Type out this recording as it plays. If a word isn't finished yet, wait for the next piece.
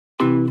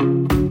For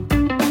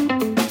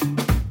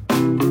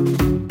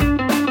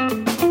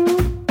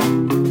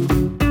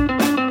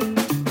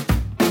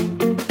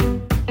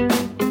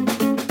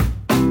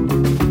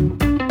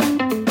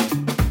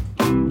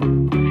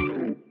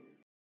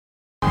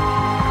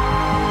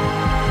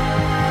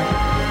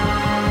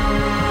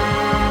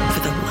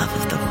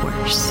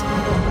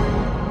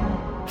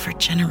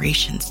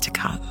generations to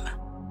come.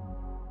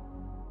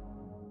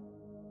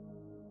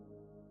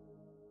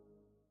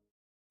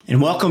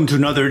 And welcome to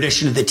another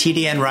edition of the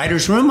TDN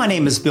Writers Room. My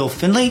name is Bill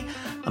Finley.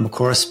 I'm a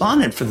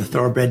correspondent for the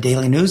Thoroughbred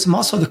Daily News. I'm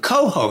also the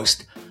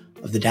co-host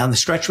of the Down the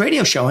Stretch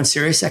radio show on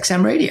Sirius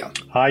XM Radio.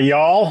 Hi,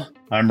 y'all.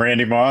 I'm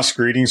Randy Moss.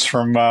 Greetings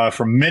from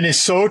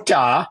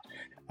Minnesota.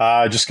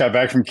 Just got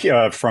back from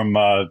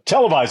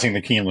televising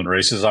the Keeneland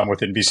races. I'm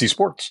with NBC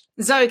Sports.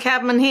 Zoe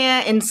Cadman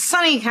here in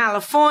sunny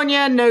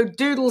California. No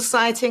Doodle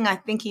sighting. I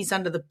think he's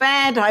under the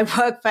bed. I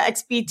work for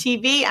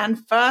XBTV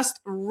and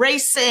First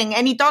Racing.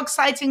 Any dog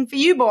sighting for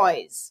you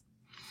boys?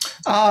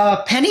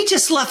 Penny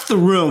just left the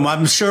room.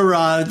 I'm sure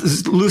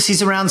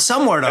Lucy's around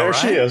somewhere, though, There right?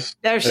 she is.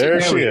 There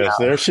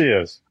she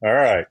is. All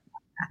right.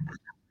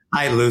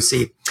 Hi,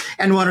 Lucy.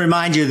 And want to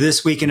remind you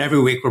this week and every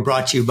week we're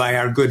brought to you by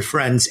our good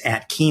friends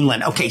at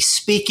Keeneland. Okay,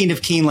 speaking of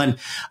Keeneland,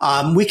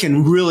 we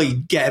can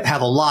really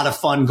have a lot of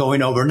fun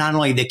going over not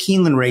only the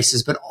Keeneland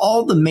races, but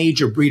all the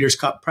major Breeders'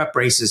 Cup prep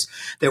races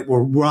that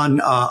were run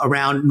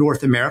around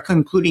North America,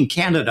 including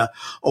Canada,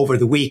 over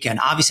the weekend.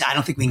 Obviously, I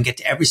don't think we can get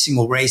to every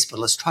single race, but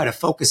let's try to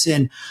focus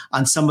in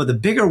on some of the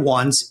bigger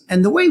ones.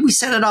 And the way we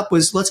set it up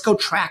was let's go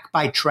track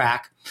by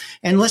track.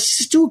 And let's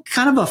just do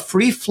kind of a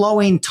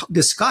free-flowing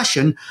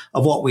discussion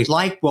of what we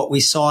liked, what we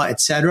saw, et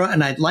cetera.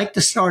 And I'd like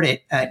to start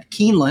at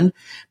Keeneland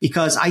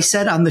because I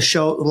said on the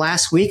show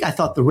last week, I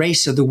thought the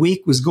race of the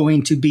week was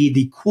going to be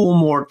the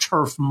Coolmore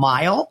Turf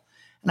Mile.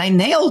 And I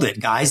nailed it,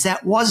 guys.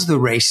 That was the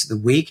race of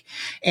the week.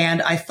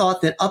 And I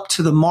thought that Up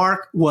to the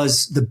Mark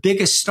was the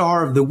biggest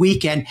star of the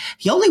weekend.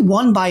 He only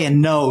won by a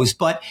nose,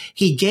 but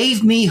he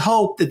gave me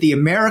hope that the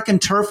American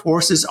turf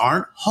horses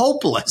aren't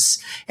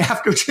hopeless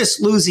after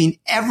just losing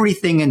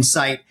everything in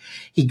sight.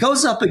 He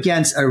goes up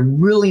against a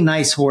really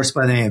nice horse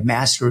by the name of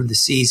Master of the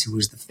Seas, who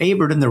was the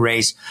favorite in the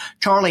race.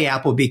 Charlie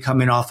Appleby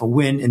coming off a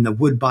win in the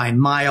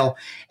Woodbine Mile.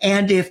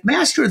 And if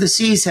Master of the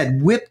Seas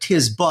had whipped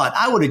his butt,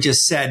 I would have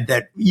just said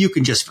that you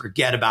can just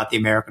forget about the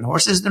American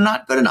horses. They're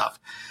not good enough.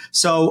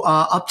 So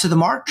Up to the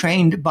Mark,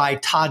 trained by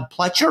Todd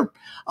Pletcher,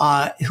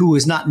 who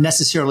is not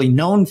necessarily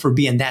known for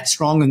being that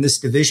strong in this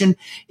division,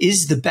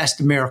 is the best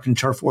American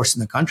turf horse in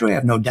the country. I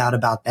have no doubt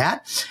about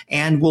that.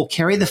 And will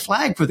carry the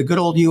flag for the good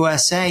old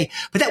USA.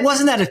 But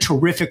wasn't that a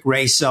terrific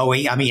race,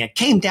 Zoe? I mean, it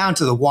came down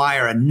to the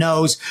wire, a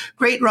nose.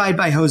 Great ride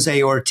by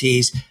Jose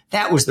Ortiz.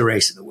 That was the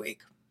race of the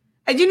week.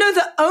 And you know,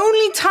 the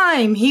only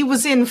time he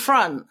was in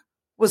front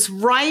was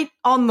right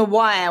on the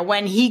wire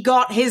when he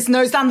got his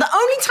nose down. The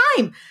only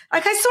time.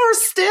 Like, I saw a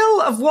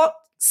still of what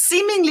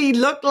seemingly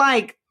looked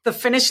like the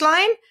finish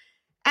line,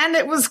 and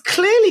it was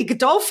clearly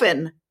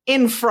Godolphin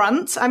in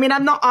front. I mean,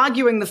 I'm not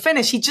arguing the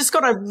finish. He just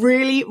got a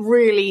really,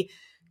 really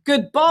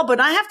good bob.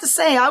 And I have to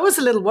say, I was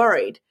a little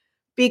worried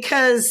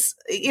because,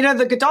 you know,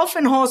 the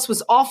Godolphin horse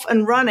was off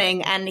and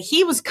running, and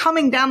he was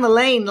coming down the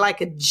lane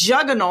like a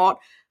juggernaut.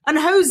 And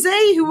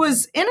Jose, who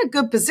was in a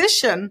good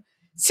position,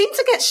 seemed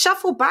to get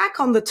shuffled back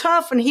on the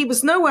turf, and he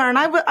was nowhere. And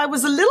I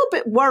was a little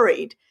bit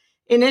worried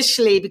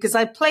initially because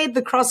I played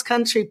the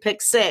cross-country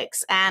pick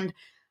 6, and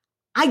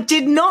I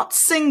did not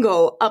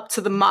single Up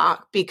to the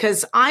Mark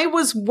because I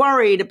was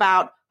worried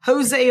about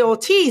Jose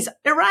Ortiz.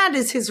 Irad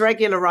is his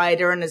regular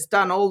rider and has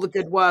done all the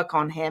good work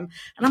on him.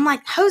 And I'm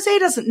like, Jose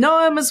doesn't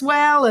know him as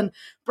well, and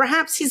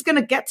perhaps he's going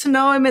to get to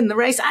know him in the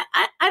race.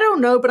 I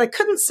don't know, but I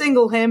couldn't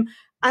single him.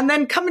 And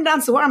then coming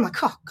down to the wire, I'm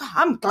like, oh, God,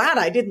 I'm glad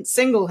I didn't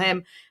single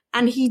him.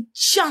 And he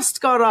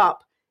just got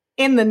up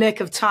in the nick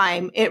of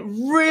time. It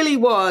really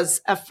was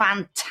a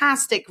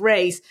fantastic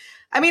race.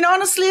 I mean,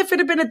 honestly, if it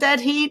had been a dead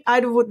heat,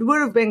 I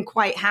would have been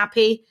quite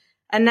happy.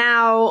 And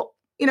now,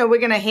 you know, we're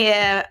going to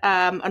hear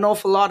an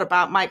awful lot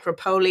about Mike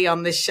Rapoli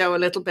on this show a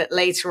little bit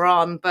later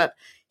on. But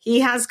he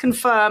has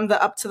confirmed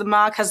that Up to the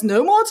Mark has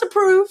no more to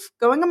prove,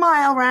 going a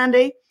mile,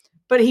 Randy.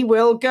 But he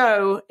will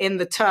go in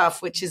the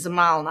turf, which is 1.5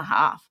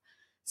 miles.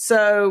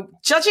 So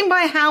judging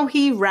by how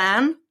he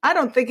ran, I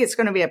don't think it's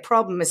going to be a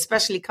problem,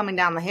 especially coming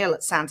down the hill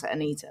at Santa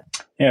Anita.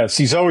 Yeah,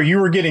 see, Zoe, you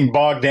were getting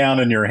bogged down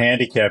in your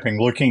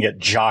handicapping looking at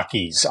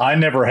jockeys. I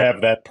never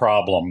have that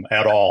problem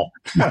at all.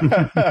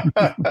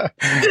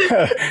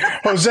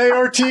 Jose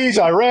Ortiz,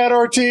 Irad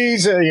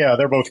Ortiz, yeah,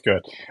 they're both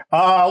good.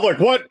 Look,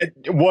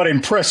 what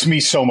impressed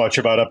me so much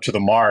about Up to the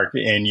Mark,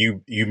 and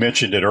you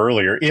mentioned it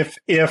earlier, if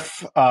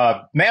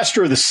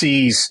Master of the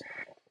Seas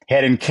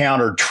had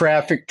encountered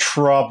traffic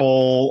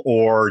trouble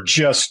or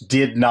just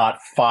did not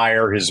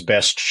fire his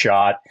best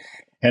shot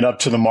and Up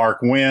to the Mark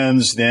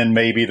wins, then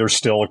maybe there's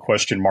still a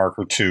question mark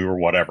or two or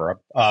whatever.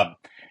 But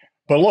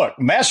look,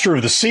 Master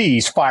of the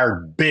Seas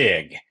fired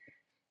big.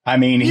 I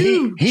mean,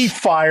 he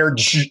fired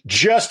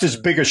just as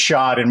big a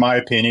shot, in my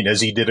opinion,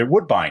 as he did at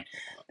Woodbine.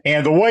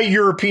 And the way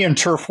European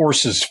turf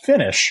horses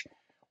finish,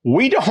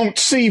 we don't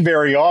see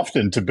very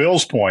often, to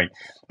Bill's point.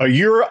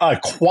 You're a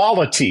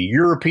quality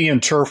European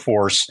turf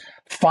horse,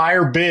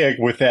 fire big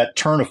with that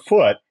turn of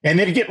foot, and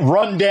then get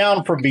run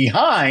down from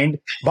behind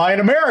by an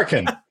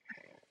American.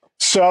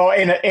 So,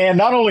 and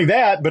not only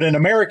that, but an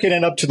American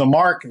and up to the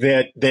mark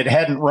that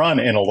hadn't run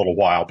in a little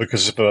while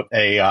because of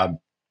a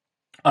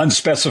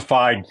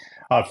unspecified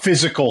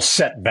physical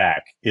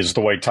setback, is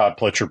the way Todd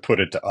Pletcher put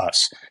it to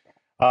us.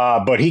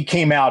 But he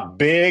came out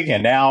big,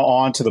 and now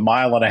on to the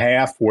 1.5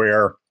 miles,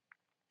 where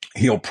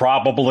he'll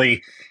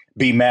probably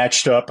be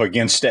matched up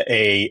against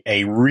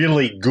a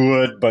really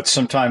good but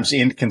sometimes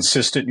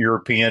inconsistent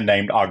European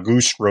named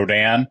Auguste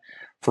Rodin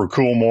for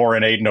Coolmore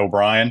and Aidan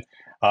O'Brien.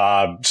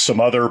 Some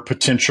other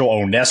potential,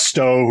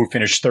 Onesto, who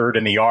finished third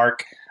in the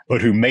Arc,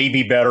 but who may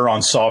be better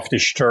on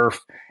softish turf,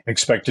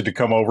 expected to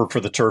come over for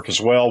the turf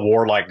as well.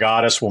 Warlike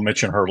Goddess, we'll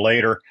mention her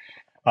later.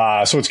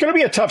 So it's going to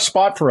be a tough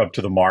spot for Up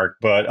to the Mark,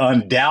 but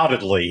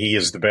undoubtedly he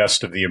is the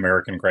best of the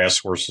American grass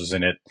horses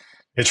in it.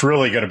 It's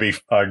really going to be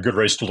a good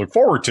race to look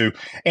forward to.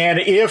 And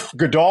if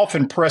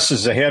Godolphin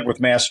presses ahead with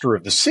Master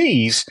of the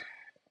Seas,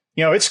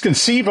 it's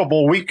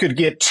conceivable we could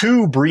get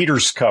 2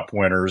 Breeders' Cup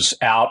winners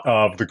out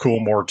of the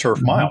Coolmore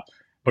Turf Mile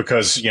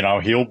because,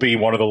 he'll be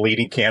one of the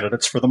leading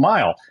candidates for the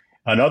mile.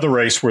 Another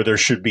race where there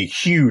should be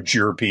huge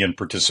European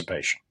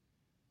participation.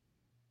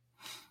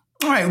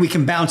 All right, we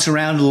can bounce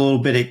around a little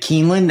bit at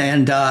Keeneland.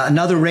 And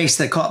another race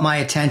that caught my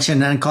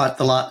attention and caught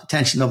the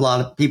attention of a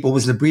lot of people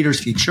was the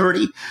Breeders'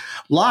 Futurity.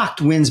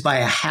 Locked wins by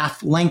a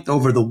half length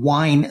over the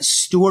Wine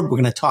Steward. We're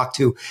going to talk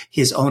to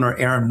his owner,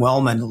 Aron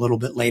Wellman, a little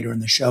bit later in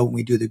the show when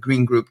we do the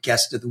Green Group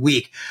Guest of the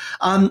Week.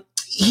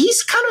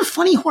 He's kind of a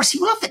funny horse. He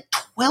went off at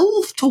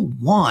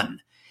 12-1.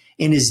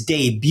 In his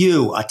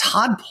debut, a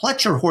Todd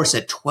Pletcher horse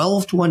at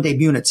 12-1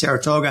 debut at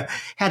Saratoga,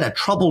 had a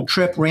troubled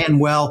trip, ran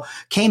well,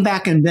 came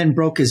back and then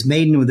broke his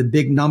maiden with a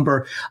big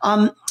number.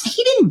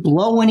 He didn't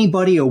blow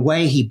anybody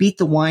away. He beat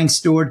the Wine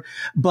Steward,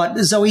 but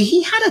Zoe,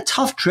 he had a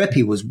tough trip.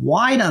 He was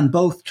wide on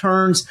both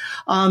turns.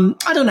 I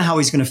don't know how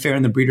he's going to fare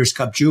in the Breeders'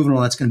 Cup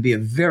Juvenile. That's going to be a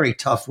very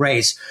tough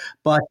race,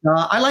 but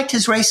I liked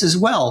his race as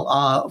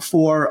well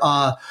for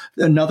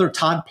another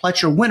Todd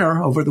Pletcher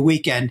winner over the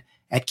weekend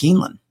at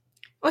Keeneland.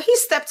 Well, he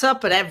stepped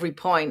up at every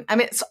point. I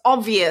mean, it's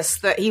obvious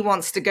that he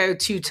wants to go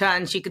 2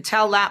 turns. You could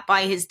tell that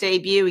by his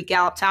debut. He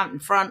galloped out in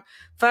front.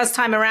 First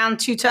time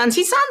around, 2 turns.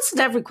 He's answered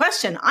every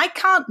question. I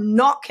can't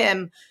knock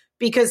him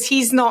because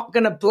he's not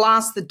going to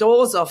blast the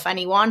doors off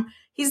anyone.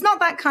 He's not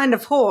that kind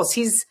of horse.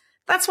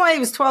 That's why he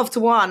was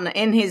 12-1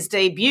 in his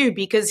debut,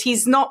 because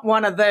he's not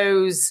one of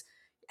those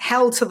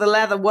held to the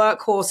leather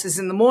workhorses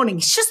in the morning.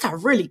 He's just a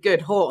really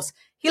good horse.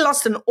 He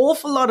lost an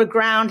awful lot of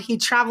ground. He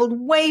traveled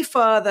way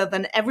further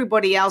than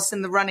everybody else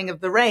in the running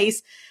of the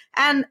race.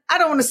 And I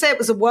don't want to say it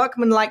was a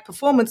workmanlike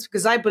performance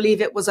because I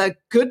believe it was a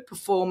good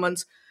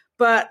performance,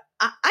 but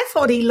I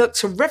thought he looked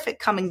terrific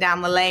coming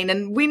down the lane.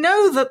 And we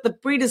know that the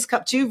Breeders'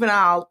 Cup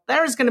Juvenile,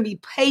 there is going to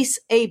be pace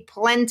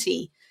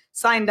plenty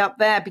signed up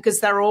there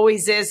because there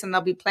always is, and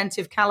there'll be plenty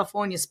of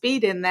California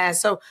speed in there.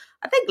 So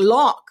I think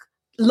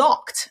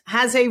Locked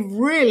has a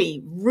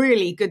really,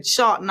 really good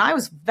shot. And I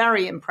was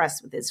very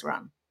impressed with his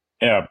run.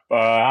 Yeah,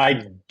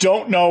 I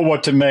don't know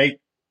what to make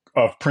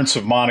of Prince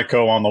of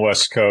Monaco on the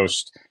West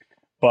Coast,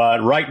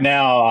 but right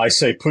now I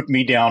say put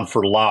me down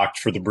for Locked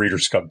for the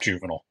Breeders' Cup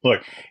Juvenile.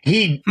 Look,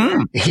 he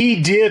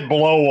did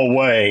blow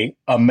away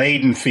a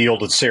maiden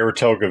field at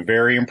Saratoga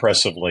very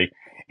impressively,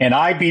 and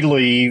I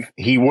believe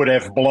he would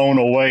have blown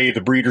away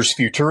the Breeders'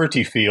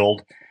 Futurity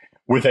field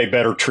with a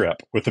better trip,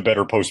 with a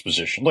better post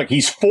position. Look,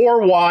 he's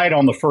 4 wide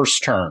on the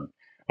first turn,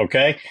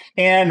 okay?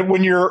 And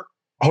when you're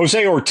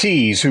Jose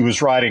Ortiz, who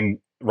was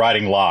riding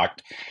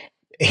Locked,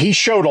 he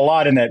showed a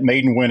lot in that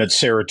maiden win at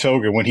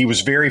Saratoga when he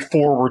was very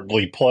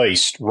forwardly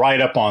placed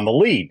right up on the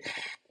lead.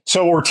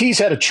 So Ortiz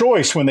had a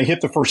choice when they hit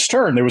the first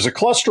turn. There was a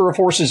cluster of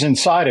horses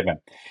inside of him.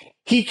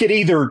 He could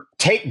either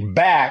take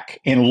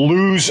back and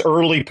lose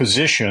early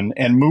position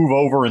and move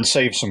over and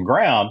save some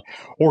ground,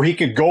 or he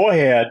could go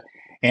ahead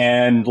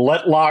and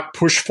let Locked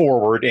push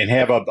forward and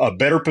have a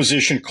better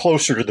position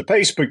closer to the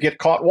pace, but get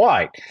caught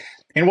wide.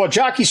 And what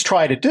jockeys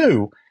try to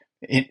do,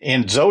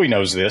 and Zoe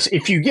knows this,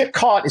 if you get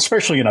caught,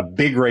 especially in a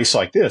big race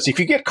like this, if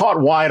you get caught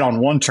wide on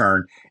one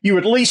turn, you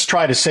at least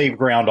try to save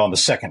ground on the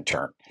second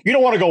turn. You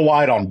don't want to go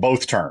wide on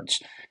both turns.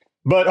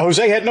 But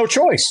Jose had no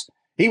choice.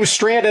 He was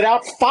stranded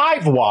out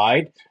 5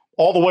 wide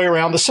all the way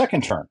around the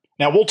second turn.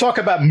 Now, we'll talk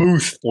about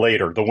Muth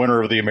later, the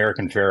winner of the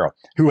American Pharoah,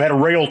 who had a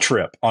rail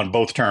trip on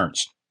both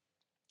turns.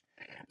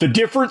 The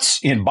difference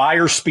in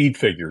buyer speed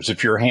figures,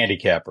 if you're a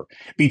handicapper,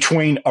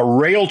 between a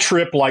rail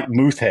trip like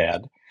Muth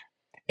had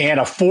and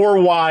a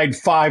 4 wide,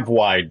 5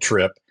 wide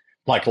trip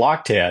like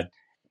Locked had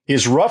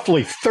is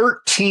roughly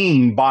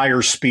 13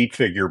 buyer speed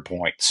figure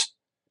points.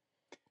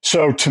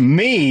 So to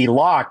me,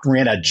 Locked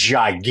ran a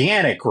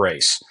gigantic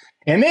race.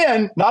 And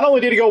then not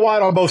only did he go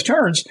wide on both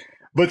turns,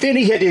 but then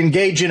he had to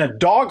engage in a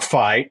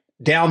dogfight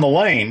down the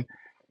lane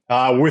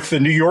with the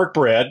New York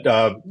bred,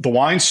 the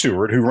Wine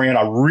Steward, who ran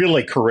a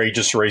really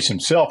courageous race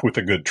himself with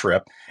a good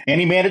trip.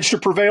 And he managed to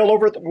prevail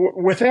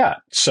with that.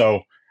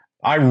 So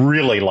I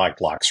really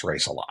liked Locke's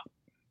race a lot.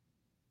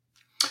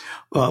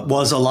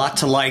 Was a lot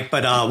to like,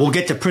 but we'll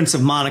get to Prince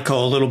of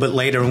Monaco a little bit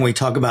later when we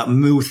talk about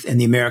Muth and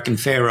the American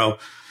Pharaoh.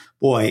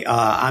 Boy,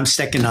 I'm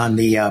sticking on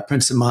the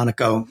Prince of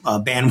Monaco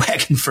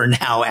bandwagon for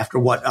now after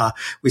what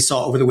we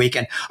saw over the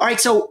weekend. All right,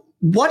 so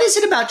what is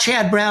it about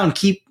Chad Brown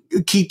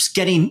keeps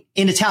getting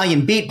in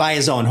Italian beat by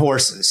his own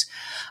horses?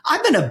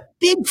 I've been a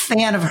big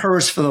fan of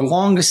hers for the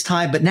longest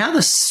time, but now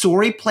the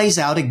story plays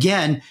out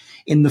again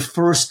in the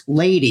First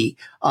Lady.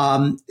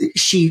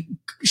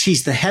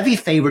 She's the heavy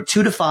favorite,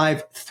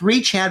 2-5,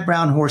 3 Chad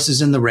Brown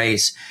horses in the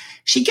race.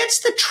 She gets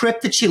the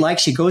trip that she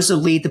likes. She goes to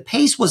lead. The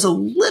pace was a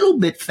little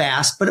bit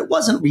fast, but it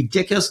wasn't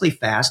ridiculously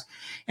fast.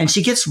 And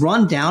she gets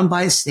run down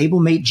by a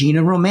stablemate,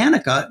 Gina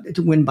Romanica,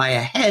 to win by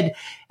a head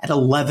at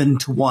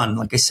 11-1.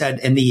 Like I said,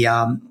 in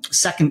the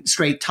second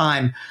straight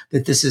time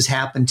that this has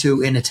happened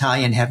to an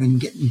Italian having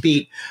gotten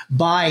beat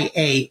by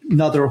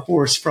another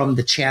horse from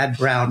the Chad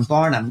Brown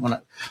barn. I'm going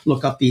to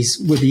look up these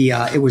with the,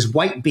 it was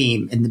White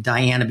Beam in the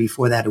Diana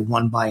before that, who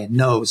won by a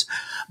nose.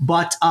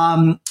 But,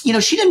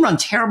 she didn't run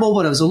terrible,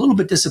 but I was a little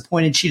bit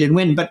disappointed she didn't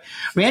win. But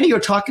Randy, you're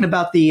talking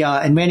about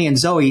and Randy and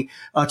Zoe,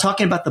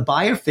 talking about the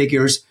buyer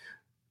figures.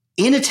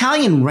 In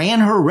Italian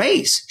ran her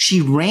race. She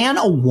ran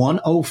a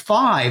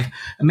 105.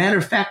 A matter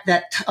of fact,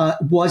 that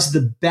was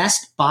the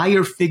best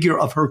buyer figure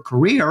of her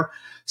career.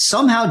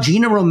 Somehow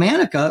Gina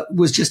Romanica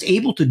was just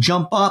able to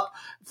jump up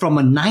from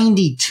a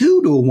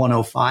 92 to a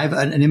 105,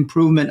 an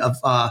improvement of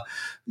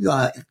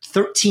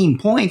 13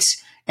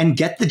 points, and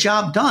get the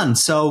job done.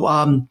 So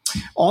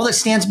all that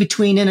stands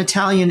between in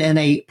Italian and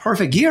a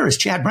perfect year is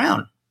Chad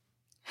Brown.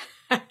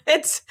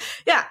 It's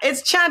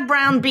Chad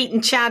Brown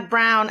beating Chad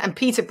Brown and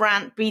Peter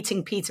Brandt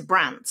beating Peter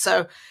Brandt.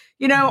 So,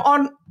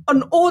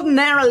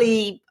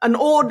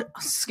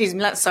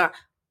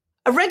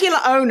 a regular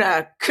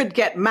owner could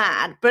get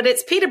mad, but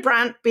it's Peter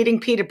Brandt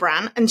beating Peter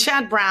Brandt and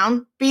Chad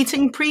Brown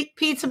beating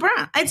Peter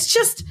Brandt.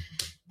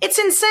 It's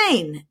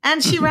insane.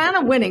 And she ran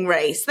a winning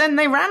race. Then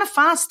they ran a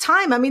fast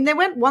time. I mean, they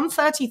went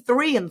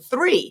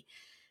 1:33.3.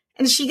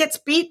 And she gets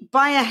beat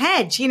by a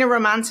head. Gina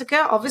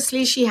Romantica,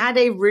 obviously, she had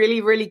a really,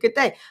 really good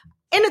day.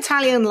 In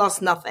Italian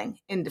lost nothing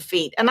in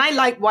defeat. And I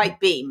like White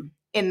Beam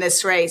in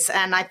this race.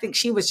 And I think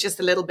she was just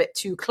a little bit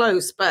too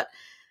close. But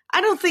I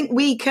don't think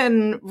we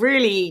can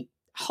really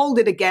hold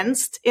it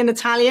against in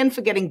Italian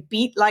for getting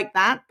beat like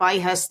that by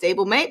her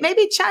stablemate.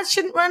 Maybe Chad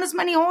shouldn't run as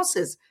many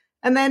horses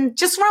and then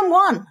just run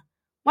one.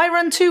 Why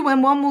run 2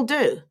 when 1 will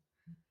do?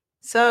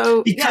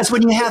 So because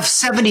when you have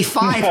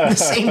 75 in the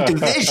same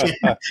division,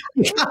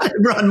 you got to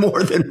run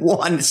more than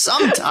 1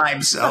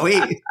 sometimes. So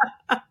it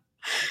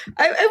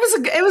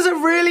was a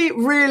really,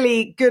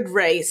 really good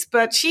race,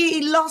 but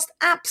she lost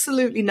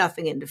absolutely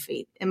nothing in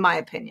defeat, in my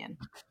opinion.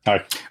 All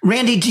right.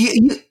 Randy,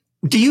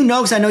 do you know,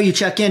 because I know you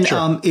check in,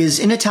 Sure. Is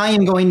in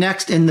Italian going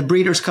next in the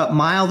Breeders' Cup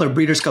Mile or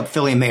Breeders' Cup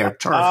Filly Mare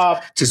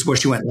Turf, which is where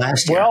she went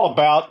last year? Well,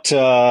 about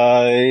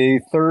 20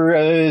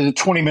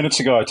 minutes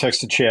ago, I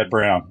texted Chad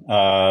Brown.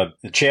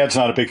 Chad's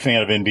not a big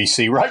fan of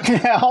NBC right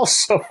now,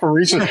 so for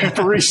reasons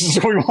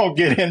we won't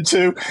get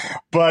into,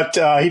 but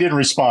he didn't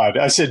respond.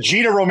 I said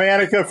Gina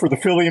Romanica for the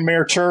Filly and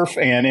Mare Turf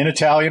and in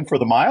Italian for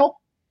the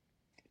Mile.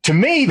 To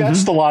me,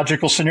 that's the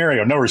logical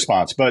scenario. No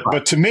response.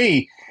 But to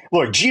me,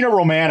 look, Gina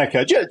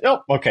Romanica,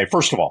 okay,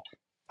 first of all,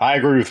 I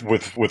agree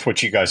with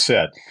what you guys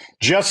said.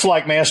 Just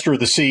like Master of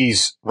the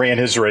Seas ran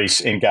his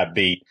race and got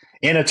beat,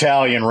 in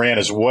Italian ran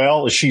as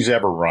well as she's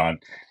ever run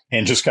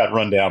and just got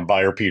run down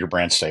by her Peter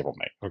Brandt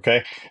stablemate,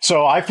 okay?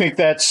 So I think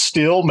that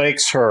still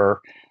makes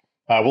her,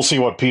 we'll see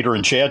what Peter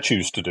and Chad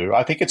choose to do.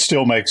 I think it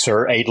still makes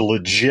her a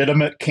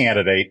legitimate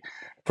candidate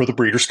for the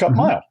Breeders' Cup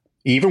Mile.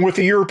 Even with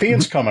the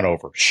Europeans coming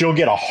over, she'll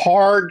get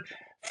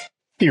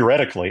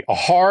theoretically, a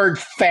hard,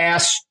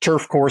 fast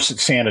turf course at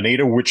Santa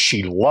Anita, which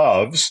she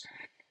loves.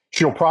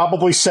 She'll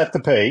probably set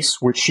the pace,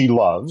 which she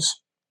loves.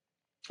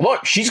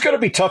 Look, she's going to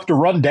be tough to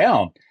run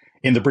down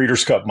in the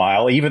Breeders' Cup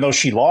Mile, even though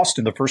she lost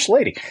in the First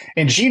Lady.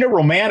 And Gina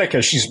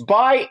Romanica, she's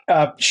by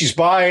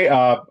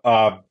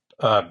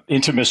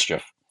Into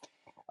Mischief.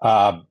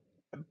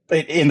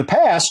 In the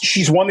past,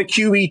 she's won the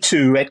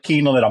QE2 at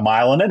Keeneland at 1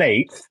 1/8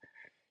 miles.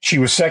 She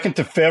was second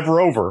to Fev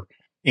Rover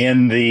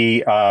in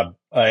the at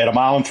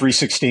 1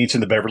 3/16 miles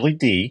in the Beverly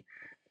D.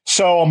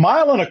 So 1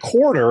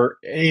 1/4 miles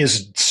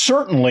is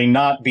certainly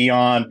not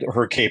beyond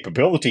her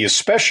capability,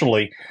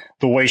 especially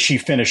the way she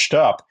finished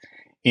up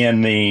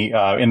in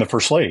the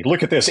First Lady.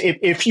 Look at this.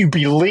 If you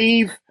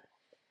believe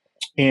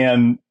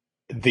in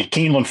the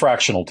Keeneland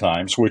fractional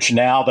times, which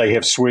now they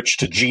have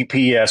switched to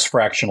GPS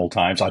fractional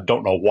times, I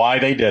don't know why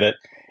they did it.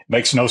 It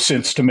makes no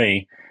sense to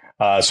me.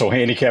 So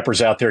handicappers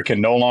out there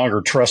can no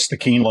longer trust the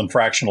Keeneland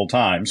fractional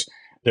times.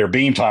 Their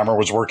beam timer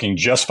was working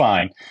just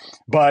fine.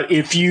 But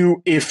if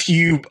you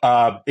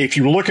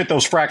look at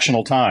those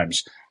fractional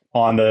times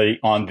on the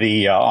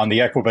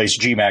Equibase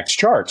GMAX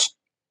charts,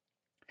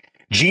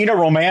 Gina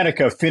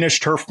Romanica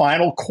finished her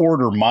final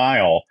quarter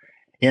mile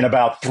in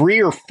about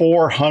 3 or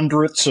 4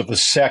 hundredths of a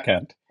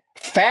second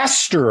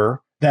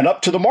faster than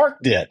Up to the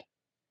Mark did.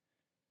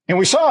 And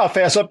we saw how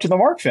fast Up to the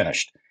Mark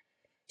finished.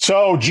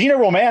 So Gina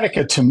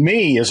Romantica, to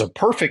me, is a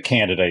perfect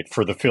candidate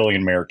for the filly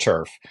and mare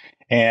turf.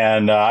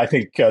 And I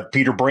think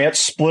Peter Brandt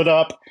split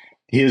up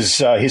his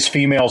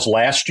females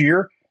last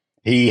year.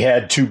 He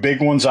had two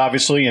big ones,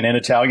 obviously, in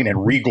Italian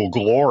and Regal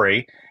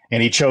Glory.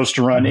 And he chose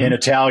to run in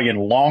Italian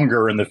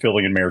longer in the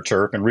filly and mare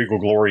turf and Regal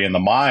Glory in the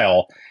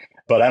mile.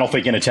 But I don't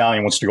think in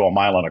Italian wants to go a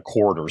mile and a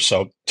quarter.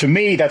 So to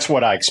me, that's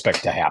what I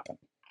expect to happen.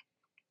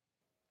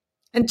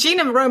 And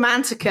Gina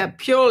Romantica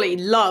purely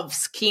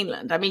loves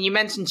Keeneland. I mean, you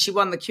mentioned she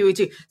won the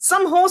QE2.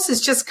 Some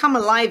horses just come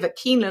alive at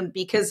Keeneland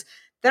because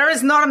there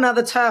is not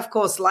another turf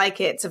course like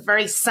it. It's a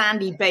very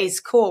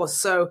sandy-based course.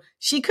 So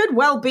she could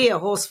well be a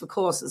horse for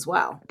course as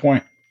well.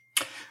 Point.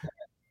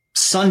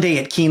 Sunday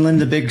at Keeneland,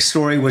 the big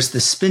story was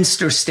the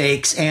Spinster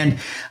Stakes. And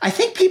I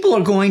think people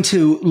are going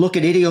to look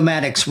at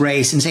Idiomatic's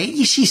race and say,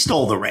 she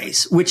stole the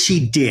race, which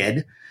she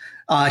did.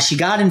 She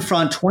got in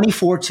front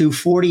 24-2,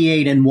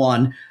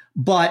 48-1.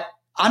 But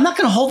I'm not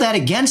going to hold that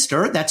against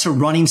her. That's her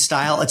running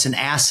style. It's an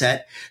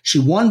asset. She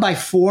won by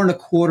 4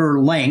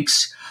 1/4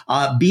 lengths,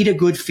 beat a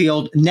good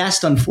field.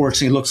 Nest,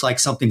 unfortunately, looks like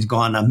something's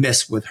gone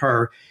amiss with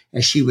her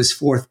as she was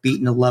fourth,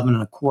 beaten 11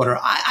 1/4.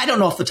 I don't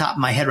know off the top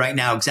of my head right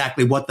now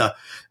exactly what the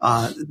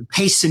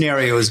pace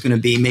scenario is going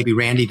to be. Maybe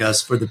Randy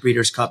does for the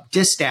Breeders' Cup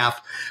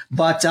Distaff.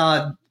 But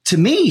to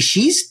me,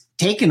 she's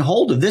taken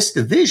hold of this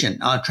division,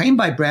 trained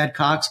by Brad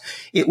Cox.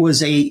 It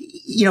was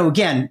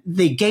again,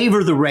 they gave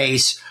her the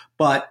race,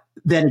 but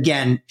then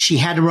again, she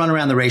had to run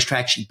around the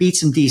racetrack. She beat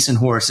some decent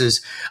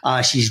horses.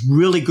 She's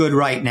really good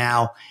right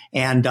now.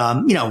 And,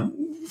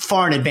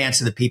 far in advance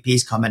of the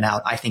PPs coming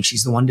out, I think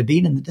she's the one to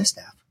beat in the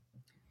distaff.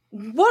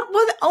 What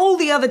were all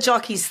the other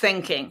jockeys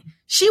thinking?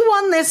 She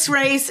won this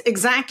race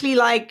exactly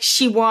like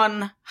she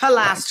won her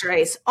last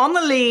race, on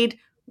the lead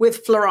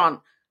with Florent.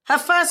 Her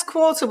first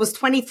quarter was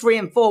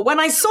 23-4. When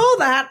I saw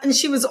that and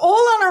she was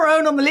all on her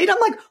own on the lead, I'm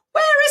like,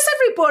 where is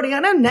everybody? I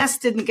know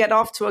Nest didn't get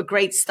off to a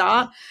great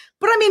start.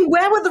 But I mean,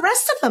 where were the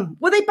rest of them?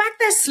 Were they back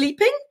there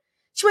sleeping?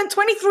 She went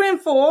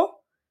 23-4,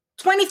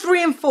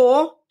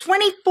 23-4,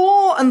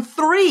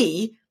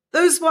 24-3.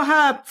 Those were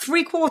her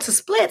 3/4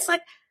 splits.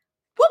 Like,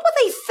 what were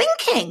they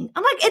thinking?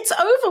 I'm like, it's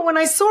over when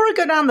I saw her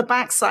go down the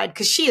backside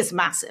because she is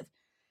massive.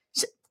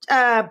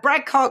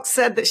 Brad Cox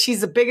said that she's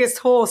the biggest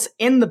horse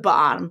in the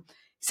barn. He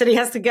said he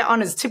has to get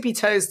on his tippy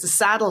toes to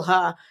saddle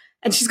her.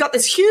 And she's got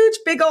this huge,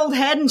 big old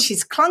head, and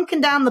she's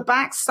clunking down the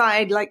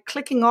backside, like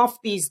clicking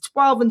off these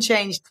 12 and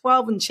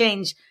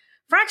change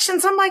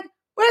fractions. I'm like,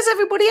 where's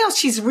everybody else?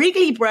 She's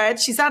regally bred.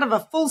 She's out of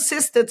a full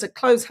sister to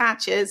Close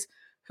Hatches,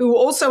 who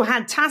also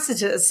had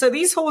Tacitus. So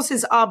these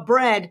horses are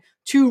bred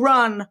to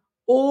run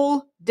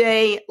all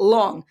day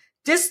long.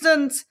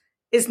 Distance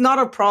is not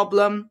a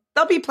problem.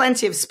 There'll be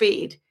plenty of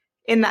speed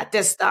in that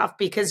distaff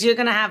because you're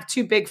going to have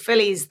two big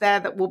fillies there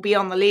that will be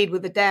on the lead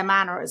with the Dare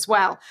Manor as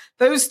well.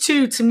 Those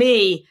two, to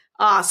me,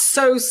 are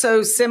so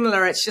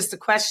similar. It's just a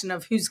question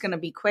of who's going to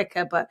be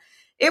quicker. But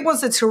it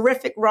was a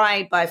terrific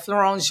ride by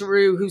Florent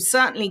Geroux, who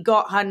certainly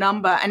got her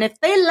number. And if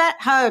they let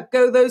her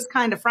go those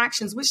kind of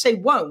fractions, which they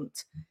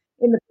won't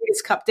in the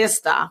Breeders' Cup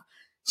Distaff,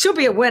 she'll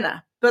be a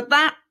winner. But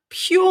that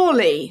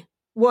purely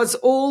was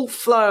all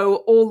flow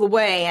all the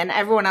way, and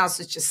everyone else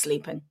was just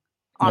sleeping,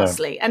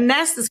 honestly. Yeah. And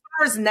Nest, as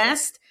far as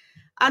Nest,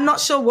 I'm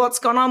not sure what's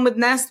gone on with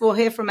Nest. We'll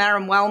hear from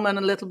Aron Wellman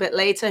a little bit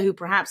later, who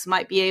perhaps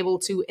might be able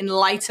to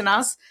enlighten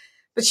us.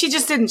 But she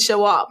just didn't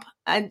show up.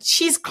 And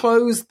she's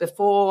closed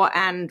before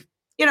and,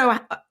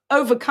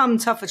 overcome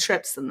tougher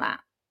trips than that.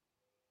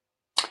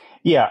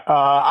 Yeah,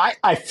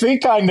 I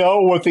think I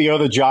know what the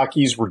other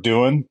jockeys were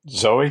doing,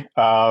 Zoe.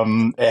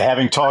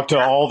 Having talked to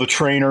all the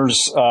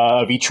trainers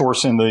of each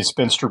horse in the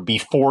Spinster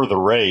before the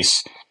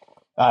race,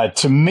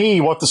 to me,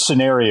 what the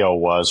scenario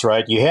was,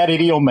 right? You had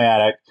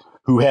Idiomatic,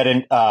 who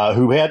had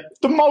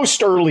the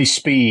most early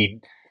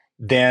speed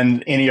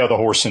than any other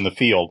horse in the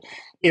field.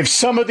 If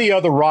some of the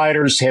other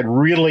riders had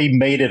really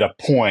made it a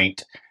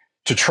point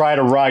to try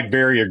to ride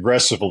very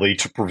aggressively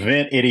to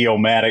prevent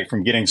Idiomatic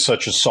from getting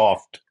such a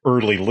soft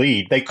early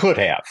lead, they could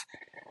have.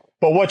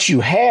 But what you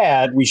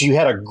had was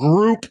a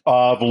group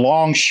of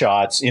long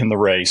shots in the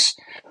race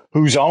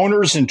whose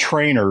owners and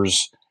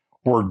trainers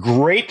were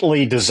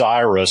greatly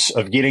desirous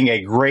of getting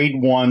a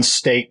Grade 1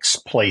 stakes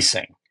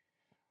placing.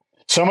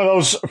 Some of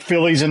those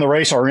fillies in the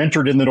race are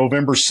entered in the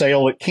November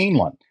sale at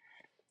Keeneland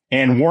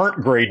and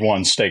weren't Grade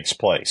 1 stakes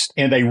placed.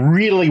 And they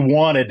really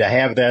wanted to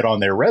have that on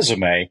their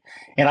resume.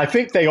 And I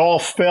think they all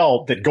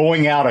felt that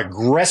going out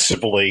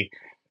aggressively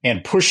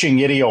and pushing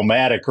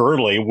Idiomatic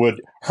early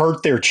would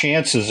hurt their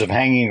chances of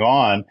hanging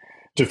on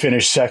to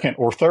finish second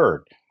or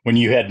third when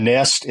you had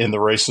Nest in the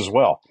race as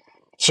well.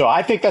 So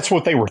I think that's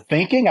what they were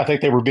thinking. I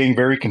think they were being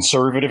very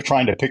conservative,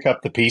 trying to pick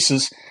up the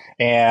pieces.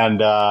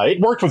 And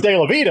it worked with De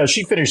La Vida.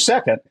 She finished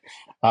second.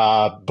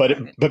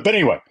 But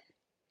anyway,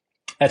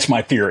 that's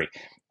my theory.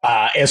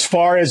 As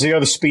far as the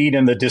other speed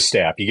in the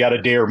distaff, you got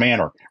a Dare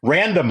Manor.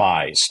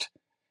 Randomized,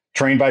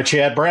 trained by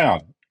Chad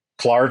Brown.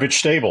 Klarovich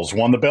Stables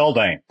won the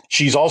Beldame.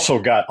 She's also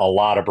got a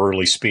lot of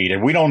early speed.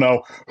 And we don't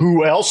know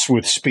who else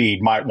with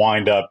speed might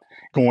wind up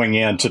going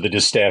into the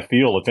distaff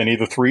field if any of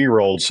the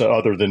 3-year-olds,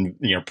 other than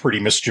Pretty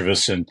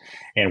Mischievous and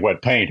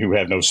Wet Paint, who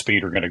have no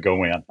speed, are going to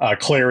go in.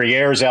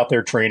 Clairiere's out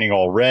there training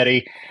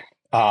already.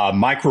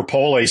 Mike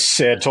Rapole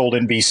told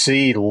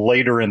NBC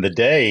later in the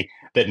day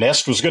that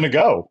Nest was going to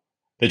go,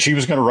 that she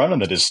was going to run in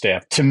the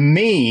distaff. To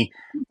me,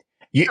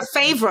 the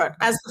favorite,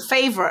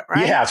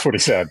 right? Yeah, that's what he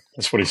said.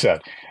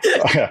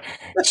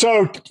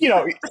 So,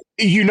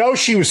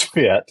 she was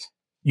fit.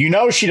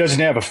 She doesn't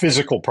have a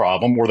physical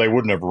problem where they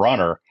wouldn't have run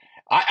her.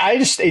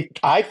 I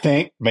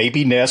think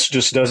maybe Nest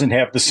just doesn't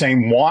have the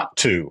same want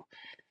to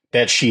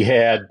that she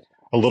had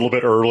a little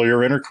bit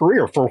earlier in her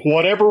career for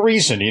whatever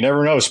reason. You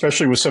never know,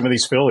 especially with some of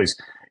these fillies,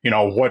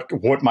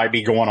 what might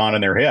be going on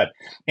in their head.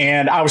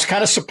 And I was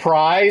kind of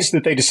surprised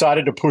that they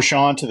decided to push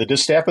on to the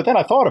distaff, but then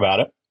I thought about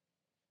it.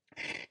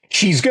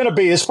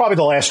 It's probably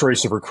the last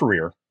race of her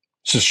career.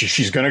 So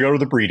she's going to go to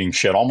the breeding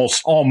shed,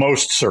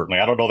 almost certainly.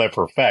 I don't know that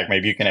for a fact.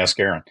 Maybe you can ask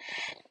Aron.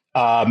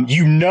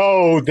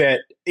 That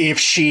if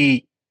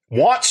she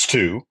wants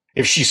to,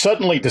 if she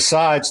suddenly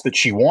decides that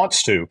she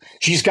wants to,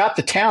 she's got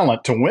the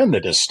talent to win the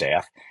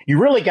distaff.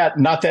 You really got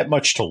not that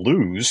much to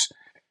lose.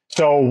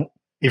 So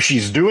if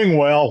she's doing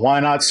well, why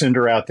not send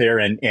her out there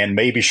and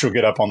maybe she'll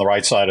get up on the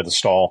right side of the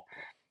stall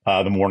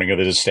the morning of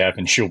the distaff,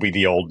 and she'll be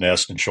the old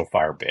Nest and she'll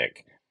fire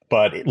big.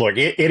 But look,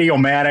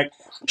 Idiomatic,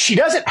 she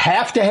doesn't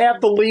have to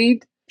have the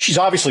lead. She's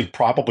obviously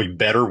probably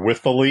better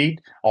with the lead.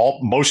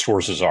 Most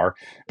horses are.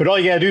 But all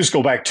you got to do is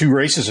go back 2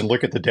 races and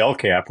look at the Del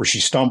Cap, where she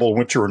stumbled,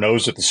 went to her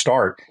nose at the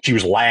start. She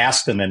was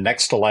last and then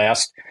next to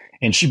last.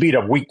 And she beat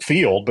a weak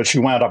field, but she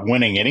wound up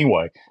winning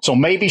anyway. So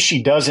maybe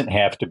she doesn't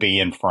have to be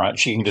in front.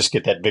 She can just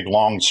get that big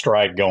long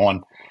stride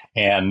going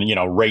and,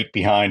 rate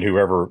behind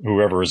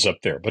whoever is up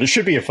there. But it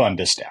should be a fun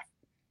distaff.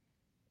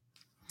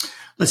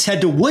 Let's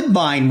head to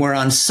Woodbine, where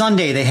on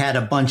Sunday they had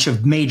a bunch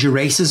of major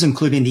races,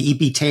 including the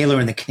E.P. Taylor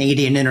and the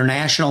Canadian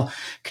International.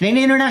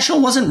 Canadian International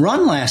wasn't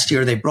run last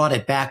year. They brought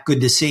it back. Good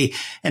to see.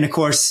 And of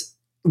course,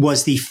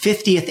 was the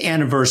 50th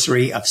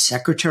anniversary of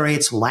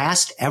Secretariat's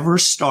last ever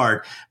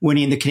start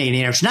winning the Canadian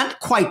International. Not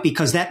quite,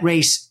 because that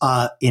race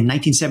in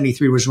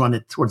 1973 was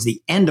run towards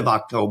the end of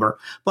October,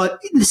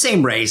 but the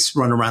same race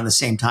run around the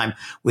same time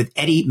with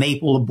Eddie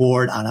Maple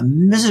aboard on a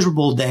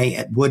miserable day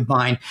at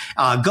Woodbine.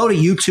 Go to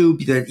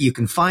YouTube. You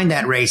can find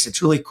that race.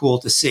 It's really cool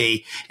to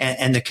see,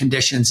 and the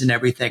conditions and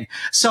everything.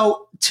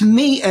 So to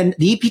me, and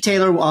the E.P.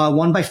 Taylor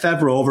won by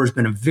Fev Rover, has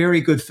been a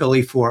very good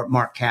filly for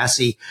Mark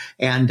Casse,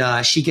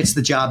 and she gets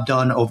the job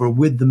done over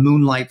With the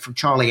Moonlight for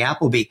Charlie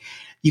Appleby.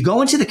 You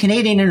go into the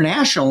Canadian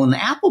International, and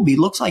Appleby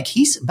looks like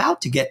he's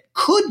about to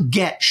could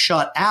get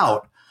shut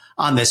out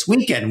on this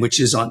weekend, which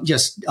is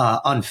just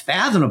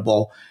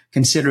unfathomable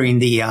considering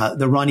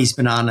the run he's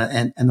been on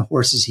and the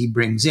horses he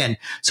brings in.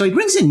 So he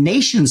brings in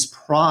Nation's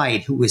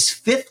Pride, who was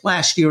 5th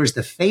last year as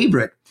the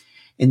favorite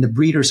in the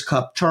Breeders'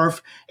 Cup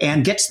Turf,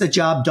 and gets the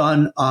job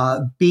done,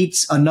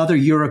 beats another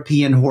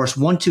European horse,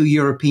 1-2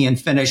 European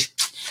finish.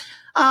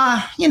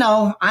 I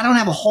don't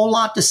have a whole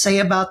lot to say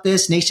about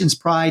this. Nation's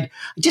Pride,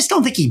 I just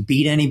don't think he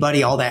beat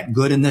anybody all that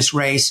good in this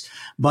race.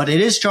 But it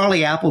is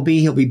Charlie Appleby.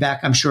 He'll be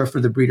back, I'm sure, for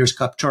the Breeders'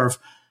 Cup Turf.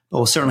 But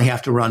will certainly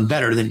have to run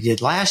better than he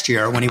did last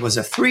year when he was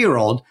a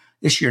 3-year-old.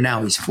 This year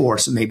now he's 4,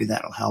 so maybe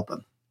that'll help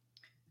him.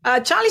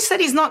 Charlie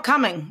said he's not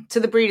coming to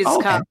the Breeders'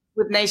 Cup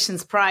with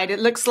Nation's Pride. It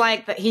looks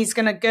like that he's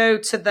going to go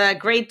to the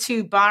Grade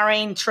 2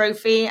 Bahrain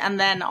Trophy and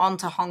then on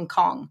to Hong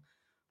Kong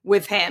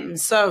with him.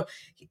 So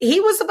he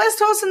was the best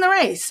horse in the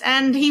race,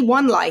 and he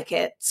won like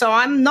it. So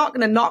I'm not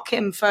going to knock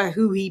him for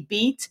who he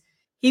beat.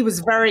 He was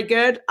very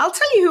good. I'll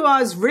tell you who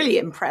I was really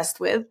impressed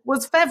with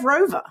was Fev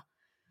Rover,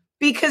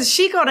 because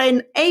she got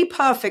a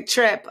perfect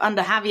trip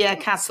under Javier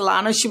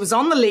Castellano. She was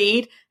on the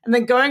lead, and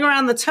then going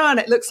around the turn,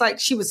 it looks like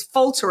she was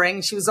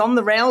faltering. She was on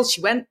the rails.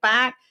 She went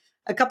back.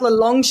 A couple of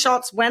long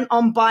shots went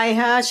on by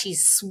her. She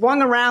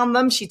swung around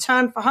them. She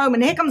turned for home.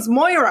 And here comes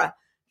Moira,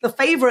 the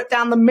favorite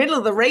down the middle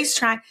of the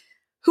racetrack,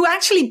 who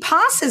actually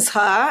passes her.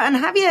 And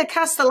Javier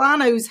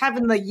Castellano, who's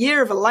having the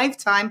year of a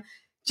lifetime,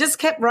 just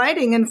kept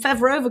riding, and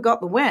Fev Rover got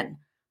the win.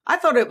 I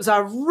thought it was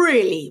a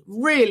really,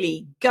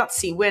 really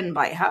gutsy win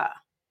by her.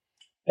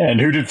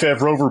 And who did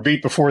Fev Rover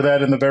beat before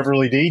that in the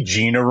Beverly D?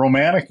 Gina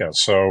Romanica.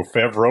 So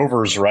Fev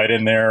Rover's right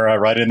in there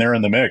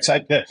in the mix.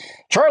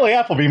 Charlie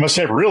Appleby must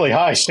have really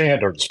high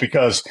standards,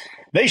 because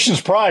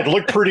Nation's Pride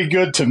looked pretty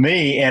good to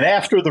me. And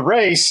after the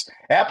race,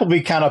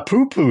 Appleby kind of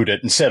poo-pooed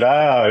it and said,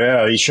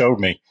 yeah, he showed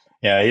me.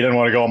 Yeah, he didn't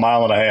want to go 1.5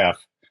 miles.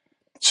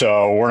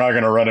 So we're not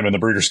going to run him in the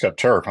Breeders' Cup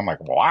Turf. I'm like,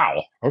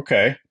 wow,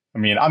 okay. I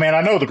mean,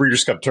 I know the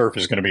Breeders' Cup Turf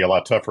is going to be a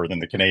lot tougher than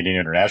the Canadian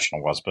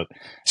International was, but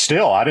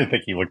still, I didn't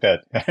think he looked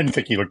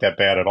that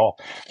bad at all.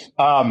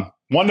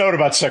 One note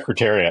about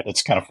Secretariat,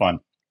 it's kind of fun.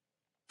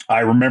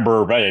 I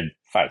remember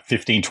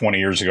 15, 20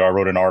 years ago, I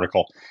wrote an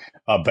article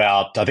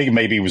about, I think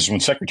maybe it was when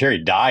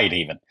Secretariat died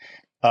even.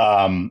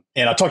 And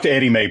I talked to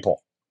Eddie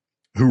Maple,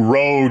 who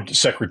rode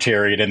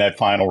Secretariat in that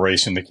final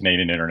race in the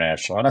Canadian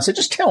International. And I said,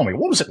 just tell me,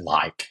 what was it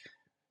like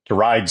to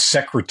ride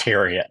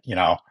Secretariat,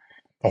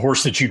 a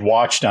horse that you'd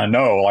watched, I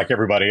know, like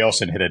everybody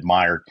else, and had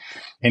admired.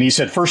 And he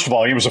said, first of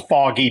all, it was a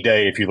foggy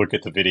day if you look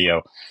at the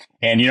video.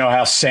 And you know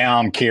how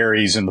sound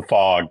carries in the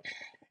fog.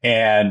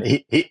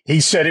 And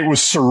he said it was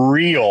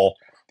surreal.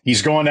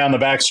 He's going down the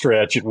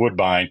backstretch at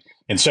Woodbine,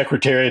 and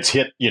Secretariat's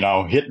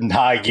hitting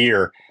high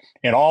gear.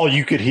 And all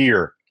you could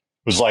hear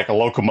was like a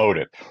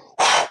locomotive.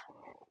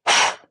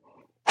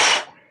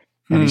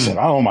 And he said,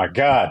 oh, my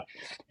God.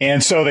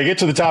 And so they get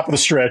to the top of the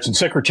stretch, and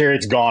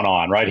Secretariat's gone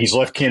on, right? He's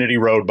left Kennedy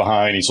Road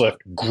behind. He's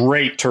left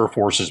great turf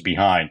horses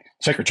behind.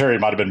 Secretariat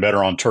might have been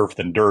better on turf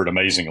than dirt,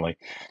 amazingly.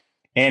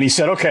 And he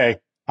said, okay,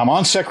 I'm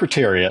on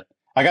Secretariat.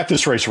 I got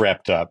this race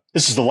wrapped up.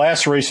 This is the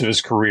last race of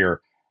his career.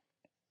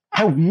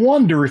 I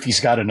wonder if he's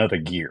got another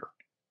gear.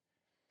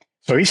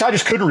 So I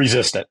just couldn't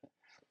resist it.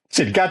 He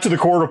said, got to the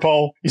quarter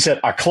pole. He said,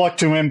 I clucked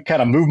to him,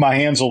 kind of moved my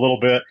hands a little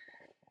bit.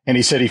 And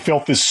he said he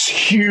felt this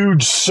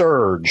huge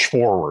surge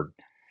forward.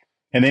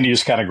 And then he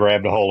just kind of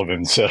grabbed a hold of it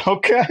and said,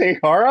 okay,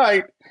 all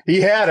right.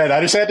 He had it. I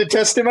just had to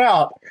test him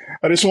out.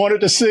 I just wanted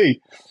to see.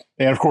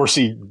 And, of course,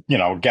 he,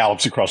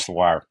 gallops across the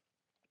wire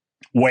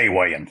way,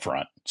 way in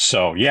front.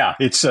 So, yeah,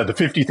 it's the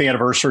 50th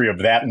anniversary of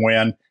that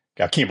win.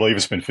 I can't believe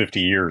it's been 50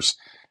 years.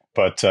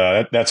 But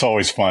that's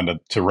always fun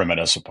to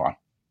reminisce upon.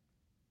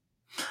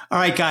 All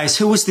right, guys,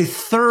 who was the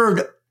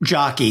third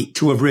jockey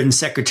to have ridden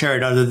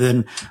Secretariat other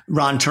than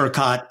Ron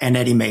Turcotte and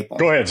Eddie Maple?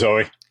 Go ahead,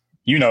 Zoe.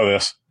 You know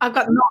this. I've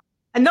got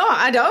no,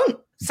 I don't.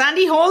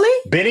 Sandy Hawley?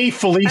 Benny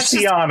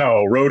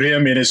Feliciano rode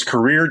him in his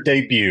career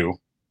debut,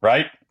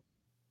 right?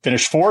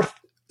 Finished fourth.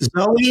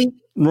 Zoe,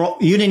 you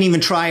didn't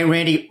even try,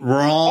 Randy.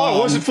 Wrong. Oh, it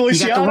wasn't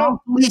Feliciano? You got the wrong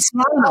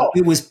Feliciano.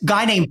 It was a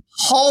guy named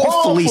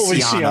Paul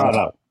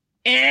Feliciano.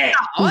 He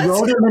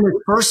rode him in his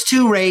first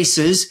two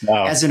races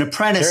as an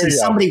apprentice, and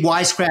somebody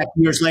wisecracked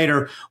years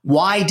later,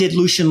 why did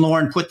Lucien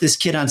Lauren put this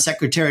kid on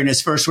Secretariat in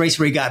his first race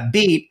where he got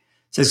beat?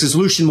 Says because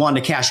Lucien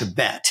wanted to cash a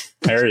bet.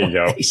 There you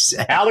go.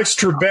 Alex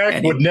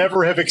Trebek would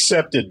never have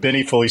accepted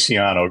Benny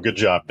Feliciano. Good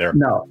job there.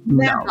 No,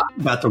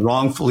 about the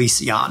wrong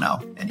Feliciano.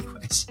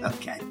 Anyways,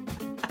 okay.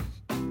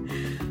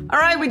 All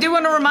right, we do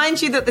want to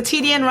remind you that the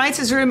TDN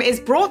Writers Room is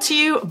brought to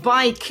you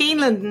by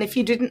Keeneland. And if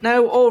you didn't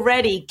know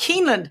already,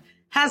 Keeneland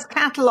has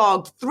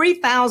catalogued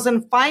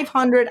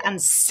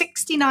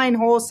 3,569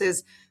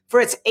 horses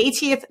for its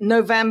 80th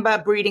November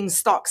breeding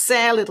stock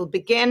sale. It'll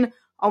begin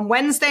on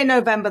Wednesday,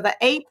 November the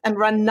 8th, and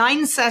run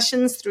 9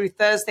 sessions through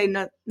Thursday,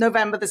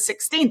 November the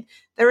 16th.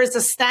 There is a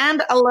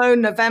standalone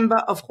November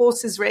of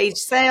Horses Rage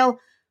sale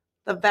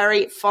the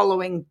very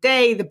following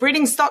day. The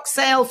breeding stock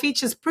sale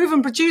features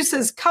proven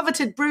producers,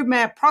 coveted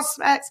broodmare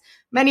prospects,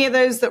 many of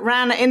those that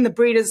ran in the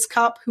Breeders'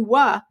 Cup who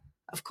were,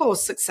 of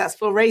course,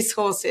 successful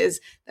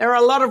racehorses. There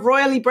are a lot of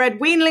royally bred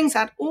weanlings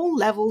at all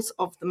levels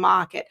of the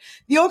market.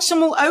 The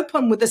auction will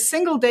open with a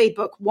single-day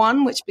book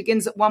 1, which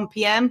begins at 1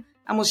 p.m.,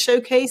 and will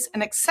showcase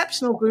an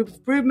exceptional group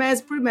of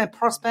broodmares, broodmare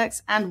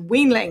prospects, and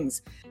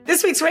weanlings.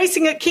 This week's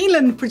Racing at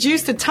Keeneland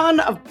produced a ton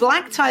of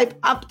black type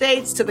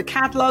updates to the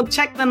catalog.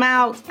 Check them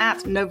out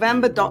at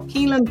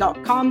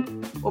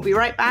november.keeneland.com. We'll be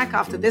right back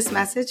after this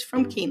message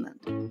from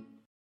Keeneland.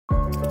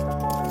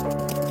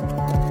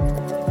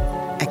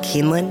 At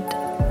Keeneland,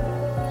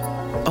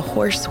 a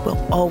horse will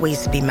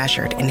always be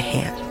measured in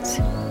hands.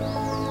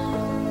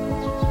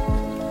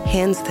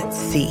 Hands that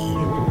see,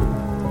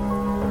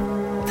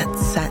 that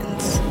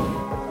sense,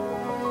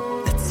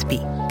 that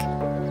speak.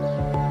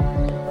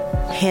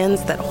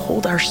 Hands that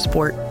hold our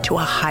sport to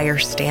a higher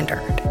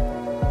standard.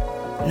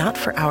 Not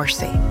for our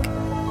sake,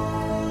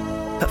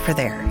 but for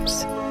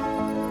theirs.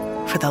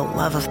 For the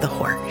love of the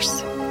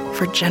horse,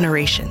 for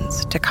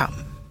generations to come.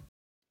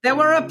 There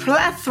were a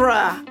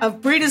plethora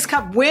of Breeders'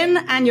 Cup win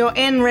and you're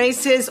in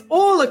races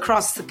all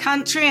across the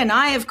country. And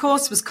I, of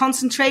course, was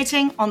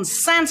concentrating on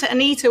Santa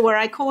Anita, where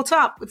I caught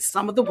up with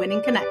some of the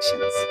winning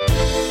connections.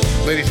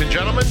 Ladies and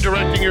gentlemen,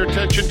 directing your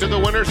attention to the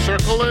winner's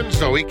circle and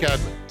Zoe Cadman.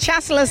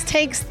 Chasselas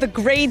takes the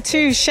Grade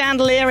 2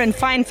 Chandelier in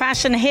fine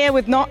fashion here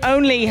with not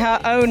only her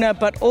owner,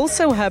 but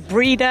also her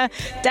breeder,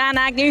 Dan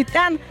Agnew.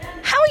 Dan,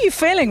 how are you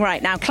feeling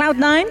right now? Cloud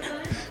 9?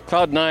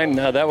 Cloud 9,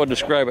 that would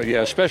describe it, yeah.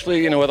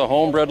 Especially, with a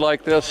homebred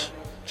like this.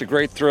 It's a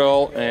great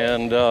thrill,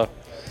 and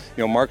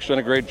Mark's done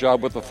a great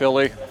job with the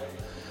filly.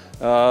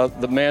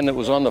 The man that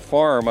was on the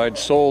farm, I'd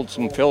sold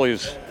some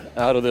fillies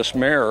out of this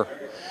mare.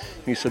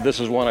 He said, this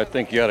is one I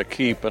think you ought to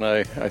keep, and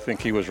I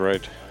think he was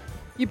right.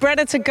 You bred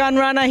it to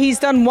Gunrunner. He's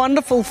done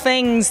wonderful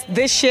things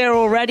this year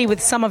already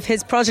with some of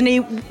his progeny.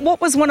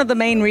 What was one of the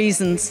main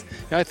reasons?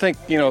 I think,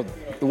 the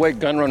way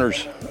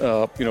Gunrunner's,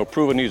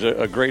 proven he's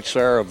a great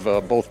sire of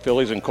both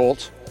fillies and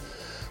colts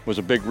was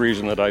a big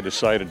reason that I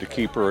decided to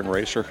keep her and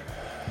race her.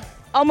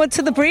 Onward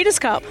to the Breeders'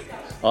 Cup.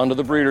 On to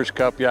the Breeders'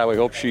 Cup, yeah. We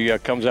hope she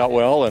comes out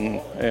well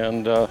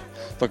and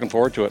looking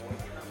forward to it.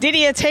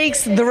 Didier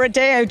takes the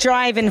Rodeo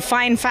Drive in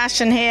fine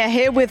fashion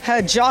here with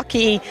her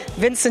jockey,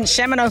 Vincent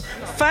Cheminot.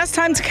 First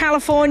time to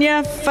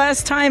California,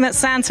 first time at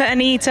Santa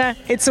Anita.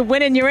 It's a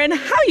win and you're in.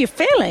 How are you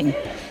feeling?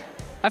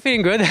 I'm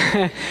feeling good.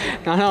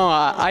 No,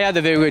 I had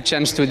a very good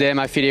chance today.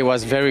 My filly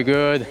was very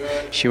good.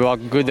 She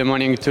walked good the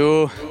morning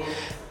too.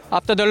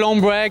 After the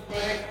long break,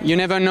 you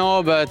never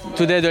know, but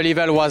today the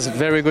level was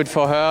very good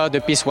for her. The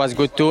piece was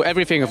good too.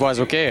 Everything was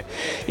okay.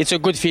 It's a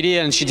good filly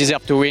and she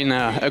deserves to win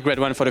a Grade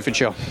 1 for the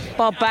future.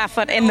 Bob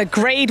Baffert in the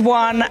Grade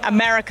 1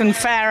 American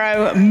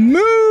Pharaoh.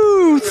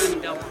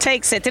 Muth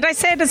takes it. Did I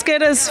say it as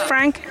good as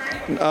Frank?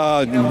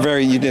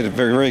 You did a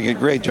very, very good,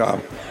 great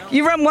job.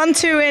 You run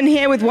 1-2 in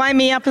here with Wind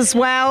Me Up as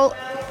well.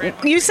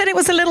 You said it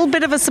was a little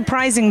bit of a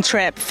surprising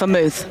trip for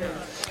Muth.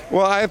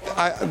 Well,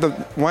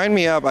 the Wind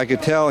Me Up, I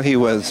could tell he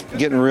was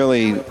getting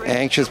really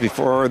anxious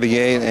before the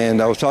gate,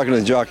 and I was talking to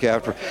the jockey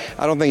after.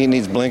 I don't think he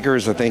needs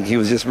blinkers. I think he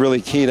was just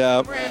really keyed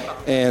up,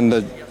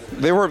 and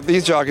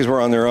these jockeys were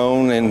on their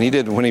own, and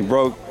when he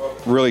broke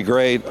really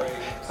great.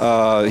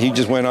 He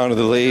just went on to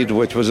the lead,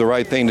 which was the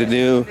right thing to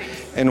do.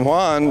 And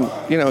Juan,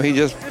 he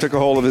just took a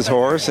hold of his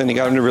horse and he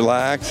got him to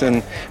relax.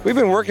 And we've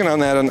been working on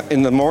that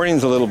in the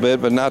mornings a little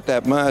bit, but not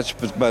that much.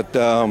 But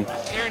I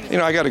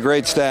got a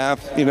great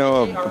staff,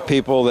 of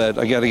people that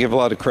I got to give a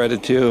lot of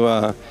credit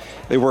to.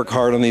 They work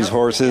hard on these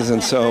horses.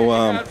 And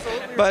so,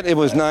 but it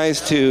was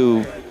nice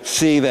to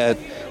see that,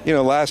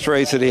 last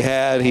race that he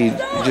had, he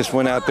just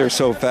went out there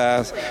so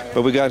fast.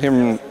 But we got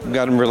him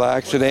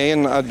relaxed today,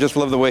 and I just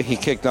love the way he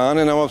kicked on.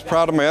 And I was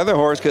proud of my other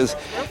horse because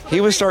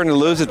he was starting to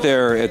lose it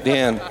there at the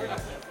end.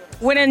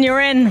 Winning, you're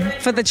in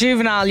for the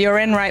juvenile. You're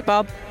in, right,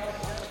 Bob?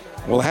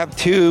 We'll have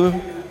 2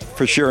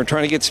 for sure. I'm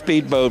trying to get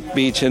Speedboat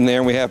Beach in there,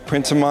 and we have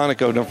Prince of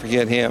Monaco. Don't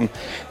forget him.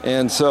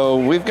 And so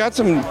we've got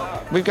some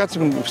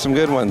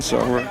good ones. So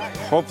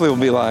hopefully we'll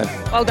be live.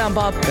 Well done,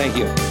 Bob. Thank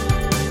you.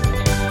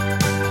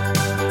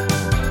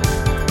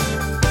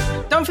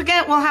 Don't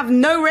forget, we'll have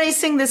no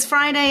racing this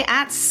Friday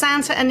at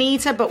Santa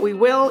Anita, but we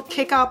will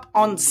kick up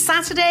on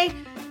Saturday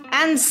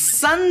and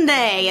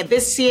Sunday.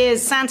 This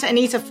year's Santa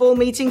Anita Fall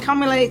Meeting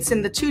culminates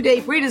in the 2-day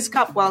Breeders'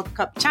 Cup World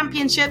Cup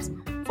Championships.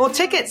 For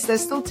tickets,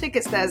 there's still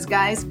tickets there,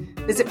 guys.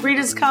 Visit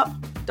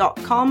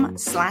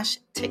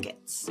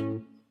breederscup.com/tickets.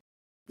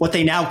 What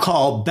they now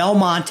call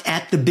Belmont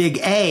at the Big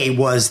A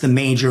was the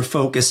major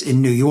focus in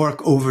New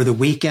York over the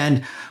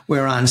weekend,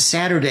 where on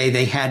Saturday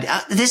they had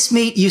this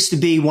meet used to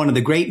be one of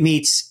the great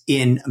meets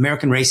in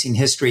American racing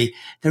history.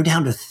 They're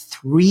down to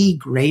 3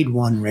 Grade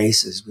 1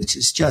 races, which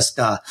is just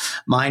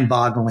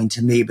mind-boggling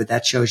to me, but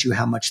that shows you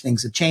how much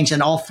things have changed.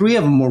 And all 3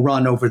 of them were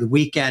run over the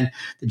weekend: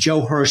 the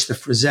Joe Hirsch, the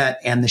Frizette,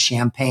 and the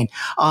Champagne.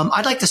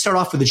 I'd like to start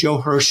off with the Joe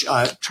Hirsch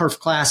Turf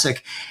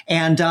Classic.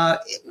 And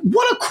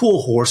what a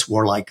cool horse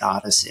Warlike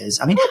Goddess is.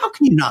 I mean, how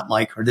can you not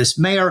like her? This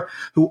mare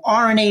who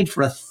RNA'd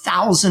for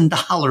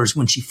 $1,000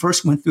 when she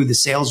first went through the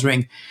sales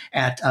ring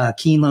at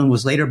Keeneland,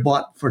 was later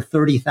bought for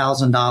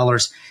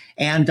 $30,000.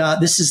 And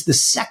this is the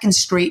second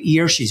straight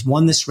year she's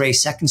won this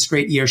race, second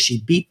straight year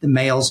she beat the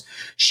males.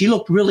 She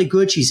looked really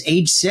good. She's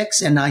age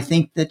 6, and I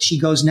think that she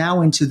goes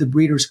now into the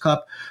Breeders'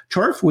 Cup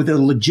Turf with a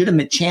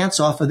legitimate chance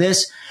off of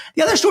this.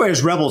 The other story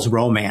is Rebels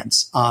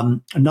Romance,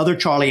 another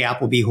Charlie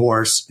Appleby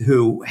horse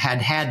who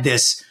had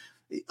this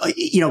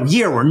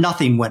year where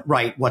nothing went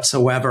right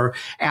whatsoever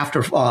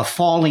after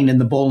falling in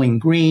the Bowling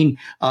Green,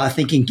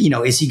 thinking,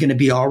 is he going to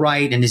be all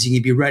right? And is he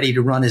going to be ready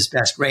to run his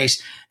best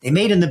race? They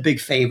made him the big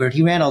favorite.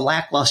 He ran a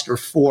lackluster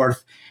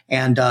 4th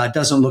and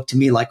doesn't look to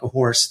me like a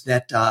horse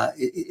that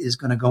is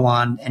going to go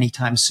on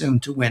anytime soon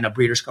to win a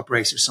Breeders' Cup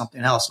race or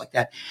something else like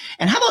that.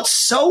 And how about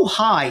So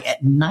High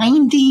at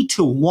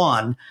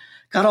 90-1,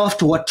 got off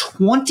to a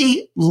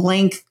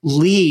 20-length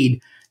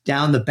lead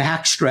down the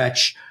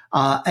backstretch.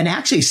 And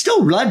actually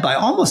still led by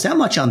almost that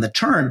much on the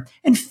turn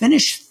and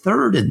finished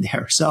 3rd in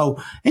there. So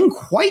didn't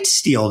quite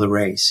steal the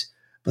race,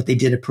 but they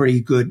did a pretty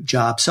good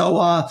job.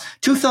 So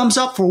 2 thumbs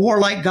up for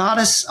Warlike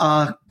Goddess,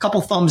 a couple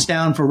thumbs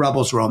down for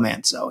Rebels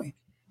Romance, Zoe.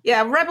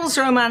 Yeah, Rebels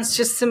Romance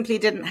just simply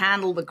didn't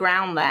handle the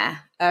ground there,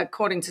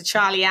 according to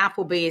Charlie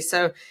Appleby.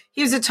 So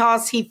he was a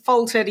toss. He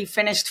faltered. He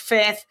finished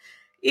 5th.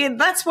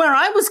 That's where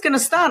I was going to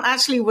start,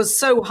 actually, was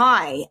So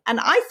High. And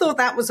I thought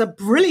that was a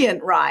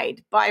brilliant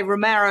ride by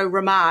Romero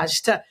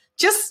Ramage to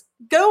just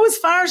go as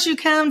far as you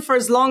can for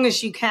as long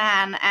as you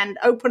can and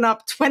open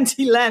up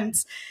 20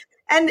 lengths.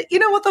 And you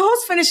know what? The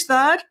horse finished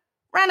 3rd,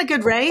 ran a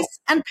good race,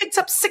 and picked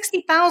up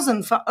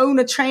 $60,000 for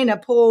owner-trainer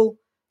Napol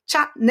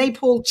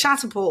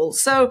Chatterpool.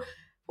 So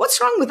what's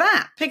wrong with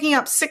that? Picking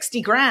up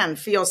 $60,000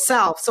 for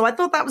yourself. So I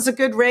thought that was a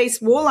good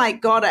race.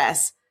 Warlike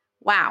Goddess.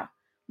 Wow.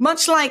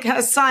 Much like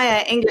her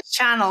sire, English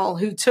Channel,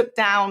 who took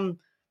down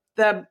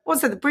the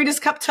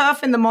Breeders' Cup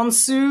Turf in the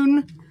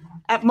monsoon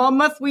at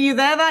Monmouth. Were you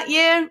there that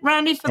year,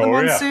 Randy, for the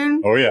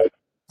monsoon? Oh, yeah.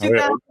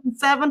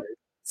 2007.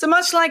 So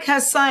much like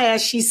her sire,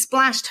 she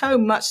splashed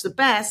home much the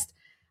best.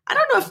 I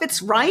don't know if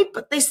it's right,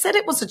 but they said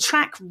it was a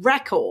track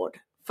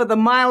record for the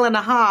 1.5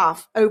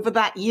 miles over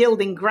that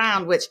yielding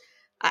ground, which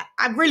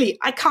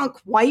I can't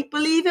quite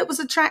believe it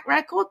was a track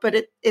record,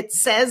 but it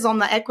says on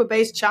the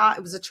Equibase chart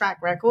it was a track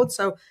record.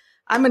 So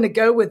I'm going to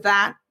go with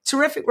that.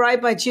 Terrific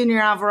ride by Junior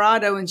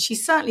Alvarado, and she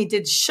certainly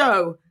did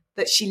show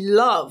that she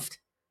loved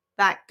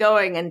that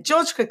going. And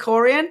George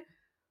Krikorian,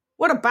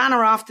 what a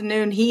banner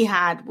afternoon he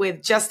had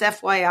with Just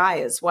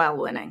FYI as well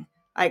winning.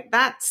 Like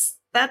that's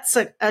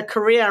a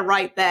career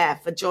right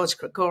there for George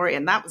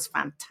Krikorian. That was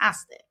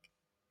fantastic.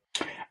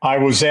 I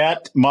was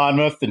at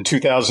Monmouth in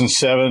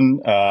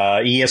 2007.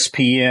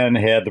 ESPN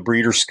had the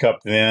Breeders' Cup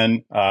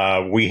then.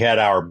 We had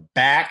our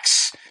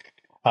backs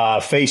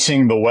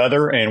facing the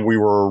weather, and we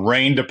were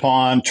rained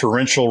upon,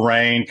 torrential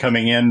rain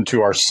coming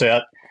into our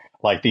set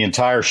like the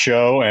entire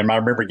show. And I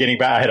remember getting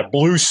back, I had a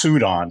blue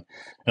suit on,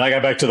 and I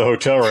got back to the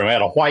hotel room. I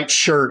had a white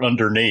shirt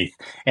underneath,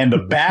 and the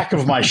back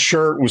of my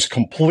shirt was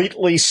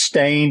completely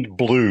stained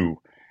blue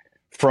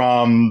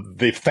from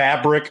the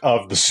fabric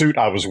of the suit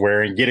I was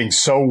wearing, getting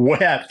so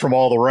wet from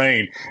all the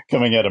rain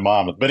coming out of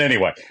Monmouth. But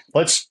anyway,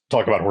 let's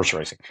talk about horse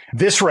racing.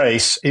 This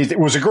race, it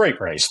was a great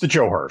race, the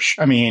Joe Hirsch.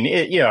 I mean,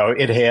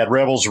 it had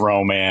Rebel's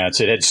Romance,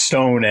 it had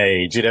Stone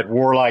Age, it had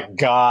Warlike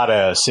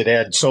Goddess, it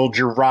had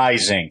Soldier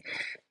Rising.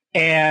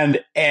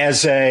 And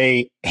as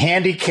a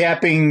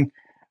handicapping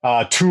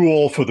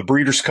tool for the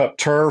Breeders' Cup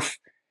Turf,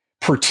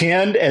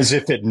 pretend as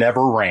if it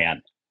never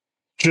ran.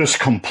 Just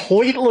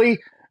completely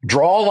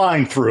draw a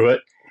line through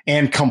it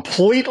and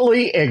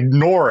completely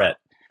ignore it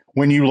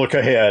when you look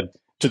ahead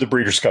to the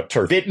Breeders' Cup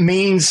Turf. It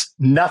means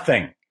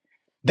nothing.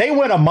 They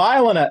went a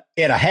mile and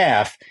a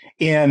half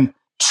in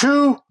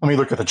let me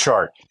look at the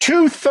chart,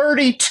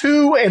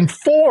 2:32 and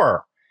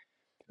 4.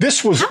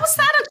 This was. How was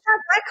that a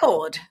track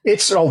record?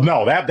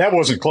 No, that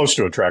wasn't close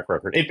to a track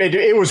record.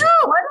 It was.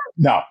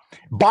 No,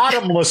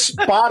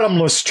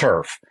 bottomless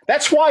turf.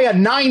 That's why a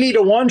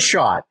 90-1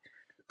 shot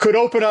could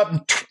open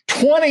up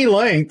 20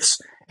 lengths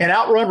and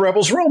outrun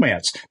Rebel's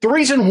Romance. The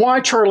reason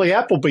why Charlie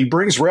Appleby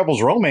brings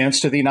Rebel's Romance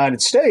to the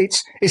United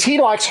States is he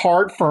likes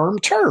hard, firm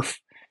turf.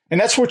 And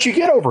that's what you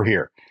get over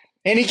here.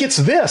 And he gets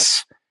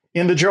this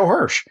in the Joe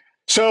Hirsch.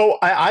 So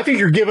I think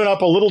you're giving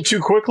up a little too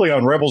quickly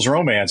on Rebel's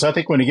Romance. I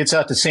think when he gets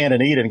out to Santa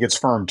Anita and gets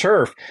firm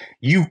turf,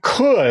 you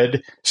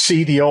could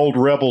see the old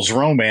Rebel's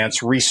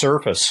Romance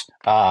resurface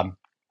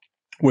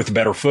with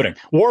better footing.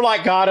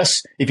 Warlike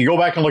Goddess, if you go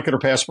back and look at her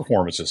past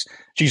performances,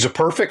 she's a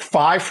perfect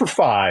 5 for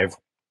 5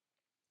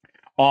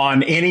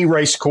 on any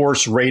race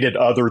course rated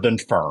other than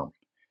firm.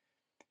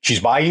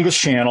 She's by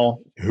English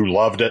Channel, who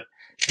loved it.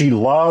 She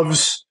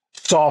loves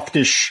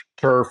softish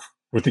turf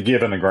with the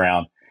give in the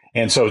ground.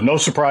 And so no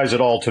surprise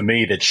at all to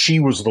me that she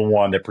was the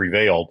one that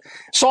prevailed.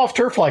 Soft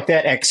turf like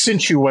that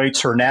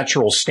accentuates her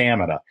natural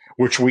stamina,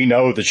 which we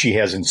know that she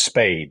has in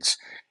spades.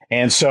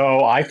 And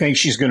so I think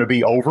she's going to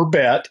be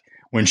overbet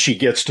when she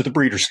gets to the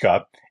Breeders'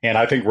 Cup. And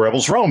I think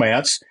Rebel's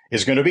Romance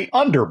is going to be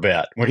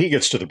underbet when he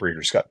gets to the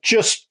Breeders' Cup.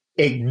 Just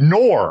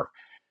ignore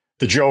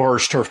the Joe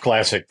Hirsch Turf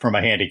Classic from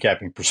a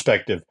handicapping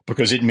perspective,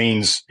 because it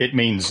means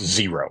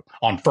zero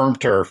on firm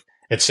turf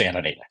at Santa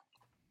Anita.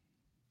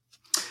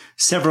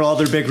 Several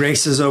other big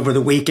races over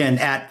the weekend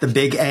at the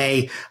Big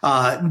A.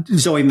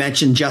 Zoe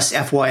mentioned, just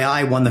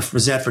FYI, won the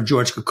Frizette for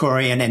George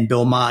Kokorian and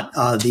Bill Mott,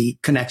 the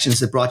connections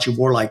that brought you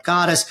Warlike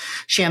Goddess.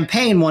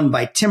 Champagne won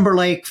by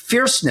Timberlake.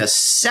 Fierceness,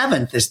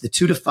 7th, is the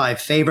 2-5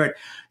 favorite.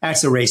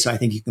 That's a race I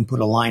think you can put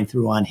a line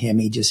through on him.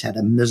 He just had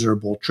a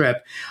miserable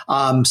trip.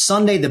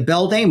 Sunday, the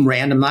Beldame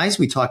randomized.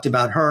 We talked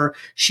about her.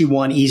 She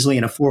won easily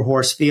in a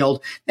 4-horse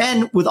field.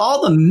 And with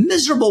all the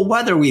miserable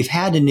weather we've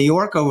had in New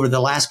York over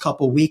the last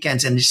couple of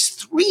weekends, and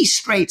just 3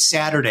 straight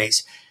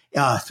Saturdays,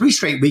 3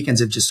 straight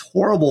weekends of just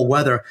horrible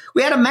weather,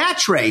 we had a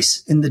match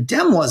race in the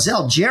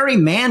Demoiselle. Jerry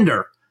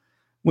Mander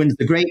wins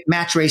the great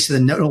match race of the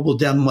Noble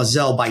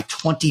Demoiselle by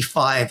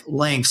 25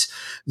 lengths.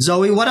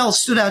 Zoe, what else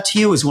stood out to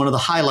you as one of the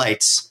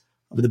highlights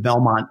of the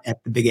Belmont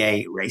at the Big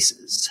A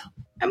races?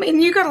 I mean,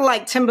 you got to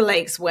like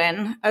Timberlake's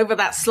win over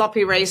that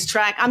sloppy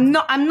racetrack. I'm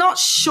not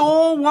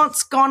sure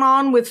what's gone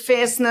on with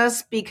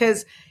Fierceness,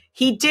 because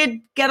he did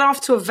get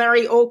off to a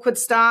very awkward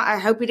start. I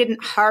hope he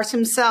didn't hurt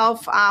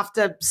himself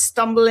after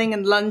stumbling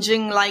and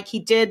lunging like he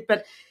did.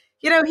 But,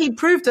 he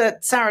proved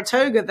at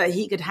Saratoga that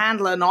he could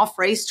handle an off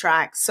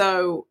racetrack.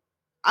 So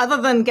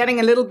other than getting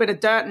a little bit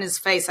of dirt in his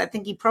face, I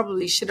think he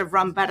probably should have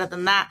run better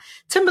than that.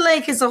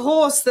 Timberlake is a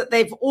horse that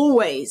they've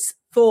always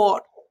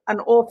thought an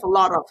awful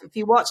lot of. If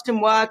you watched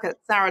him work at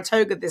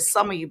Saratoga this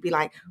summer, you'd be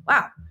like,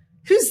 wow,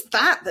 who's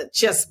that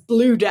just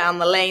blew down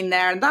the lane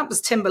there? And that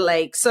was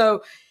Timberlake.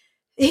 So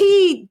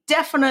he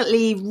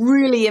definitely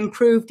really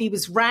improved. He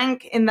was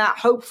rank in that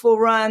hopeful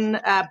run.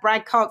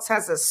 Brad Cox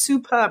has a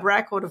superb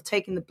record of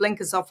taking the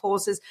blinkers off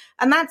horses.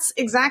 And that's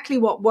exactly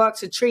what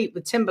worked a treat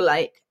with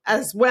Timberlake,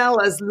 as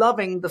well as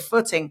loving the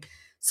footing.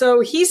 So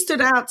he stood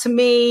out to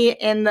me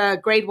in the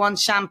Grade 1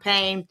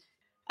 Champagne.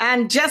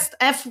 And just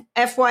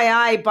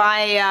FYI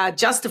by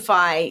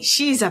Justify,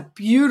 she's a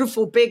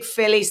beautiful big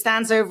filly,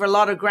 stands over a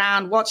lot of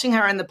ground. Watching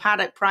her in the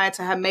paddock prior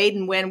to her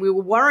maiden win, we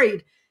were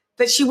worried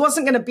that she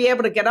wasn't going to be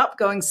able to get up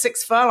going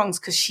 6 furlongs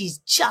because she's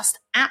just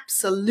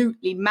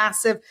absolutely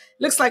massive.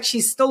 Looks like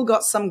she's still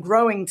got some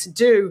growing to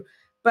do.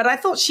 But I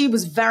thought she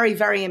was very,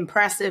 very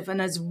impressive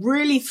and has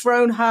really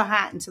thrown her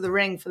hat into the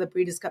ring for the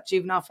Breeders' Cup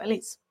Juvenile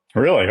Fillies.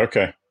 Really?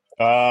 Okay.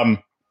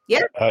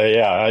 Yeah.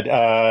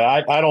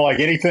 I don't like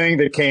anything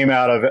that came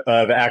out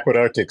of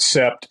Aqueduct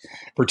except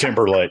for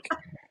Timberlake.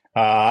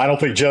 I don't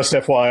think Just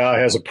FYI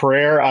has a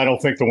prayer. I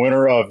don't think the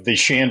winner of the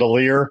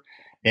Chandelier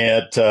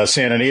at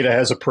Santa Anita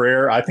has a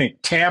prayer. I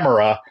think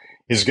Tamara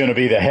is going to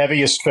be the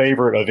heaviest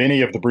favorite of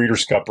any of the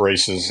Breeders' Cup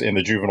races in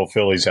the juvenile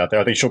fillies out there.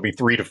 I think she'll be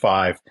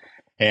 3-5,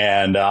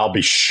 and I'll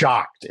be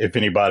shocked if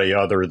anybody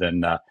other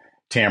than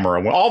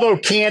Tamara. Although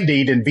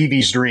Candied and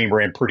Vivi's Dream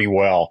ran pretty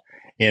well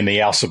in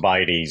the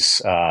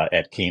Alcibiades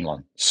at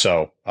Keeneland.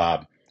 So,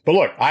 but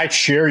look, I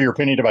share your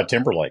opinion about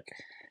Timberlake.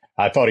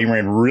 I thought he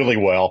ran really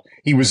well.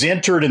 He was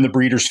entered in the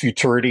Breeders'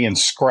 Futurity and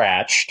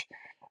scratched.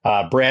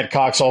 Brad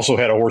Cox also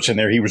had a horse in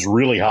there he was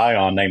really high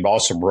on named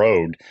Awesome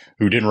Road,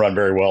 who didn't run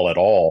very well at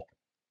all.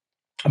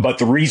 But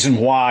the reason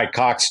why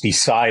Cox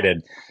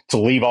decided to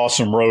leave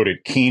Awesome Road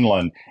at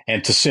Keeneland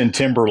and to send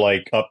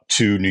Timberlake up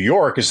to New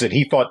York is that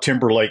he thought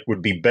Timberlake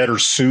would be better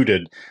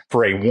suited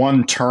for a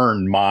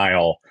one-turn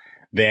mile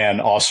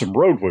than Awesome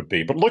Road would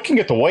be. But looking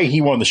at the way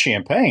he won the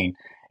Champagne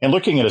and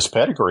looking at his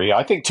pedigree,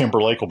 I think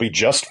Timberlake will be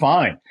just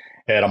fine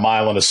at a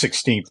mile and a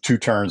 16th, 2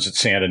 turns at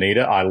Santa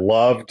Anita. I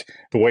loved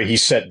the way he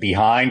set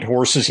behind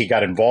horses. He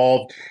got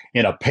involved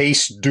in a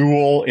pace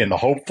duel in the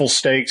Hopeful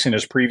Stakes in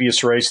his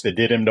previous race that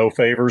did him no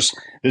favors.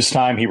 This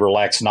time he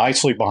relaxed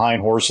nicely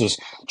behind horses.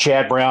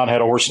 Chad Brown had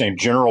a horse named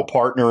General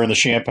Partner in the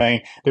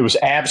Champagne that was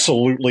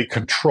absolutely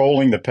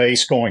controlling the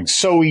pace, going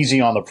so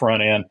easy on the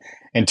front end,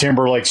 and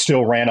Timberlake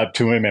still ran up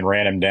to him and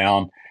ran him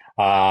down.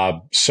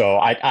 So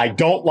I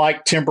don't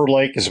like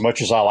Timberlake as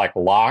much as I like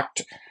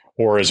Locked,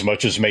 or as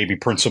much as maybe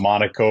Prince of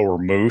Monaco or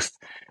Muth.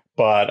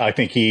 But I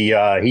think he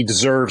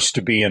deserves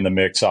to be in the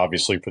mix,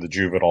 obviously, for the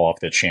juvenile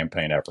off that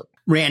Champagne effort.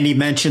 Randy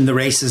mentioned the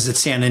races at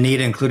Santa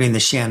Anita, including the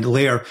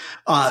Chandelier.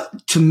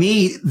 To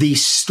me, the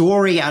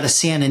story out of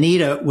Santa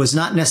Anita was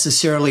not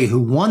necessarily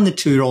who won the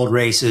 2-year-old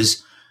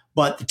races,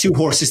 but the 2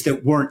 horses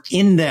that weren't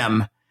in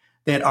them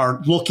that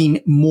are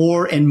looking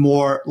more and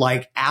more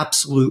like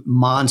absolute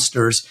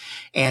monsters.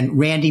 And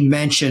Randy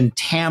mentioned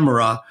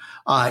Tamara.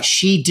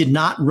 She did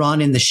not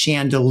run in the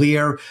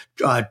Chandelier.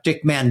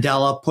 Dick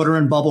Mandela put her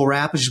in Bubble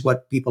Wrap, which is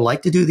what people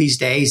like to do these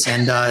days,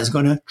 and is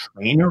going to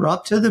train her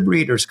up to the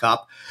Breeders'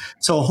 Cup.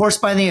 So a horse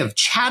by the name of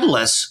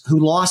Chattelis, who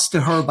lost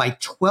to her by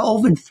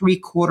 12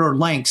 3/4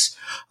 lengths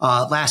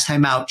last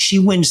time out, she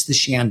wins the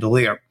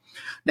Chandelier.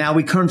 Now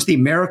we come to the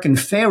American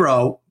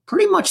Pharaoh.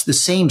 Pretty much the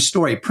same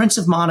story. Prince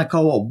of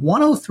Monaco, a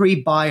 103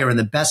 buyer in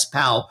the Best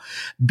Pal,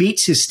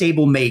 beats his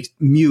stablemate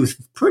Muth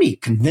pretty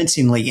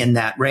convincingly in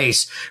that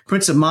race.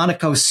 Prince of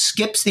Monaco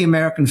skips the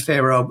American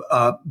Pharaoh.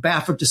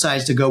 Baffert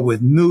decides to go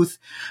with Muth.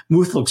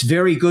 Muth looks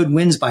very good,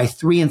 wins by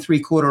 3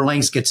 3/4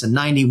 lengths, gets a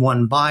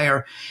 91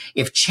 buyer.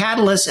 If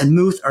Chattelis and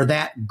Muth are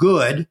that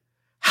good,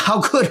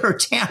 how good are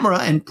Tamara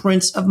and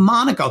Prince of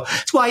Monaco?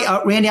 That's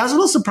why, Randy, I was a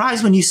little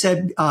surprised when you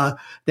said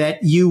that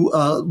you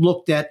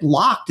looked at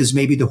Locked as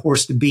maybe the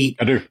horse to beat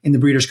in the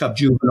Breeders' Cup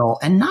Juvenile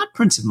and not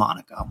Prince of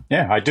Monaco.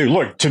 Yeah, I do.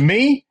 Look, to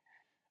me,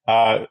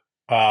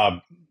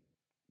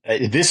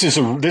 this is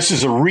a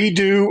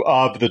redo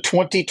of the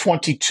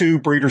 2022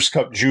 Breeders'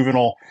 Cup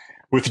Juvenile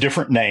with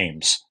different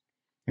names.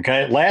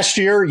 Okay, last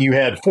year you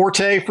had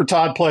Forte for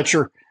Todd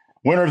Pletcher,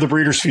 winner of the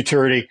Breeders'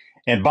 Futurity.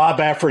 And Bob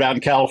Baffert out in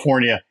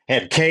California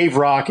had Cave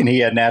Rock and he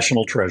had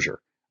National Treasure.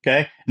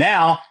 Okay.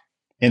 Now,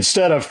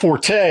 instead of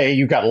Forte,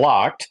 you've got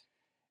Locked.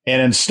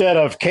 And instead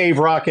of Cave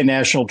Rock and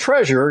National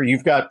Treasure,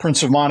 you've got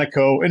Prince of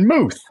Monaco and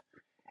Muth.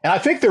 And I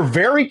think they're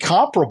very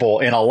comparable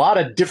in a lot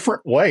of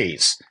different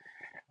ways.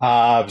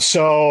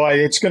 So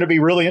it's going to be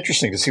really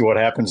interesting to see what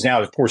happens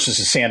now. Of course, this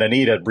is Santa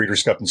Anita at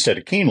Breeders' Cup instead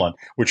of Keeneland,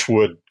 which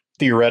would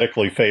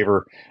theoretically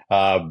favor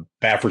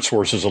Baffert's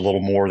horses a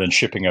little more than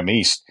shipping them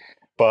east.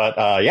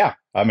 But yeah,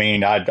 I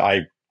mean,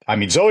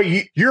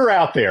 Zoe, you're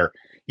out there.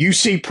 You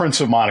see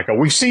Prince of Monaco.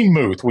 We've seen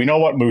Muth. We know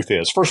what Muth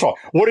is. First of all,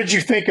 what did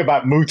you think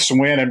about Muth's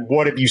win, and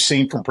what have you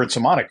seen from Prince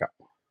of Monaco?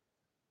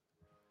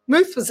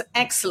 Muth was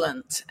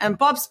excellent, and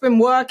Bob's been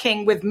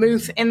working with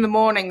Muth in the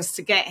mornings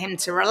to get him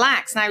to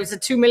relax. Now, it was a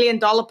 $2 million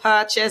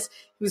purchase.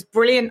 He was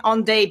brilliant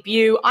on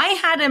debut. I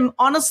had him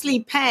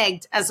honestly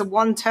pegged as a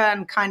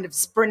one-turn kind of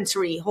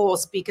sprintery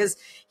horse because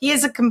he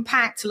is a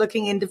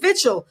compact-looking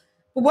individual.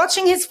 But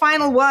watching his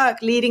final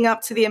work leading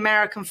up to the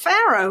American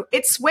Pharaoh,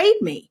 it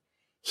swayed me.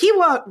 He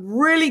worked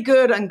really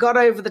good and got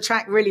over the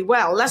track really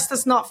well. Let's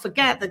just not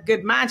forget that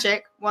Good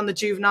Magic won the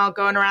juvenile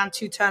going around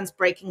 2 turns,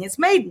 breaking his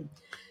maiden.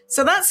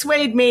 So that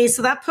swayed me.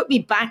 So that put me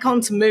back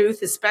onto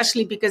Muth,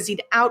 especially because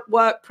he'd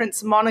outworked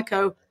Prince of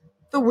Monaco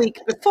the week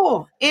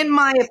before, in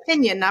my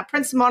opinion. Now,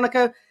 Prince of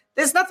Monaco,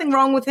 there's nothing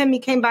wrong with him. He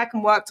came back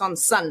and worked on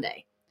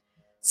Sunday.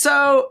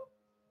 So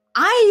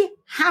I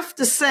have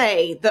to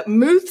say that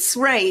Muth's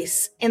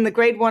race in the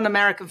Grade 1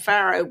 American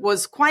Pharaoh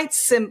was quite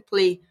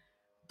simply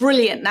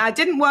brilliant. Now, it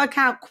didn't work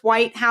out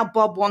quite how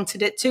Bob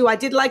wanted it to. I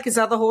did like his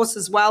other horse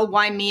as well,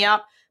 Wind Me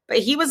Up, but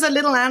he was a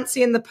little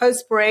antsy in the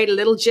post parade, a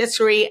little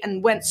jittery,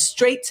 and went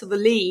straight to the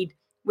lead,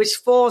 which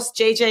forced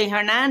JJ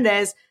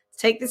Hernandez to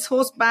take this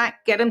horse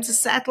back, get him to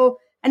settle,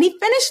 and he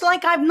finished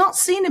like I've not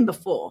seen him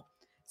before.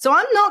 So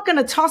I'm not going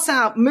to toss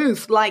out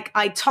Muth like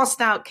I tossed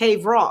out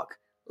Cave Rock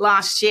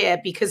last year,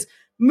 because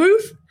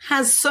Muth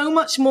has so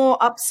much more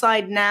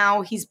upside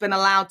now. He's been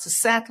allowed to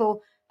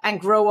settle and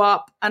grow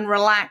up and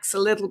relax a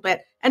little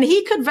bit. And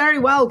he could very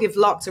well give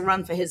Locked a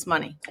run for his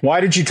money. Why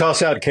did you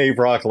toss out Cave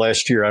Rock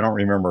last year? I don't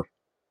remember.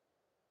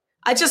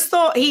 I just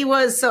thought he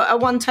was a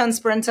one-ton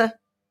sprinter.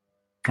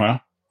 Well,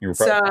 you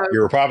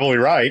were probably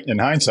right in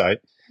hindsight.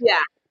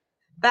 Yeah.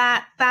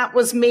 That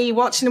was me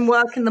watching him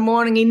work in the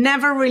morning. He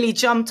never really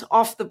jumped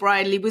off the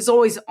bridle. He was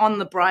always on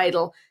the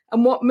bridle.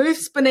 And what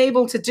Muth's been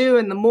able to do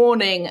in the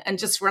morning and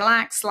just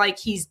relax like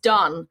he's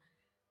done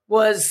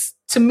was,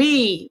 to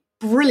me,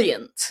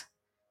 brilliant.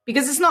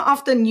 Because it's not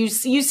often you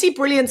see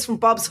brilliance from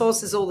Bob's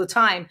horses all the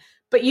time,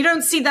 but you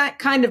don't see that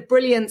kind of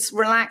brilliance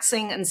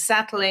relaxing and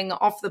settling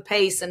off the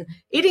pace and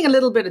eating a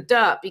little bit of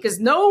dirt, because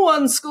no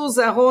one schools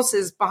their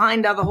horses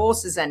behind other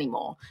horses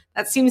anymore.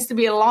 That seems to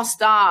be a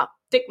lost art.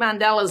 Dick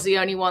Mandella's the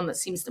only one that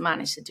seems to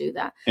manage to do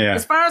that. Yeah.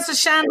 As far as the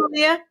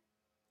Chandelier,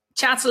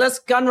 Chatterless,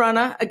 gun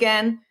runner,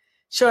 again,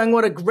 showing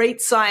what a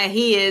great sire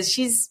he is.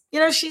 She's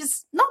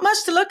not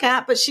much to look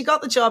at, but she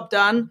got the job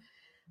done.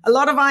 A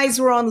lot of eyes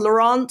were on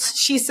Laurent.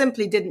 She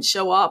simply didn't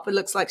show up. It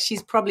looks like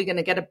she's probably going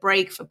to get a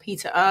break for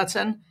Peter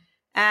Urton.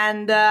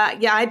 And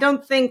I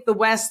don't think the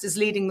West is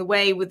leading the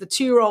way with the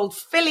 2-year-old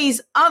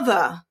fillies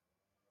other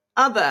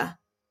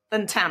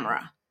than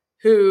Tamara,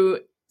 who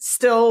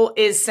still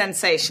is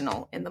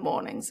sensational in the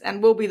mornings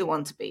and will be the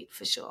one to beat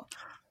for sure.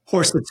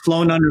 Horse that's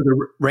flown under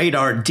the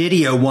radar,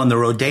 Didio won the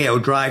Rodeo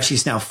Drive.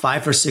 She's now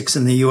 5 for 6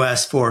 in the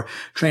U.S. for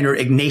trainer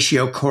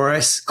Ignacio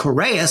Correas.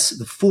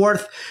 The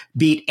fourth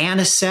beat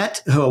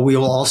Anisette, who we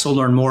will also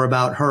learn more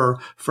about her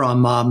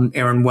from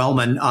Aron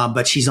Wellman,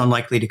 but she's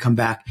unlikely to come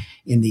back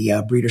in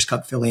the Breeders'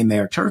 Cup Filly and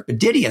Mare Turf. But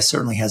Didia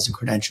certainly has the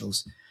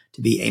credentials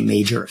to be a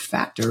major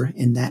factor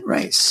in that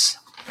race.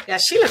 Yeah,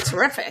 she looked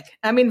terrific.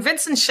 I mean,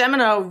 Vincent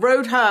Cheminot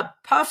rode her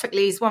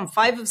perfectly. He's won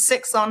 5 of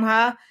 6 on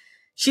her.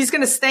 She's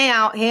going to stay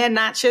out here.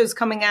 Nacho's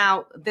coming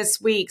out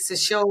this week,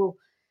 so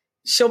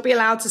she'll be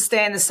allowed to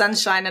stay in the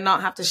sunshine and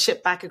not have to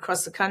ship back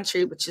across the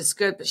country, which is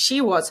good. But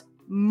she was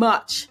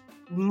much,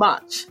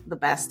 much the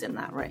best in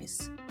that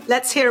race.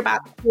 Let's hear about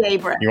PA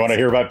Breds. You want to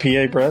hear about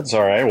PA Breds?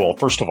 All right. Well,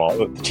 first of all,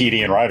 the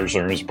TDN Riders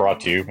Room is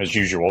brought to you, as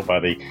usual, by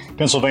the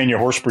Pennsylvania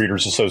Horse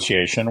Breeders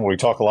Association. We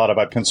talk a lot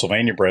about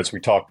Pennsylvania breds. We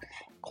talk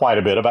quite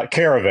a bit about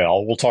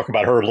Caravel. We'll talk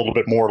about her a little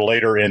bit more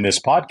later in this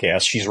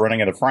podcast. She's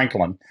running in the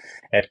Franklin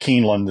at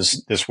Keeneland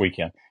this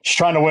weekend. She's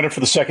trying to win it for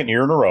the second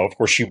year in a row. Of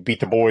course, she beat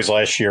the boys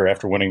last year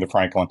after winning the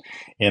Franklin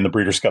in the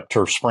Breeders' Cup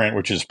Turf Sprint,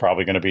 which is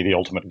probably going to be the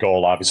ultimate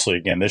goal, obviously,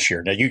 again this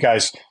year. Now, you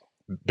guys,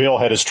 Bill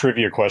had his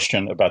trivia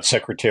question about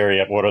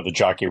Secretariat. What are the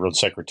Jockey Road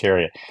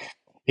Secretariat?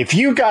 If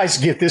you guys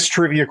get this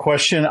trivia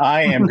question,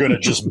 I am going to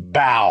just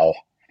bow.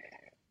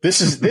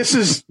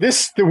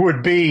 This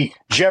would be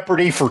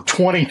Jeopardy for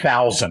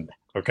 20,000.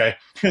 Okay.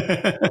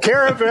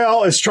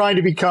 Caravel is trying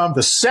to become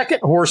the second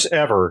horse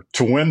ever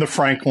to win the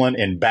Franklin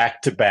in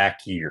back-to-back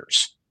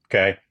years.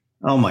 Okay.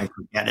 Oh my,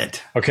 forget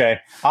it. Okay.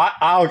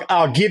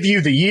 I'll give you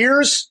the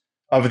years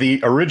of the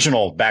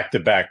original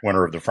back-to-back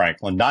winner of the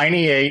Franklin,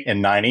 98 and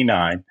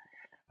 99.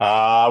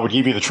 I would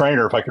give you the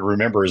trainer if I could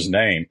remember his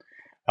name.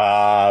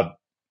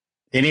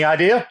 Any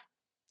idea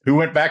who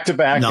went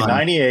back-to-back in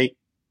 98,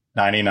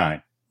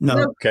 99?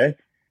 No. Okay.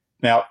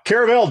 Now,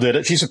 Caravel did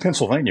it. She's a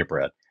Pennsylvania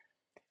bred.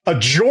 A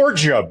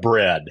Georgia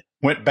bred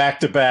went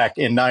back-to-back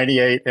in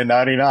 98 and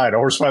 99, a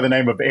horse by the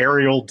name of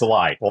Aerial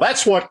Delight. Well,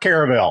 that's what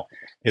Caravel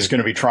is going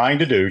to be trying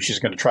to do. She's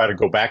going to try to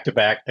go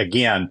back-to-back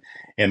again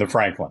in the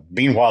Franklin.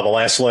 Meanwhile, the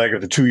last leg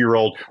of the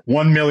 2-year-old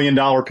 $1 million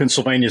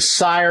Pennsylvania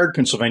sired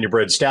Pennsylvania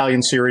bred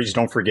stallion series.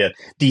 Don't forget,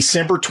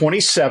 December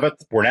 27th,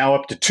 we're now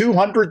up to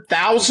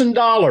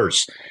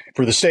 $200,000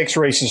 for the stakes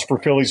races for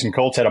fillies and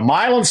colts at 1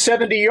 mile and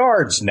 70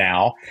 yards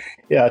now.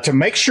 To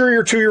make sure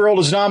your 2-year-old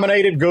is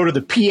nominated, go to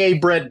the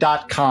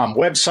pabred.com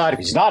website. If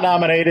he's not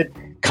nominated,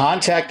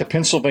 contact the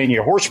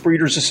Pennsylvania Horse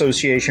Breeders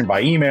Association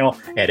by email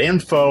at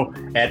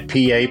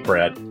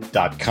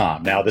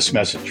info@pabred.com. Now this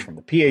message from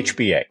the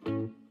PHBA.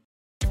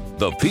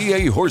 The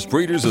PA Horse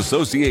Breeders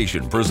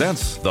Association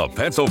presents the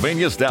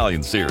Pennsylvania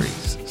Stallion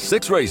Series.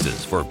 6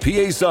 races for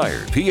PA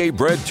sired, PA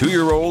bred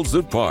 2-year-olds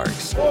at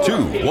Parks. 2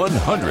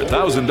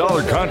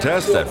 $100,000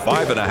 contests at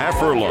 5.5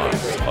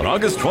 furlongs. On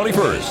August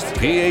 21st,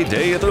 PA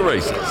Day at the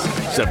races.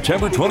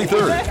 September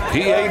 23rd,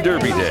 PA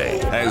Derby Day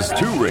has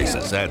 2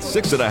 races at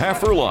 6.5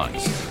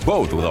 furlongs,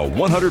 both with a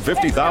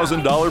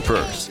 $150,000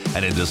 purse.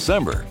 And in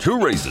December, 2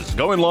 races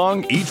going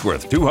long, each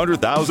worth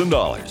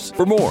 $200,000.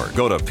 For more,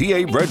 go to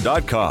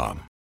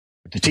pabred.com.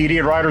 The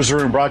TDN Riders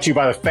Room brought to you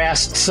by the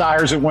Fast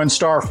Sires at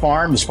WinStar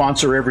Farm, the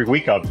sponsor every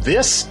week of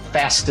this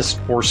Fastest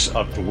Horse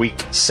of the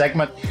Week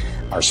segment.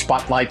 Our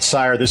spotlight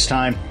sire this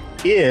time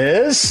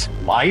is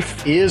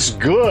Life is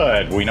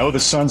Good. We know the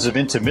sons of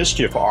Into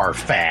Mischief are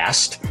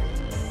fast.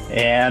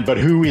 But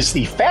who is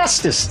the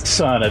fastest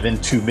son of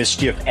Into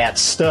Mischief at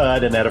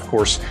stud? And that, of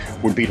course,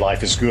 would be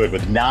Life is Good,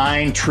 with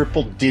 9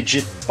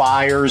 triple-digit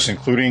buyers,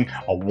 including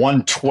a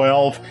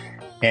 112.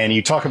 And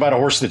you talk about a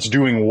horse that's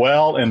doing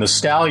well in the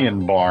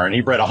Stallion Barn. He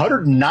bred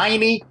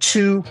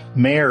 192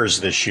 mares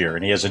this year,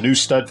 and he has a new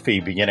stud fee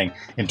beginning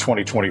in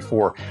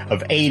 2024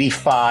 of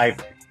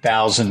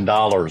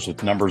 $85,000.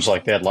 With numbers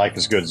like that, Life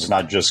is Good. It's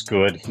not just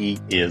good, he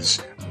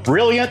is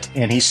brilliant,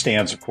 and he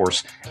stands, of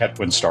course, at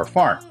WinStar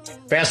Farm.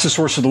 Fastest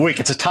horse of the week,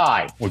 it's a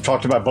tie. We've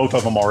talked about both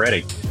of them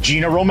already.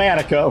 Gina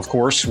Romanica, of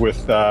course,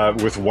 with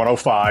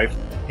 105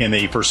 in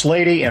the First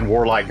Lady, and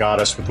Warlike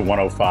Goddess with the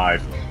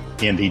 105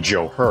 in the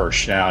Joe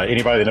Hirsch. Now,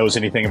 anybody that knows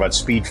anything about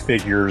speed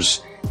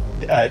figures,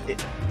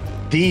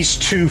 these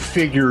two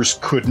figures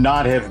could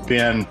not have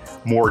been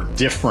more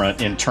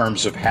different in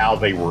terms of how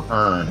they were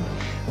earned.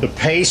 The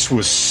pace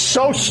was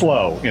so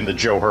slow in the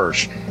Joe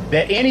Hirsch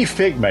that any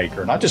fig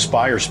maker, not just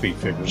Beyer speed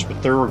figures, but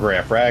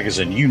Thorograph,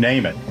 Ragozin, you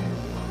name it,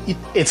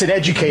 it's an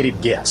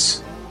educated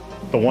guess,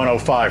 the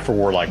 105 for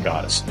Warlike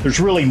Goddess. There's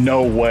really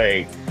no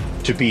way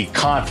to be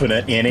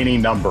confident in any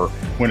number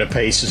when a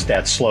pace is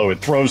that slow. It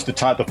throws the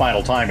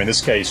final time, in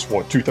this case,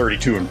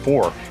 2:32 and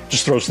 4,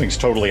 just throws things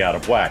totally out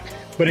of whack.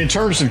 But in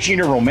terms of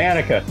Gina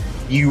Romanica,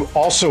 you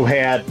also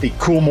had the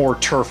Coolmore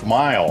Turf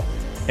Mile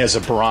as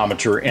a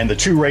barometer, and the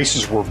two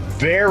races were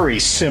very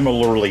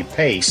similarly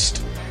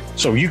paced.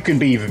 So you can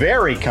be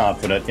very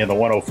confident in the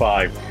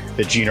 105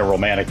 that Gina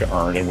Romanica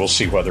earned, and we'll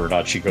see whether or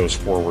not she goes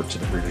forward to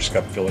the Breeders'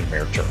 Cup Filly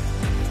Mare Turf.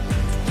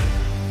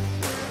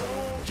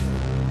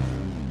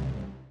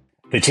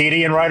 The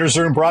TDN Writers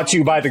Room brought to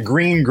you by the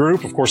Green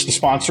Group, of course, the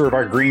sponsor of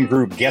our Green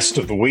Group Guest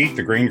of the Week.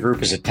 The Green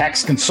Group is a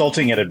tax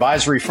consulting and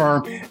advisory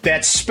firm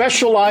that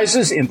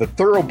specializes in the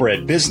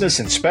thoroughbred business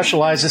and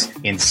specializes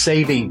in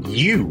saving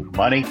you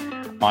money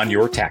on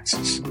your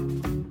taxes.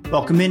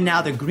 Welcome in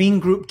now the Green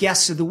Group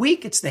Guest of the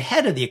Week. It's the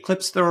head of the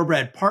Eclipse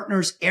Thoroughbred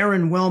Partners,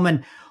 Aron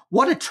Wellman.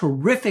 What a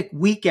terrific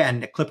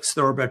weekend Eclipse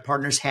Thoroughbred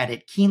Partners had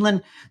at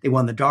Keeneland. They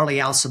won the Darley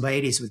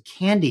Alcibiades with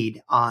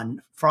Candide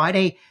on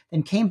Friday,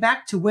 then came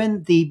back to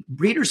win the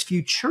Breeders'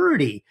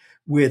 Futurity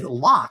with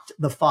Locked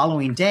the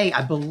following day.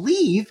 I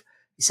believe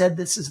he said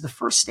this is the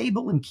first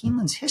stable in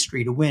Keeneland's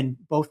history to win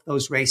both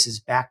those races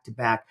back to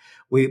back.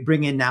 We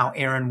bring in now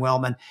Aron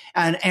Wellman.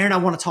 And Aron, I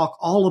want to talk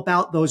all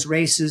about those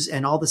races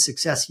and all the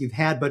success you've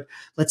had, but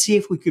let's see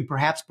if we could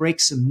perhaps break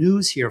some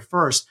news here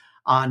first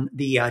on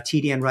the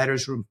TDN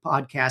Writers Room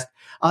podcast.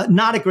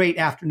 Not a great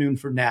afternoon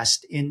for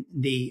Nest in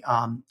the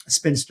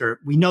Spinster.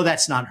 We know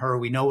that's not her.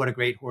 We know what a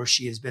great horse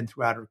she has been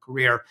throughout her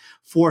career.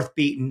 Fourth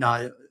beaten,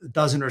 a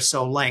dozen or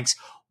so lengths.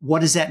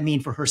 What does that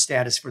mean for her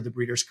status for the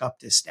Breeders' Cup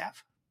this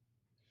staff?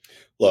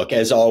 Look,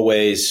 as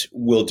always,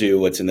 we'll do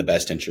what's in the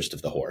best interest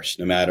of the horse,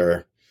 no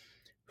matter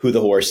who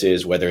the horse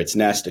is, whether it's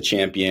Nest, a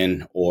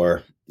champion,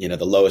 or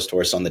the lowest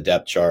horse on the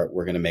depth chart.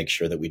 We're going to make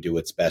sure that we do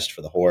what's best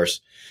for the horse.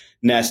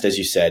 Nest, as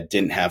you said,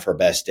 didn't have her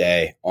best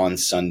day on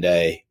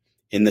Sunday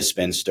in the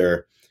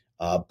Spinster.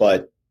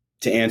 But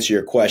to answer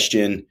your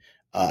question,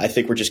 I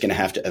think we're just going to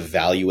have to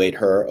evaluate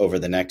her over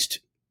the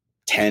next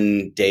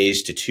 10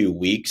 days to 2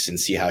 weeks and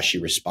see how she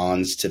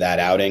responds to that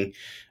outing.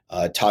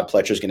 Todd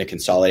Pletcher is going to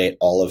consolidate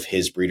all of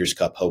his Breeders'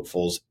 Cup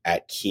hopefuls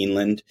at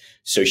Keeneland.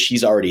 So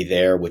she's already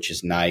there, which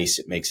is nice.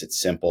 It makes it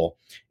simple.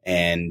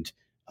 And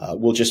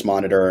we'll just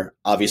monitor.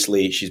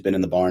 Obviously, she's been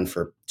in the barn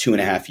for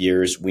 2.5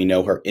 years. We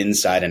know her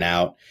inside and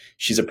out.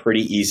 She's a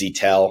pretty easy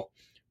tell.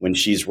 When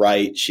she's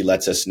right, she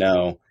lets us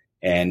know.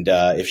 And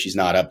if she's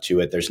not up to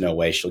it, there's no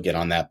way she'll get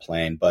on that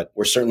plane. But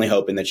we're certainly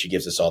hoping that she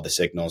gives us all the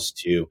signals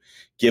to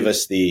give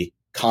us the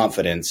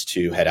confidence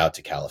to head out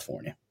to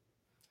California.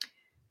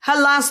 Her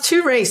last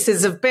two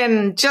races have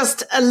been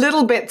just a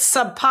little bit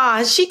subpar.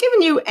 Has she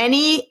given you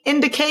any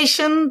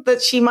indication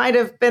that she might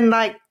have been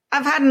like,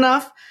 I've had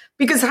enough?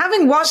 Because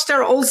having watched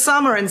her all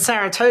summer in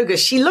Saratoga,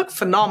 she looked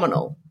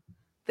phenomenal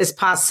this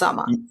past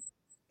summer.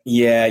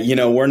 Yeah,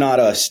 we're not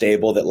a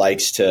stable that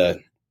likes to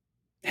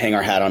hang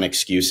our hat on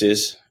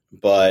excuses,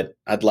 but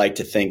I'd like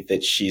to think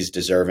that she's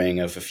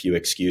deserving of a few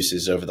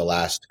excuses over the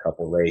last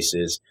couple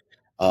races.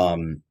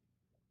 At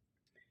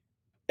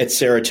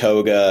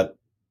Saratoga,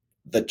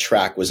 the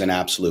track was an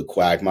absolute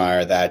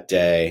quagmire that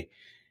day.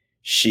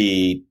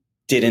 She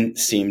didn't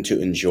seem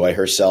to enjoy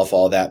herself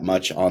all that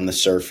much on the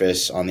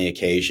surface on the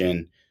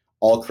occasion.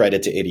 All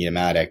credit to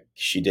Idiomatic.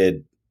 She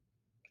did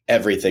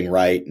everything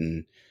right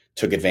and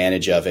took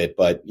advantage of it.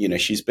 But,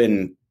 she's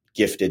been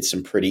gifted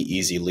some pretty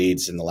easy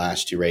leads in the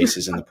last two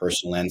races in the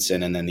Personal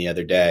Ensign and then the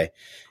other day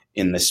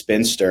in the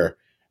Spinster.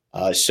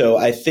 So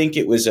I think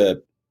it was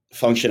a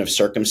function of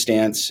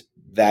circumstance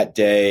that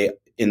day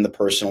in the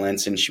Personal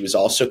Ensign. She was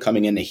also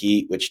coming into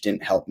heat, which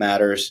didn't help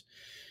matters.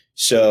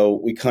 So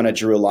we kind of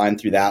drew a line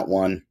through that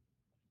one.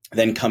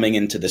 Then coming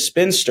into the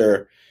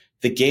Spinster,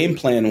 the game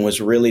plan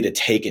was really to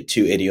take it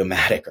to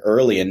Idiomatic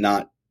early and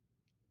not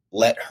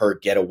let her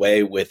get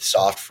away with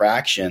soft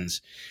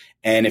fractions.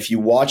 And if you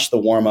watch the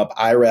warm-up,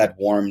 Irad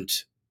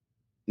warmed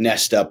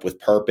Nest up with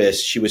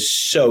purpose. She was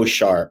so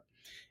sharp.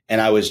 And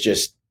I was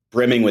just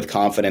brimming with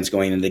confidence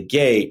going into the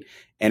gate.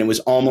 And it was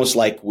almost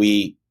like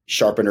we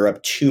sharpened her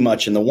up too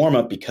much in the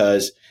warm-up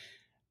because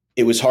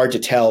it was hard to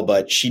tell,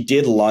 but she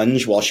did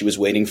lunge while she was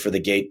waiting for the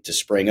gate to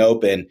spring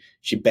open.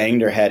 She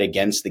banged her head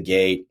against the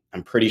gate.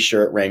 I'm pretty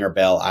sure it rang her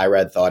bell.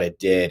 Irad thought it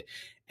did.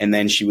 And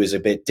then she was a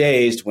bit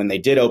dazed when they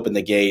did open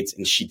the gates,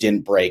 and she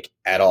didn't break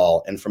at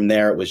all. And from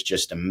there, it was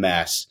just a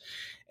mess.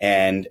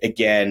 And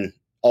again,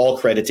 all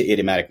credit to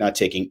Idiomatic, not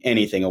taking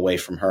anything away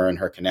from her and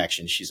her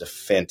connection. She's a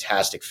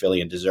fantastic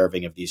filly and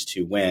deserving of these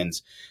 2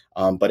 wins.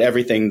 But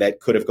everything that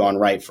could have gone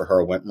right for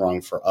her went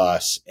wrong for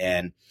us.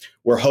 And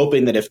we're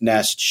hoping that if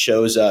Nest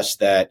shows us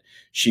that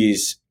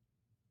she's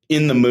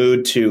in the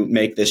mood to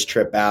make this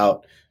trip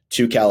out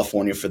to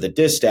California for the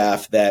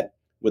distaff, that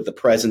with the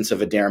presence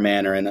of Adair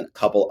Manor and a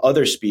couple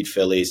other speed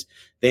fillies,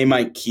 they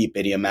might keep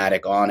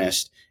Idiomatic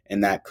honest,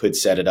 and that could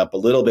set it up a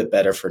little bit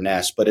better for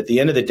Nest. But at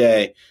the end of the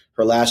day,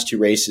 her last 2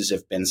 races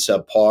have been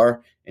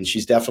subpar, and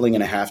she's definitely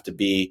going to have to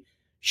be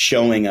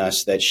showing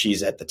us that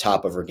she's at the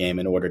top of her game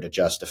in order to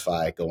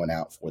justify going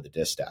out for the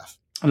distaff.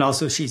 And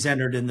also she's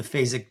entered in the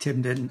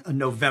Fasig-Timden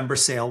November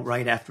sale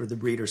right after the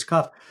Breeders'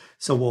 Cup.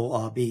 So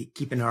we'll be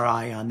keeping our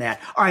eye on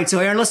that. All right. So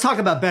Aron, let's talk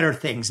about better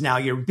things now.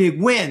 Your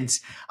big wins.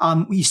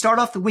 You start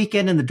off the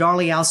weekend in the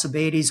Darley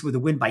Alcibiades with a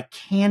win by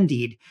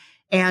Candide.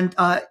 And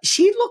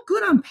she looked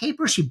good on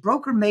paper. She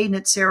broke her maiden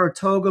at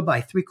Saratoga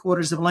by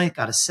 3/4 of a length,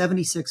 got a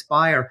 76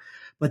 buyer.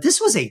 But this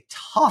was a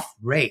tough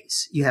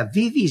race. You have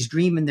Vivi's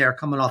Dream in there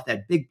coming off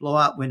that big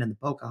blowout win in the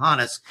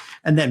Pocahontas.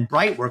 And then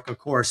Brightwork, of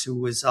course, who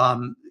was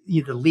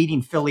the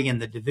leading filly in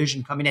the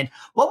division coming in.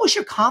 What was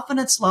your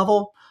confidence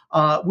level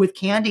with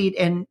Candide?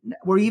 And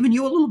were even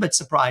you a little bit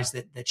surprised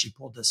that she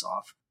pulled this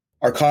off?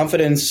 Our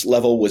confidence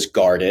level was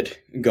guarded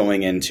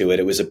going into it.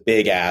 It was a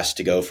big ask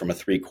to go from a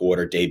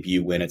 3/4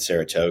 debut win at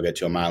Saratoga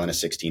to a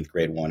 1.16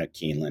 Grade 1 at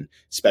Keeneland,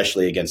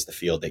 especially against the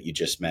field that you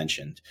just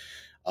mentioned.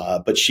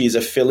 But she's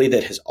a filly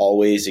that has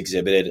always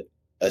exhibited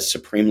a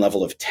supreme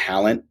level of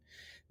talent.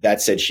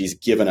 That said, she's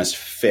given us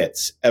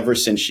fits ever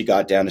since she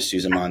got down to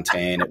Susan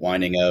Montaigne at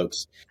Winding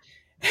Oaks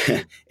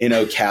in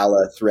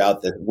Ocala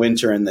throughout the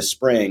winter and the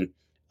spring.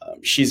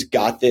 She's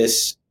got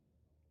this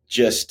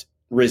just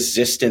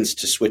resistance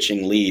to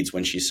switching leads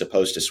when she's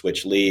supposed to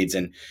switch leads.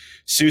 And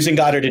Susan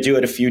got her to do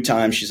it a few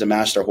times. She's a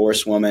master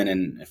horsewoman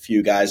and a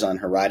few guys on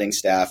her riding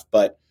staff.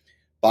 But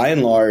by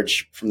and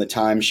large, from the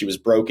time she was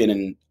broken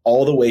and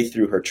all the way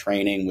through her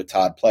training with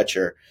Todd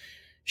Pletcher,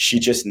 she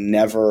just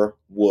never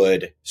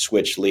would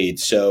switch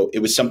leads. So it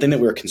was something that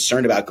we were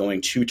concerned about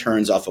going 2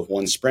 turns off of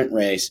one sprint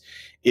race.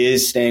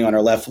 Is staying on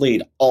her left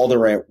lead all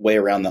the way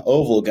around the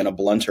oval going to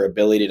blunt her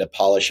ability to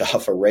polish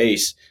off a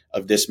race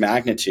of this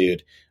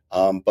magnitude?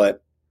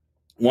 But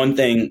one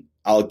thing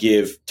I'll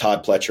give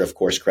Todd Pletcher, of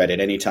course, credit.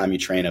 Anytime you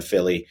train a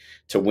filly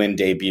to win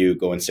debut,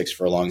 going 6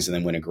 furlongs, and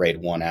then win a Grade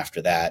 1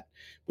 after that,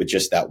 with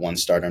just that one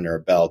start under her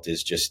belt,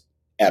 is just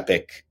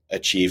epic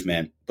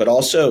achievement. But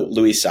also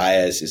Luis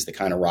Saez is the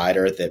kind of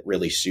rider that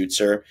really suits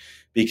her,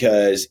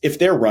 because if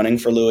they're running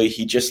for Louis,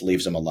 he just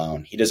leaves them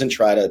alone. He doesn't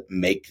try to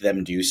make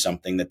them do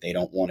something that they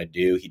don't want to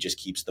do. He just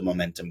keeps the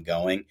momentum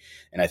going.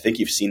 And I think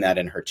you've seen that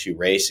in her 2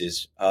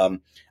 races.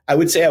 I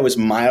would say I was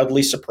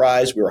mildly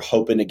surprised. We were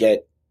hoping to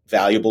get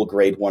valuable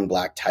Grade 1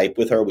 black type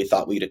with her. We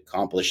thought we'd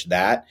accomplish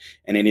that,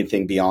 and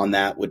anything beyond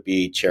that would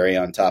be cherry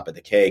on top of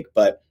the cake.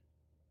 But,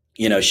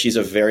 you know, she's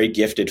a very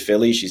gifted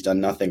filly. She's done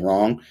nothing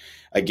wrong.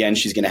 Again,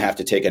 she's going to have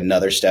to take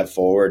another step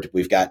forward.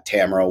 We've got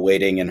Tamara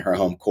waiting in her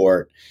home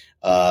court,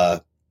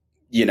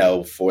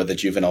 for the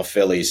juvenile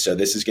fillies. So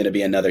this is going to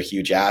be another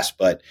huge ask,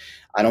 but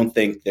I don't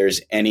think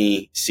there's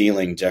any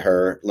ceiling to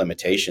her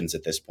limitations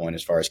at this point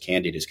as far as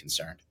Candide is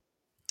concerned.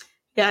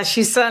 Yeah,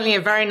 she's certainly a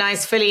very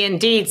nice filly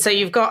indeed. So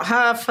you've got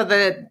her for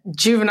the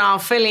juvenile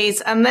fillies.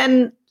 And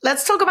then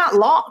let's talk about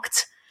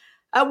Locked.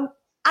 And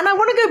I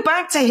want to go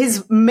back to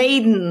his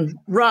maiden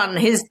run,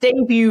 his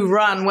debut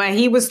run, where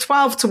he was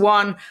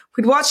 12-1.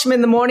 We'd watch him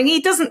in the morning. He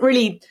doesn't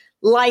really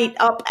light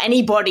up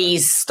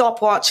anybody's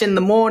stopwatch in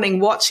the morning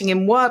watching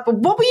him work. But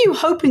what were you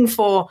hoping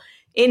for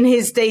in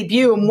his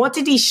debut, and what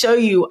did he show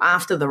you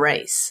after the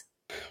race?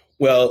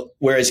 Well,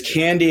 whereas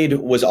Candide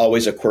was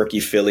always a quirky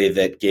filly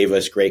that gave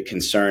us great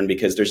concern,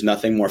 because there's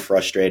nothing more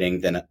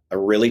frustrating than a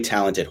really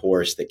talented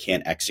horse that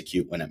can't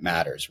execute when it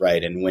matters,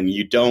 right? And when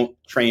you don't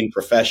train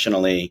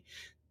professionally,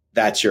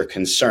 that's your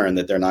concern,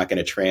 that they're not going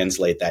to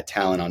translate that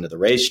talent onto the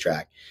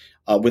racetrack.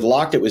 With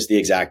Locked, it was the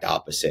exact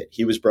opposite.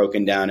 He was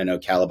broken down in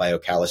Ocala by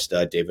Ocala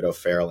stud David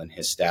O'Farrell and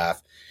his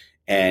staff.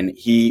 And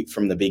he,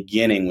 from the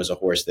beginning, was a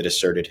horse that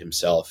asserted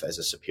himself as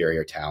a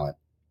superior talent.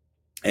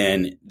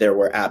 And there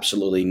were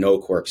absolutely no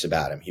quirks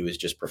about him. He was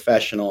just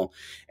professional.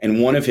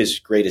 And one of his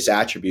greatest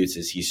attributes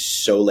is he's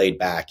so laid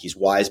back. He's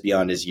wise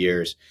beyond his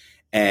years.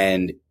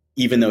 And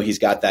even though he's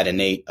got that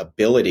innate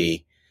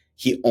ability,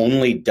 he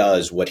only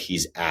does what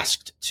he's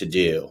asked to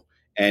do.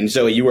 And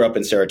so you were up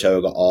in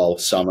Saratoga all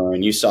summer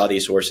and you saw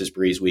these horses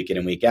breeze week in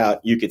and week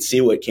out. You could see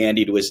what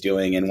Candide was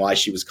doing and why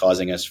she was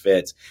causing us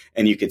fits.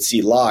 And you could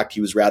see Locked,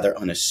 he was rather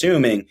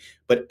unassuming,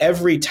 but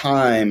every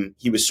time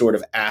he was sort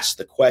of asked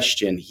the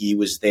question, he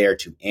was there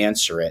to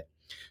answer it.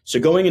 So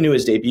going into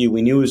his debut,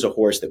 we knew he was a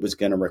horse that was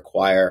going to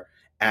require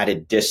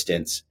added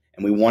distance,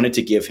 and we wanted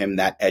to give him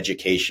that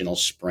educational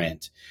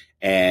sprint.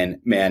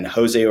 And man,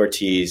 Jose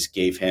Ortiz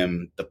gave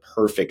him the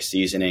perfect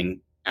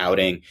seasoning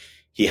outing.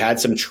 He had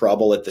some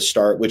trouble at the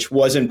start, which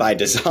wasn't by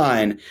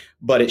design,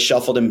 but it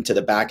shuffled him to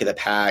the back of the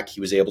pack. He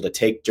was able to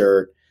take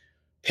dirt,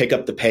 pick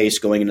up the pace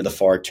going into the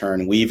far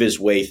turn, weave his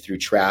way through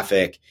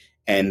traffic,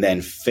 and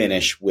then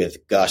finish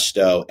with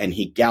gusto. And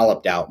he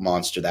galloped out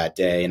monster that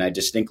day. And I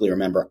distinctly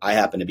remember I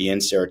happened to be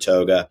in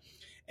Saratoga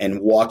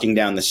and walking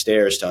down the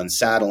stairs to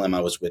unsaddle him.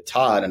 I was with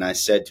Todd, and I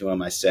said to him,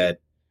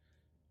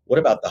 what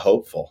about the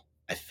hopeful?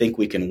 I think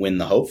we can win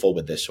the hopeful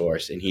with this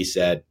horse. And he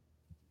said,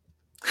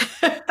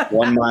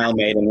 1 mile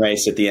maiden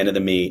race at the end of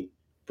the meet,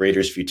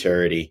 Breeders'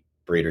 Futurity,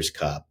 Breeders'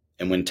 Cup.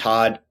 And when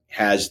Todd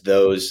has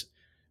those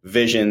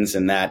visions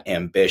and that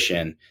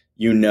ambition,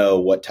 you know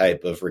what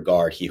type of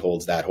regard he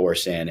holds that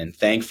horse in. And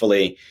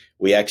thankfully,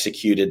 we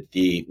executed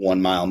the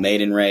 1 mile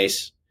maiden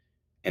race,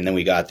 and then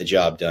we got the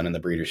job done in the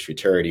Breeders'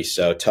 Futurity.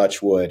 So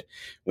touch wood,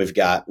 we've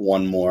got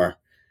one more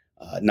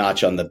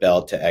notch on the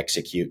belt to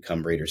execute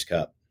come Breeders'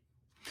 Cup.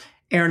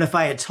 Aron, if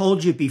I had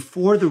told you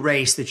before the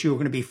race that you were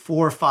going to be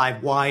 4 or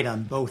 5 wide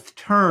on both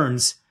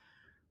turns,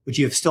 would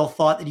you have still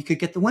thought that you could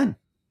get the win?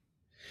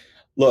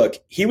 Look,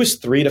 he was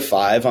 3 to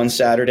 5 on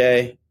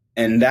Saturday,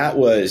 and that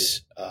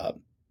was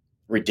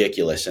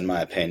ridiculous, in my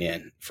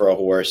opinion, for a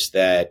horse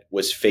that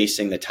was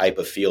facing the type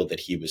of field that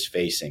he was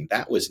facing.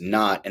 That was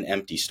not an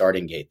empty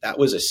starting gate. That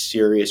was a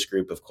serious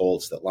group of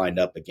colts that lined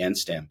up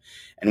against him.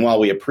 And while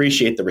we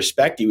appreciate the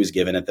respect he was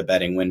given at the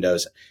betting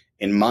windows,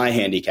 in my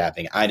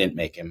handicapping, I didn't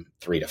make him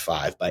 3 to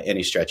 5 by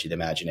any stretch of the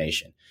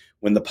imagination.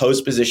 When the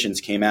post positions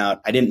came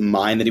out, I didn't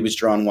mind that he was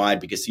drawn wide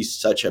because he's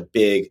such a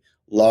big,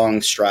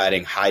 long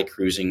striding, high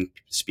cruising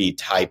speed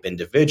type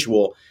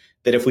individual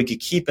that if we could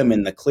keep him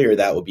in the clear,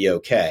 that would be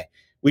okay.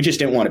 We just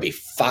didn't want to be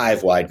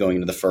 5 wide going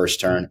into the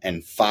first turn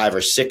and 5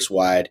 or 6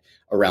 wide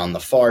around the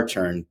far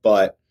turn.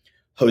 But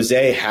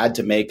Jose had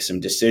to make some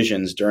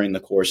decisions during the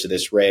course of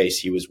this race.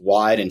 He was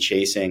wide and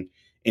chasing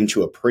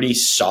into a pretty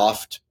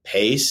soft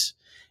pace,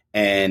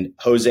 and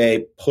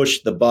Jose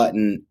pushed the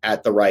button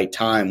at the right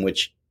time,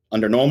 which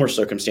under normal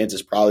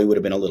circumstances probably would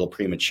have been a little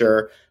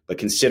premature. But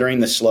considering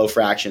the slow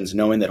fractions,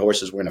 knowing that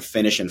horses were going to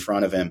finish in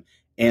front of him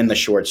and the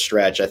short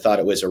stretch, I thought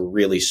it was a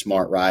really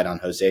smart ride on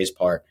Jose's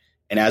part.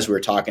 And as we were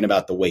talking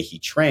about the way he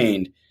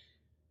trained,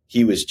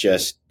 he was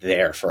just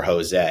there for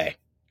Jose.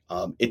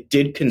 It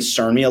did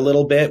concern me a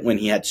little bit when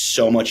he had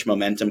so much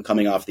momentum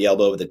coming off the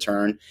elbow of the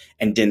turn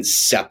and didn't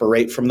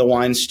separate from the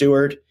wine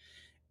steward.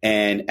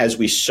 And as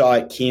we saw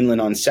at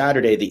Keeneland on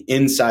Saturday, the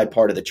inside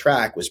part of the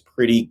track was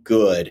pretty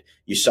good.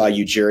 You saw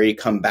Ujiri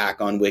come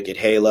back on Wicked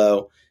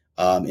Halo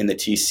in the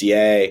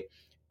TCA.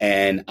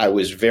 And I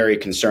was very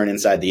concerned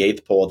inside the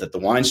 8th pole that the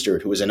wine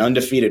steward, who was an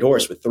undefeated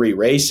horse with 3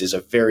 races,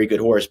 a very good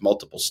horse,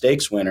 multiple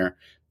stakes winner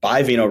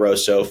by Vino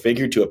Rosso,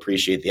 figured to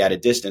appreciate the added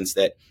distance,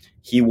 that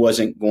he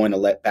wasn't going to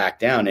let back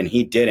down, and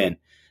he didn't.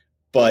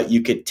 But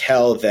you could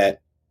tell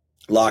that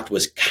Locked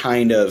was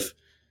kind of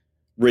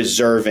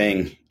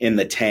reserving in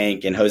the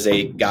tank, and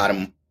Jose got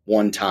him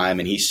one time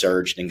and he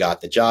surged and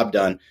got the job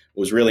done.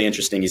 What was really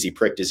interesting is he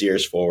pricked his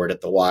ears forward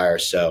at the wire.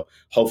 So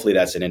hopefully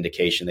that's an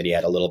indication that he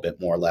had a little bit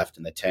more left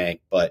in the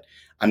tank. But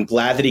I'm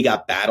glad that he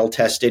got battle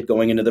tested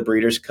going into the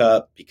Breeders'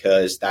 Cup,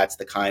 because that's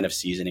the kind of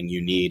seasoning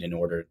you need in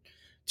order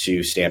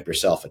to stamp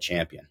yourself a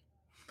champion.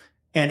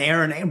 And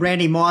Aron,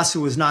 Randy Moss,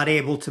 who was not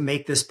able to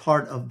make this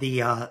part of the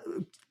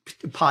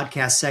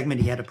podcast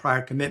segment, he had a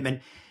prior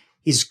commitment.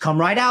 He's come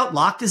right out.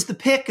 Locked is the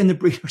pick in the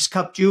Breeders'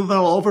 Cup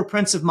Juvenile over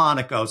Prince of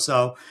Monaco.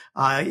 So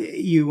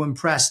you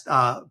impressed,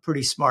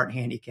 pretty smart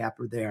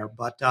handicapper there.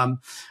 But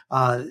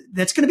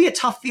that's going to be a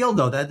tough field,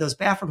 though. Those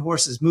Baffert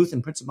horses, Muth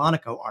and Prince of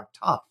Monaco, are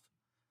tough.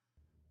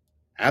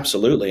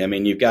 Absolutely. I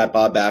mean, you've got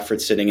Bob Baffert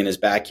sitting in his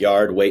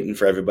backyard waiting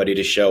for everybody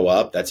to show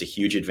up. That's a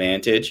huge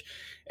advantage.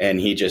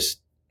 And he just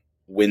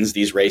wins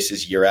these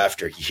races year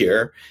after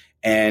year.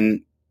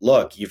 And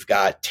look, you've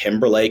got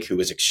Timberlake, who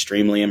was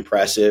extremely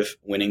impressive,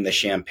 winning the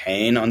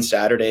Champagne on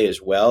Saturday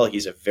as well.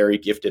 He's a very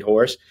gifted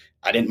horse.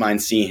 I didn't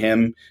mind seeing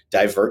him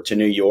divert to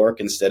New York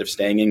instead of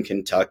staying in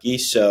Kentucky.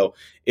 So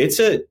it's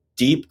a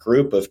deep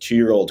group of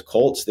 2-year-old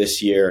colts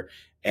this year,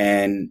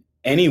 and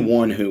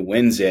anyone who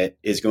wins it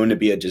is going to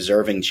be a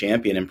deserving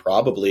champion and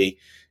probably,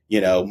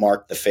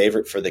 mark the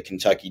favorite for the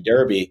Kentucky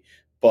Derby.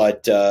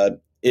 But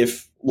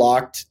if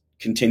Locked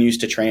continues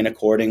to train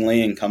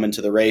accordingly and come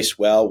into the race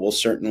well, we'll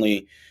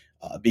certainly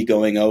be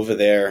going over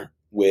there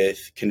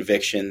with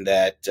conviction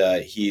that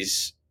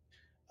he's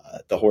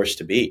the horse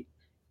to beat.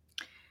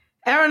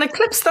 Aron,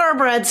 Eclipse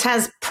Thoroughbreds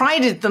has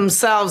prided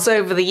themselves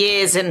over the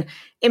years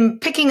in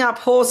picking up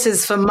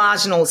horses for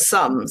marginal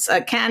sums.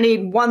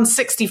 Candied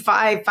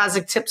 165,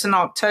 Fazig tips in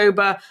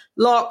October,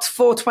 Locked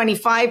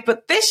 425.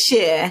 But this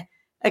year,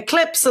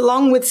 Eclipse,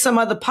 along with some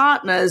other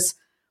partners,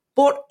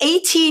 bought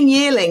 18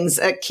 yearlings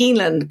at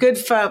Keeneland, good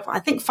for, I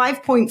think,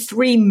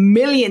 $5.3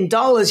 million.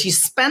 You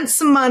spent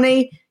some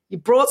money. You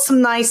brought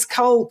some nice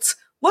colts.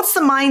 What's the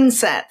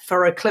mindset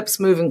for Eclipse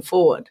moving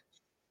forward?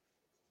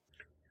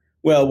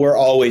 Well, we're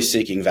always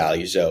seeking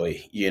value,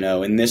 Zoe.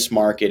 In this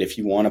market, if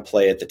you want to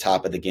play at the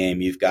top of the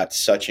game, you've got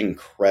such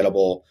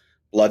incredible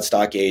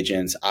bloodstock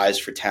agents, eyes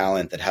for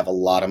talent that have a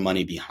lot of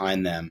money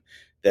behind them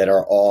that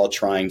are all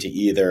trying to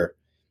either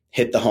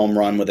hit the home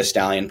run with a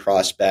stallion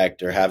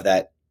prospect or have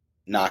that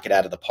knock it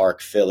out of the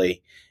park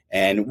filly.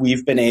 And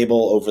we've been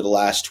able over the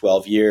last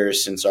 12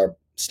 years since our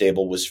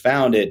stable was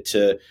founded,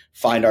 to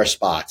find our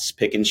spots,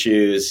 pick and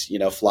choose,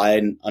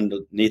 fly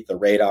underneath the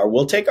radar.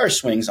 We'll take our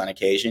swings on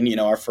occasion.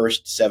 Our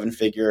first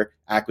 7-figure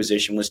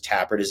acquisition was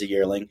Tappert as a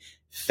yearling.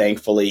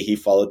 Thankfully, he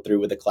followed through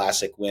with a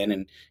classic win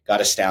and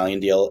got a stallion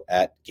deal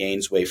at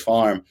Gainesway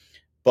Farm.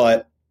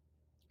 But,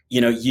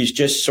 you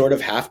just sort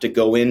of have to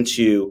go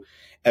into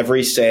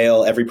every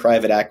sale, every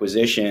private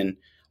acquisition,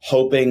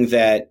 hoping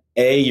that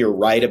A, you're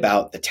right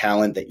about the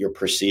talent that you're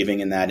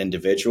perceiving in that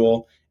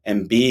individual,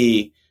 and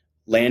B,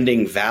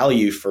 landing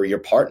value for your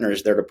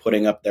partners that are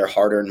putting up their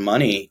hard-earned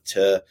money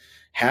to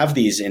have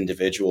these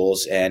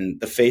individuals. And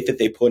the faith that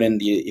they put in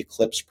the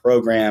Eclipse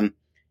program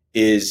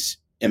is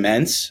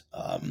immense.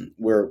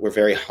 We're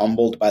very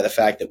humbled by the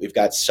fact that we've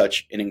got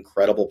such an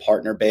incredible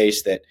partner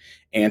base that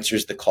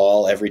answers the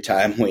call every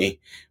time we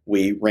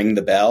ring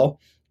the bell.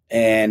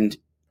 And,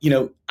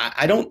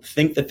 I don't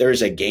think that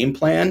there's a game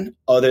plan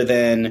other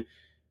than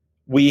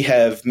we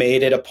have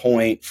made it a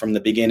point from the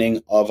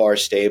beginning of our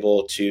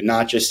stable to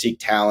not just seek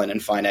talent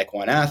and find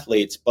equine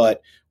athletes,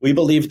 but we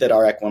believe that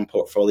our equine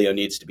portfolio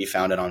needs to be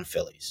founded on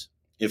fillies.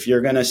 If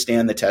you're going to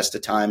stand the test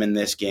of time in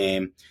this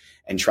game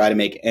and try to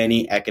make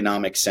any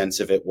economic sense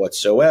of it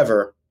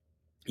whatsoever,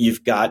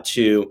 you've got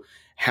to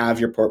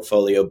have your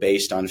portfolio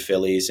based on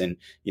fillies. And,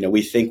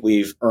 we think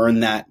we've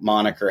earned that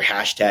moniker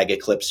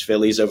 #Eclipse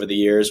fillies over the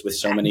years with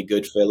so many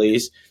good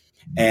fillies.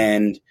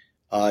 And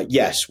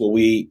yes, will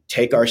we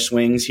take our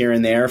swings here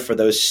and there for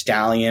those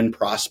stallion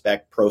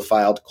prospect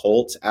profiled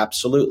colts?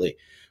 Absolutely.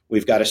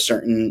 We've got a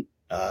certain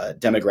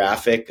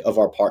demographic of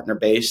our partner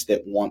base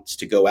that wants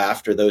to go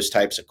after those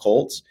types of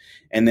colts.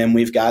 And then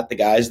we've got the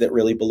guys that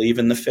really believe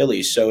in the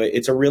fillies. So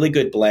it's a really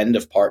good blend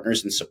of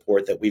partners and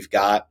support that we've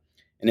got.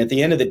 And at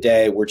the end of the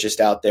day, we're just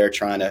out there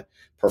trying to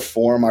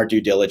perform our due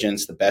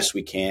diligence the best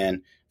we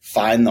can,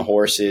 find the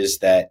horses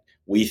that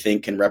we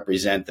think can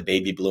represent the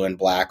baby blue and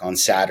black on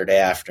Saturday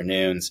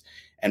afternoons,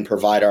 and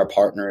provide our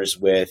partners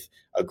with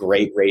a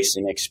great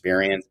racing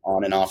experience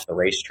on and off the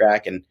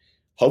racetrack, and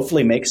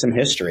hopefully make some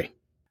history.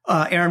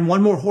 Aron,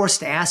 one more horse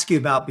to ask you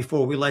about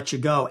before we let you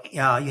go. You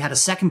had a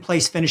second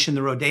place finish in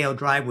the Rodeo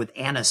Drive with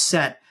Anna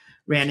Sett.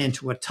 Ran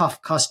into a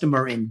tough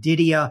customer in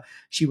Didia.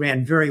 She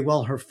ran very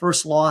well. Her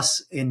first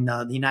loss in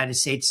the United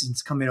States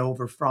since coming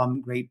over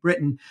from Great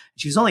Britain.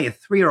 She was only a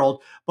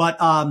 3-year-old, but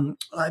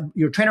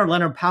your trainer,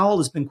 Leonard Powell,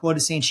 has been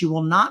quoted saying she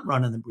will not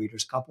run in the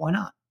Breeders' Cup. Why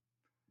not?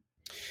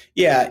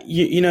 Yeah,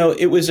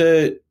 it was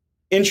a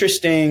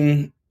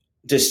interesting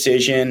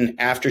decision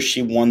after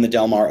she won the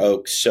Del Mar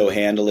Oaks so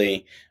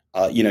handily.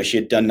 She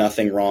had done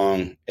nothing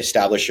wrong,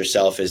 established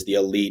herself as the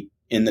elite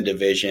in the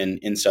division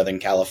in Southern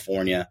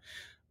California.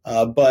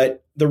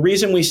 But the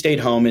reason we stayed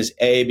home is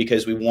A,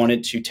 because we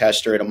wanted to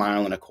test her at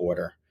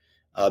 1.25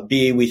 miles.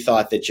 B, we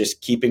thought that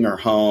just keeping her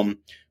home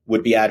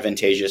would be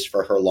advantageous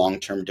for her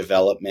long-term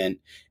development.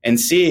 And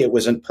C, it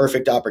was a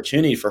perfect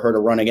opportunity for her to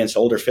run against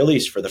older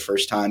fillies for the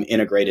first time in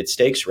a graded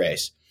stakes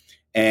race.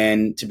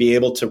 And to be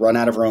able to run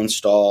out of her own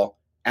stall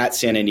at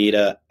Santa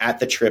Anita at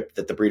the trip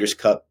that the Breeders'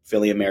 Cup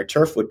Filly and Mare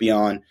Turf would be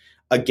on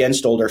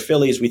against older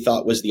fillies, we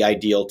thought was the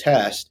ideal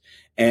test.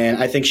 And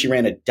I think she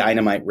ran a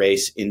dynamite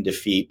race in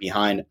defeat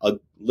behind a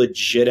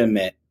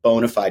legitimate,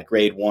 bona fide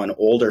grade 1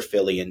 older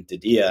filly in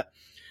Didia.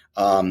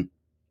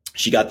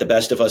 She got the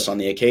best of us on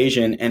the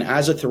occasion. And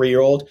as a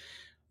 3-year-old,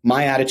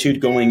 my attitude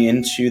going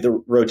into the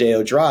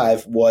Rodeo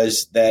Drive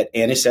was that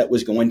Anna Sett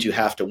was going to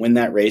have to win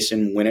that race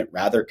and win it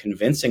rather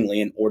convincingly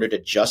in order to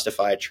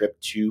justify a trip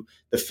to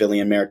the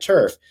Filly and Mare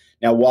Turf.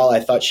 Now, while I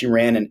thought she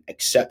ran an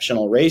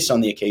exceptional race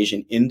on the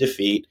occasion in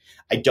defeat,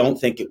 I don't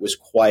think it was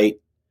quite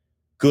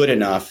good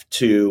enough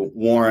to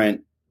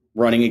warrant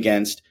running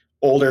against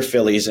older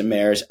fillies and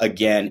mares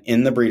again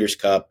in the Breeders'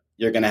 Cup.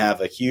 You're going to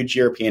have a huge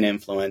European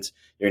influence.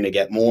 You're going to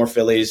get more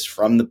fillies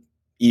from the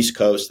East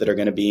Coast that are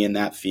going to be in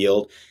that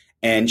field.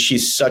 And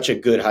she's such a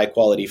good,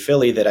 high-quality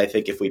filly that I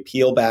think if we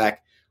peel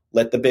back,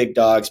 let the big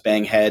dogs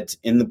bang heads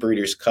in the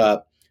Breeders'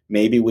 Cup,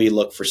 maybe we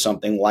look for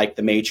something like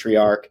the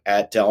Matriarch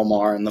at Del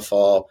Mar in the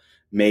fall,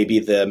 maybe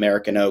the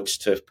American Oaks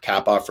to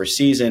cap off her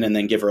season and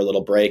then give her a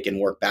little break and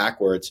work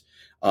backwards.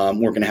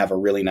 We're going to have a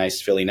really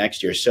nice filly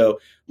next year. So,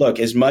 look,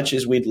 as much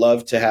as we'd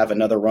love to have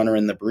another runner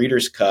in the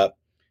Breeders' Cup,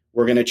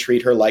 we're going to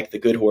treat her like the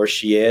good horse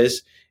she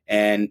is.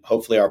 And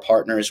hopefully our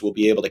partners will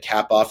be able to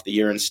cap off the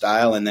year in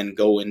style and then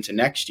go into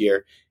next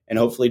year and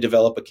hopefully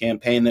develop a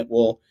campaign that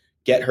will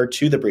get her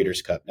to the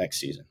Breeders' Cup next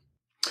season.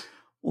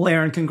 Well,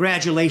 Aron,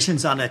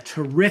 congratulations on a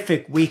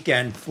terrific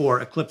weekend for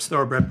Eclipse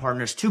Thoroughbred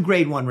Partners. 2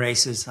 Grade 1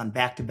 races on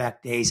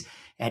back-to-back days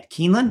at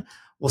Keeneland.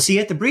 We'll see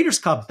you at the Breeders'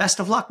 Cup. Best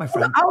of luck, my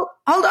friend.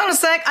 Hold on a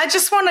sec. I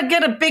just want to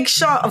get a big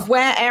shot of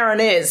where Aron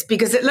is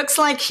because it looks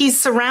like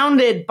he's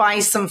surrounded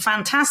by some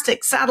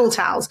fantastic saddle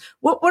towels.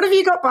 What have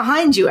you got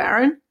behind you,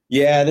 Aron?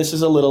 Yeah, this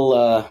is a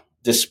little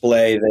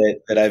display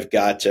that I've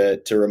got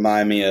to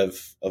remind me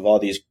of all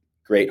these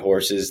great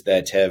horses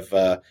that have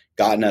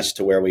gotten us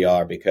to where we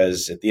are.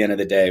 Because at the end of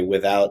the day,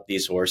 without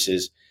these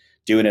horses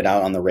doing it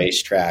out on the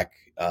racetrack,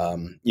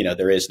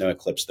 there is no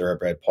Eclipse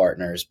Thoroughbred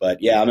Partners.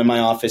 But yeah, I'm in my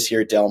office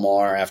here at Del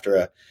Mar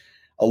after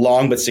a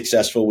long but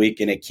successful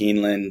weekend at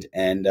Keeneland.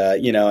 And,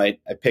 I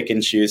pick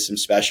and choose some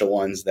special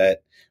ones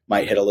that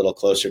might hit a little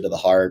closer to the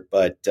heart.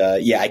 But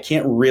I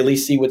can't really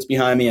see what's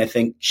behind me. I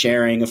think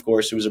Sharing, of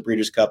course, who was a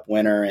Breeders' Cup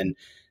winner, and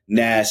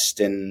Nest,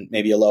 and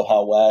maybe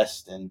Aloha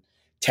West, and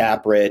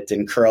Taprit,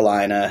 and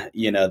Carolina,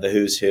 the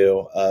who's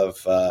who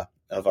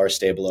of our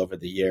stable over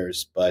the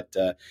years. But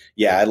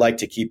I'd like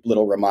to keep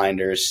little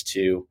reminders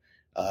to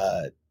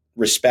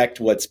respect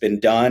what's been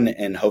done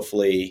and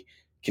hopefully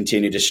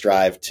continue to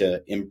strive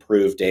to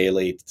improve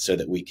daily so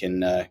that we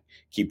can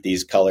keep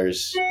these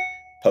colors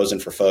posing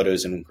for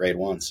photos in grade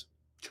ones.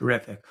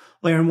 Terrific.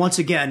 Well, Aron, once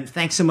again,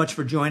 thanks so much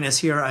for joining us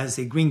here as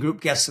the Green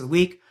Group Guest of the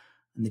Week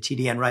on the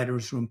TDN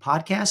Writers Room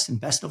podcast,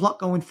 and best of luck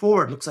going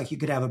forward. Looks like you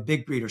could have a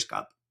big Breeders'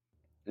 Cup.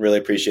 Really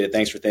appreciate it.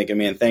 Thanks for thinking of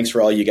me, and thanks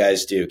for all you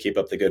guys do. Keep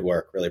up the good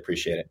work. Really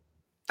appreciate it.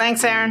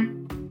 Thanks,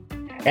 Aron.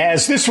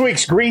 As this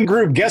week's Green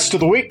Group Guest of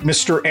the Week,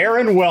 Mr.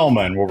 Aron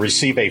Wellman will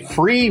receive a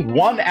free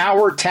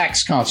 1-hour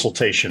tax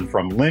consultation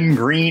from Lynn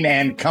Green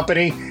and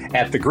Company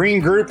at the Green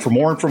Group. For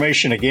more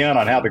information, again,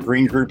 on how the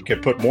Green Group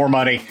can put more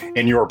money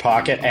in your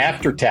pocket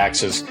after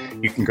taxes,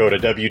 you can go to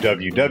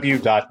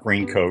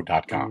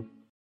www.greenco.com.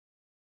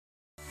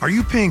 Are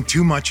you paying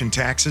too much in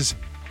taxes?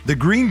 The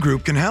Green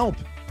Group can help.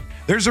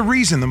 There's a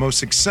reason the most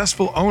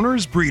successful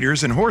owners,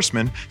 breeders, and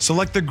horsemen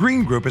select the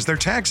Green Group as their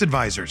tax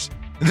advisors.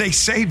 They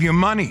save you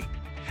money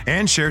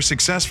and share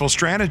successful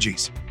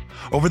strategies.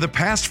 Over the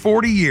past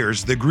 40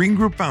 years, the Green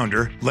Group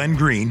founder, Len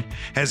Green,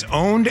 has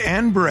owned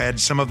and bred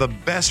some of the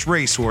best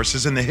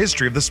racehorses in the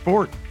history of the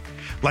sport,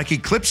 like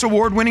Eclipse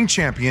Award-winning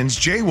champions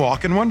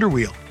Jaywalk and Wonder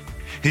Wheel.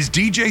 His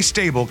DJ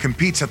stable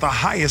competes at the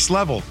highest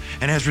level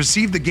and has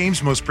received the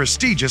game's most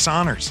prestigious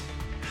honors.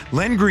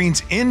 Len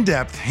Green's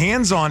in-depth,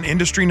 hands-on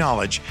industry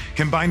knowledge,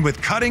 combined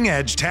with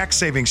cutting-edge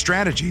tax-saving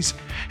strategies,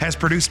 has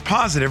produced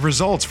positive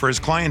results for his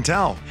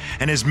clientele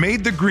and has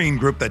made the Green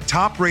Group the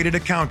top-rated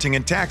accounting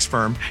and tax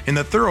firm in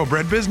the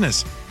thoroughbred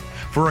business.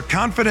 For a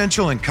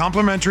confidential and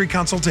complimentary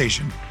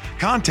consultation,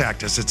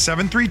 contact us at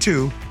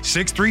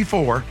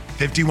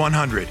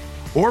 732-634-5100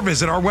 or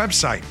visit our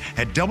website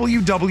at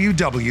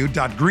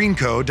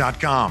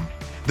www.greenco.com.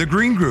 The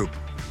Green Group,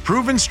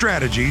 proven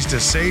strategies to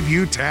save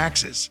you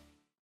taxes.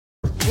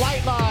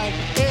 Flightline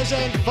is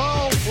in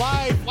full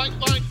flight.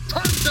 Flightline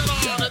turns it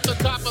on at the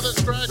top of the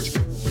stretch,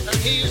 and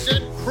he's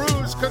in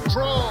cruise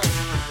control.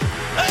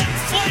 And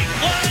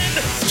Flightline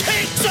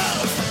takes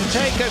off.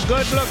 Take a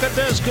good look at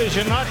this, because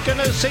you're not going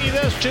to see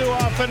this too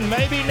often,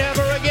 maybe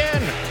never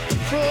again.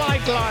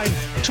 Flightline,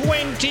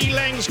 20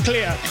 lengths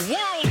clear.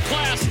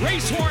 World-class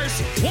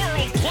racehorse,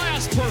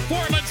 world-class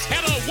performance,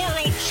 and a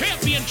world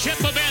championship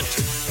event.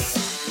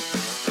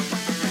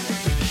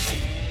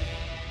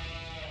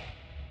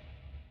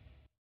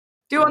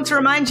 Do want to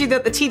remind you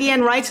that the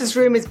TDN Writers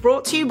Room is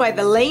brought to you by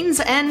the Lanes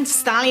End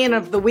Stallion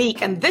of the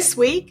Week. And this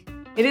week,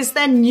 it is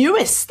their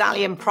newest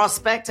stallion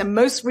prospect and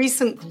most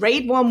recent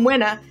Grade 1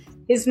 winner.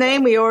 His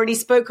name, we already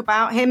spoke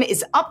about him,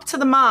 is Up to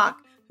the Mark,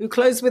 who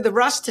closed with a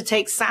rush to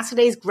take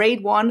Saturday's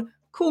Grade 1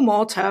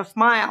 Coolmore Turf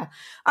Mile.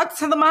 Up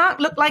to the Mark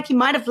looked like he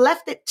might have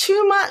left it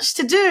too much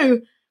to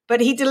do,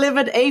 but he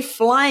delivered a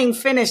flying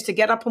finish to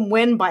get up and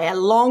win by a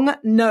long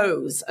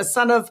nose. A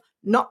son of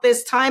Not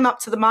This Time,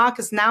 Up to the Mark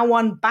has now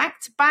won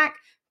back-to-back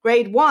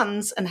Grade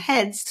 1s and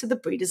heads to the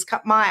Breeders'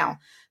 Cup Mile.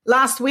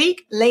 Last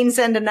week, Lanes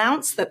End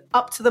announced that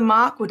Up to the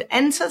Mark would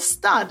enter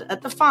stud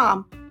at the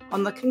farm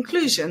on the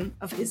conclusion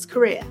of his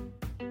career.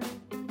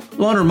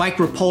 Owner Mike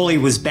Rapoli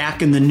was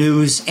back in the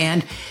news,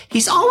 and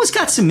he's always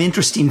got some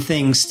interesting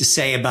things to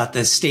say about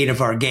the state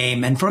of our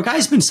game. And for a guy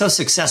who's been so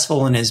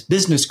successful in his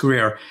business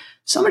career,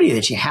 somebody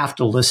that you have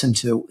to listen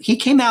to. He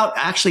came out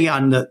actually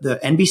on the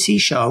NBC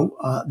show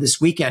this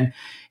weekend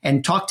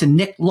and talked to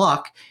Nick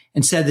Luck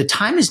and said the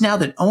time is now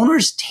that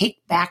owners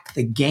take back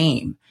the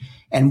game.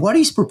 And what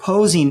he's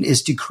proposing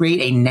is to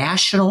create a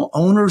national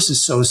owners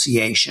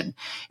association.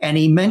 And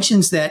he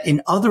mentions that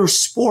in other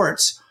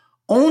sports,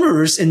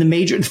 owners in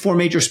the four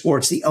major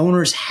sports, the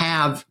owners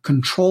have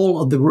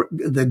control of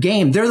the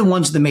game. They're the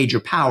ones with the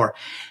major power.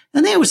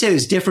 And they always say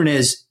what's different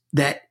is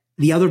that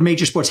the other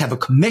major sports have a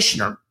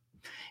commissioner,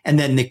 and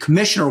then the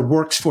commissioner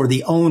works for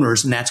the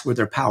owners, and that's where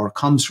their power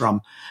comes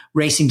from.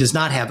 Racing does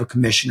not have a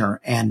commissioner,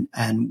 and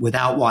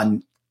without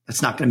one,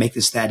 it's not going to make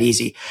this that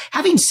easy.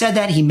 Having said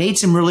that, he made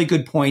some really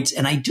good points,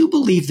 and I do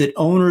believe that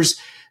owners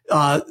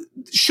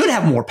should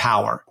have more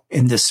power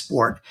in this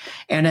sport.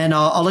 And then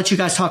I'll let you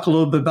guys talk a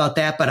little bit about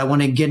that, but I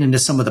want to get into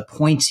some of the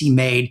points he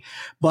made.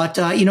 But,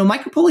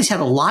 Mike Rapoli's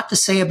had a lot to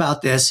say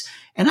about this.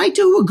 And I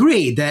do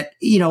agree that,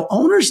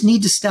 owners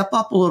need to step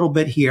up a little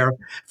bit here,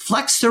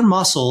 flex their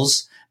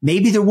muscles.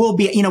 Maybe there will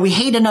be, we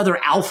hate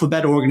another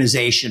alphabet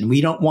organization.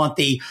 We don't want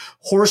the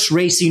Horse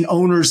Racing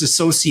Owners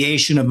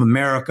Association of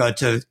America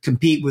to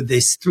compete with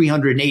this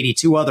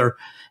 382 other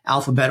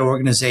alphabet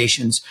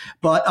organizations.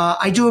 But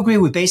I do agree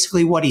with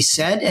basically what he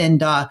said.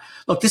 And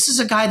look, this is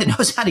a guy that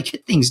knows how to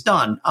get things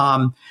done.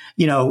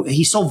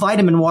 He sold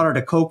vitamin water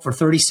to Coke for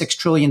 $36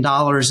 trillion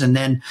and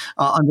then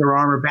Under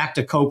Armour back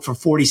to Coke for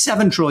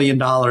 $47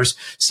 trillion.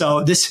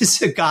 So this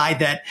is a guy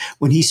that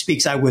when he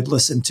speaks, I would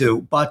listen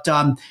to. But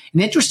an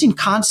interesting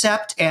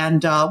concept,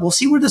 and we'll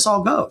see where this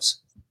all goes.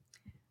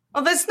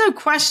 Well, there's no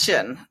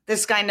question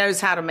this guy knows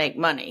how to make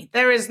money.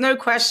 There is no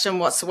question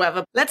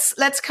whatsoever.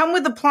 Let's come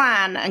with a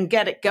plan and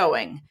get it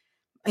going.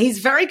 He's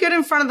very good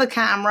in front of the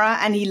camera,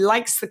 and he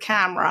likes the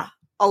camera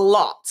a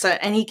lot.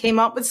 And he came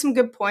up with some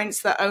good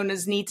points that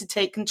owners need to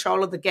take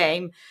control of the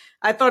game.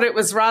 I thought it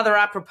was rather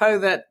apropos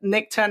that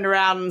Nick turned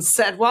around and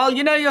said, well,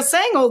 you're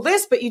saying all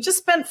this, but you just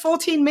spent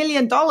 $14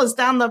 million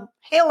down the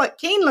hill at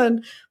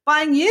Keeneland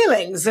buying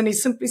yearlings. And he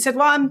simply said,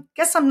 well, I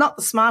guess I'm not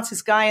the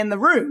smartest guy in the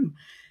room.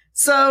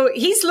 So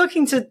he's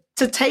looking to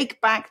take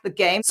back the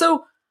game.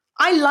 So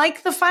I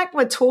like the fact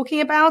we're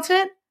talking about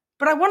it,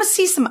 but I want to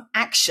see some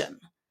action.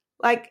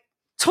 Like,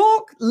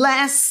 talk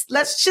less.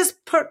 Let's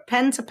just put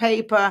pen to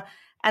paper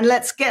and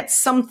let's get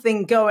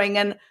something going.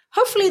 And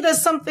hopefully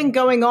there's something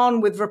going on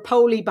with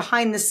Rapoli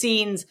behind the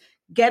scenes,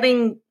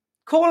 having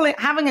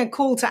a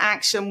call to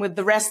action with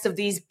the rest of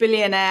these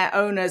billionaire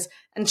owners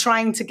and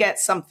trying to get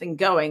something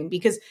going,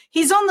 because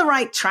he's on the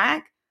right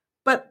track,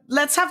 but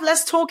let's have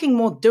less talking,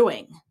 more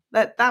doing.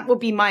 That would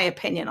be my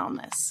opinion on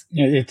this.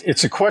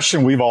 It's a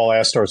question we've all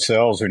asked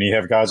ourselves when you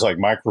have guys like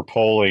Mike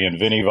Rapoli and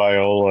Vinny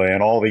Viola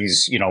and all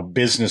these,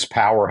 business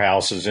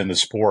powerhouses in the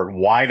sport.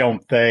 Why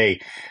don't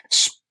they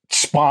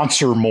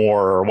sponsor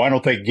more, or why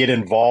don't they get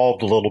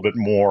involved a little bit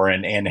more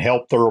and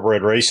help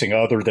thoroughbred racing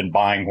other than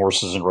buying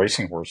horses and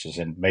racing horses?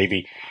 And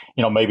maybe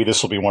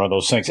this will be one of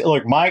those things.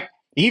 Look, Mike,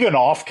 even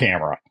off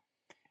camera,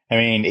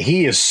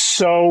 he is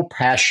so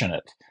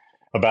passionate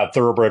about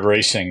thoroughbred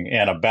racing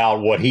and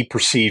about what he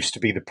perceives to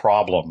be the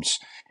problems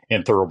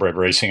in thoroughbred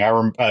racing.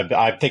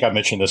 I think I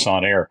mentioned this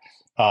on air.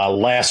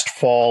 Last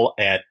fall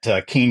at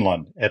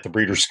Keeneland at the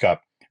Breeders'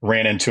 Cup,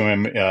 ran into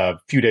him a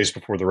few days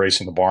before the race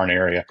in the barn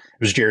area. It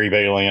was Jerry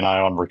Bailey and I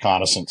on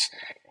reconnaissance.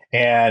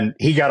 And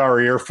he got our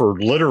ear for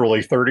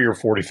literally 30 or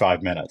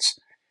 45 minutes.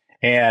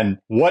 And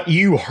what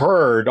you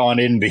heard on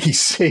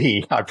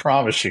NBC, I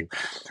promise you,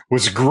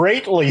 was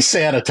greatly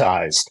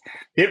sanitized.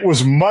 It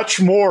was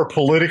much more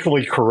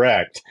politically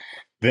correct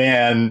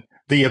than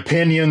the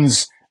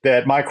opinions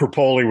that Mike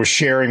Rapoli was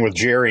sharing with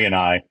Jerry and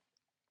I,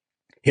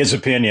 his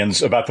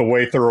opinions about the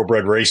way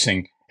thoroughbred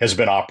racing has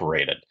been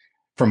operated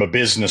from a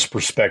business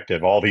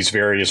perspective, all these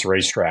various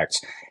racetracks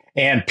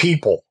and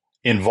people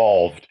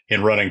involved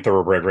in running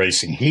thoroughbred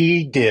racing.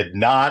 He did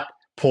not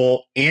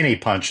pull any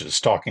punches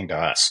talking to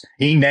us.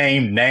 He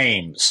named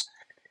names.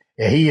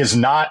 He is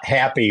not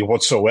happy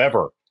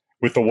whatsoever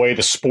with the way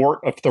the sport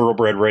of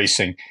thoroughbred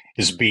racing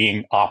is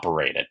being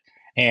operated.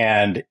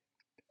 And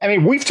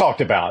we've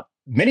talked about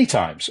many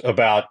times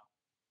about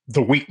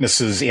the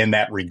weaknesses in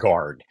that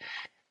regard.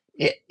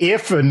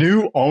 If a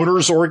new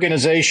owners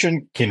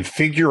organization can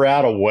figure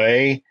out a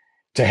way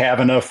to have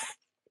enough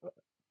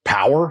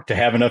power, to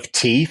have enough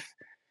teeth,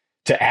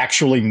 to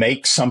actually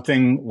make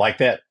something like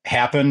that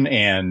happen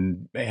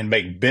and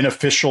make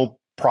beneficial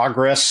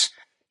progress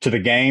to the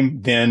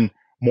game, then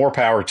more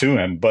power to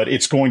him. But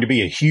it's going to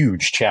be a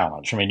huge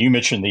challenge. You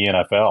mentioned the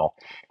NFL.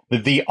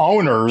 The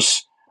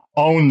owners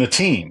own the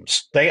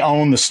teams. They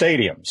own the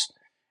stadiums.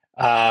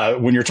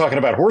 When you're talking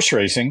about horse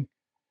racing,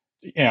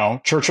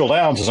 Churchill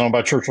Downs is owned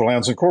by Churchill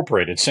Downs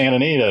Incorporated. Santa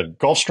Anita,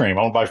 Gulfstream,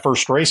 owned by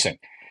First Racing.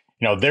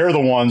 They're the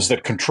ones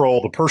that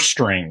control the purse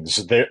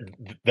strings.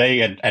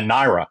 They and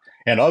NYRA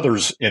and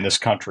others in this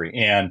country.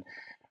 And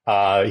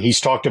he's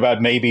talked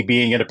about maybe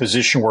being in a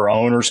position where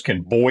owners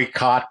can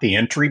boycott the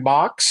entry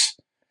box.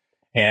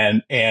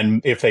 And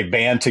if they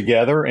band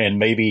together and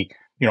maybe,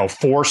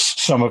 force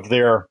some of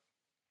their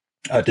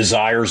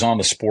desires on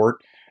the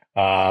sport.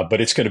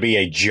 But it's going to be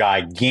a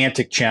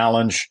gigantic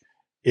challenge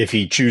if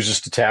he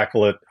chooses to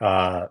tackle it.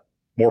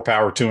 More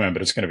power to him,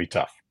 but it's going to be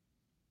tough.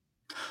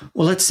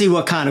 Well, let's see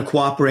what kind of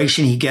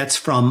cooperation he gets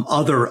from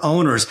other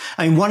owners.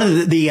 One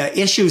of the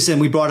issues that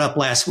we brought up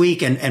last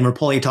week, and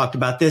Rapoli talked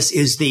about this,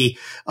 is the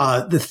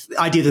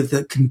idea that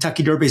the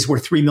Kentucky Derby is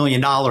worth $3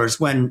 million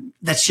when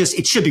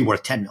it should be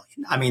worth $10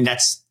 million.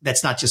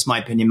 That's not just my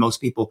opinion.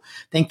 Most people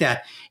think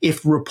that.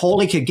 If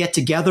Rapoli could get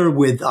together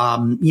with,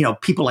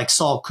 people like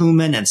Saul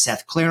Kuhlman and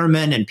Seth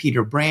Klarman and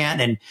Peter Brandt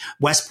and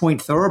West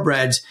Point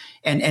Thoroughbreds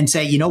and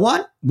say, you know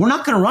what? We're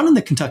not going to run in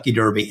the Kentucky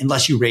Derby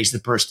unless you raise the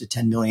purse to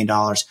 $10 million.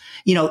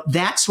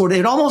 That sort of,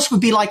 it almost would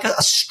be like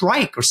a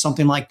strike or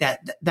something like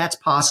that. That's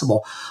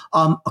possible.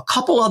 A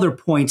couple other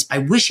points. I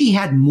wish he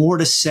had more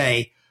to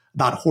say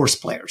about horse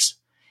players.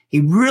 He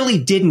really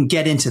didn't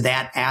get into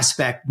that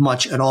aspect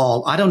much at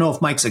all. I don't know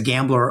if Mike's a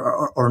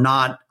gambler or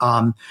not.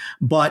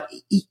 But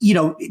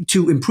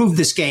to improve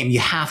this game, you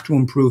have to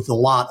improve the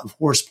lot of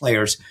horse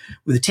players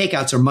where the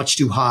takeouts are much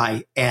too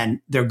high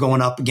and they're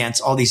going up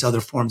against all these other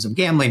forms of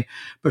gambling,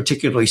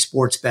 particularly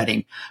sports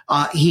betting.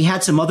 He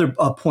had some other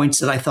points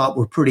that I thought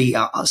were pretty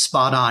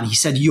spot on. He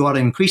said you ought to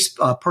increase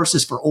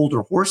purses for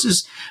older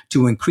horses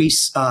to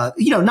increase,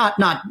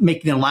 not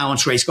make the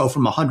allowance race go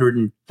from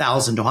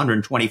 100,000 to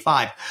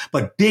 125,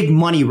 but big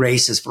money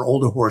races for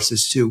older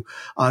horses to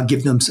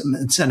give them some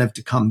incentive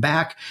to come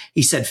back.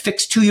 He said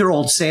fix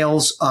 2-year-old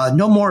sales,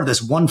 no more of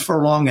this 1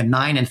 furlong and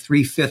 9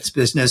 3/5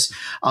 business.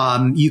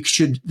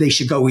 They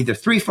should go either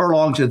 3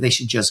 furlongs or they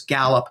should just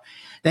gallop.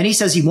 Then he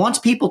says he wants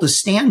people to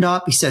stand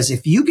up. He says,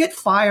 if you get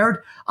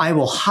fired, I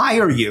will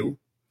hire you.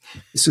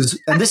 This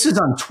is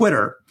on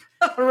Twitter,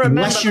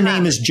 unless your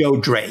name is Joe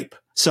Drape.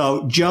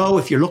 So Joe,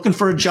 if you're looking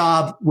for a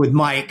job with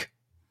Mike,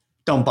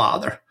 don't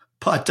bother.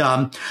 But,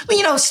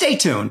 stay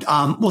tuned.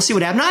 We'll see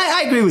what happens.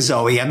 I agree with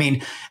Zoe. I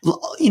mean,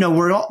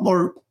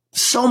 we're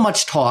so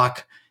much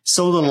talk,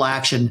 so little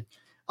action.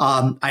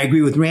 I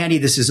agree with Randy.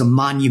 This is a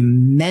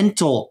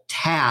monumental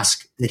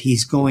task that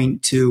he's going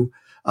to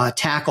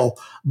tackle.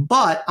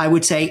 But I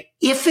would say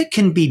if it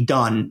can be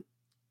done,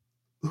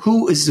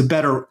 who is the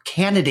better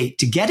candidate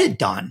to get it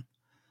done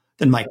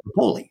than Mike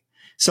Napoli?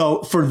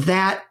 So for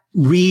that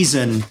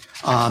reason,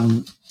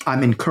 I'm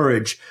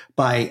encouraged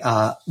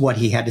by what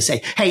he had to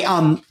say. Hey,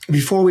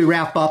 before we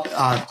wrap up,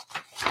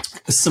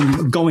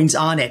 some goings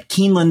on at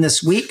Keeneland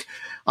this week.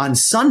 On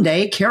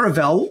Sunday,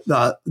 Caravel,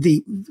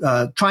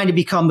 trying to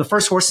become the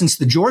first horse since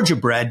the Georgia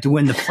bred to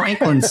win the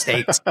Franklin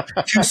Stakes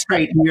 2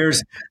 straight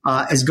years,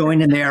 is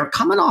going in there.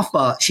 Coming off,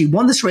 she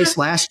won this race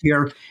last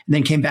year and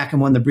then came back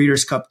and won the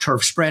Breeders' Cup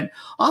Turf Sprint.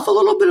 Off a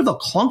little bit of a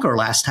clunker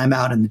last time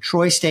out in the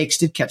Troy Stakes.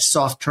 Did catch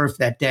soft turf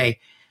that day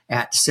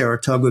at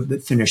Saratoga,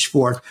 but finished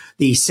 4th.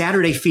 The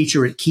Saturday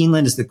feature at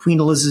Keeneland is the Queen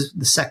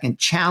Elizabeth II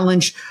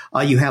Challenge.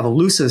 You have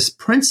Elusive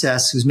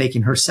Princess, who's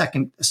making her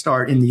second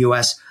start in the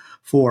U.S.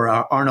 for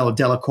Arnaud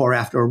Delacour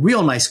after a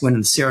real nice win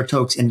in the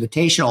Saratoga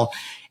Invitational.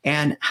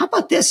 And how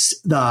about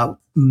this? The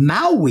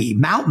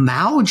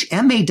Mauj,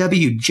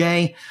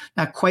 M-A-W-J,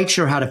 not quite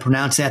sure how to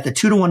pronounce that. The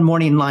 2-1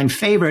 morning line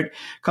favorite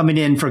coming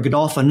in for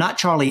Godolphin, not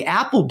Charlie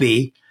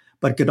Appleby,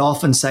 but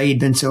Godolphin Saeed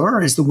Bin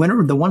Suur is the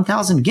winner of the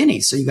 1,000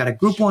 guineas. So you got a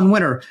Group 1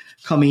 winner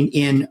coming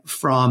in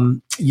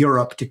from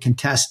Europe to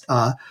contest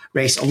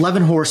race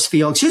 13 horse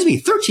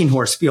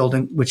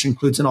field, which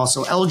includes an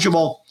also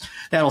eligible.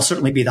 That'll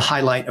certainly be the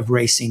highlight of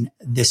racing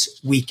this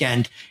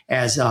weekend,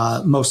 as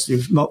most,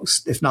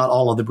 if not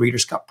all, of the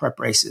Breeders' Cup prep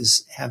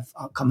races have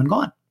come and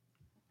gone.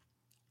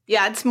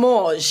 Yeah, it's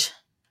Mauj.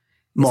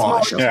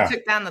 Mauj. Yeah. She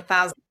took down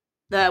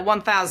the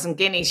 1,000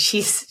 guineas.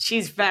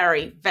 She's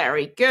very,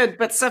 very good.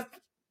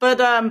 But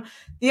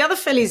the other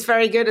filly's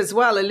very good as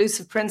well,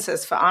 Elusive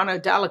Princess for Arnaud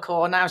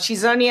Delacour. Now,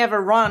 she's only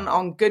ever run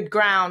on good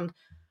ground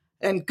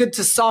and good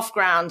to soft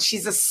ground.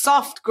 She's a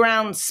soft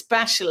ground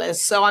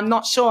specialist, so I'm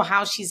not sure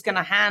how she's going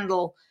to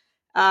handle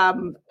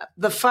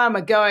the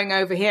firmer going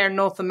over here in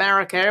North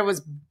America. It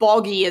was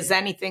boggy as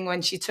anything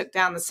when she took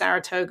down the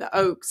Saratoga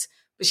Oaks,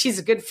 but she's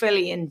a good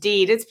filly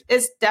indeed.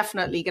 It's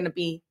definitely going to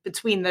be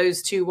between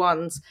those two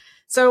ones.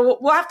 So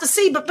we'll have to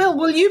see. But Bill,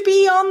 will you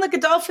be on the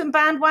Godolphin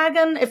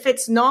bandwagon if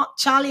it's not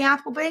Charlie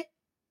Appleby?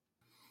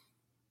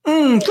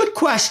 Good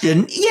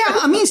question. Yeah,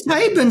 I mean,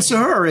 Saeed Bin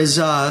Suur is,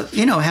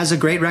 has a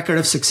great record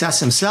of success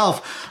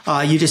himself.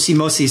 You just see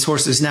most of these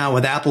horses now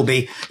with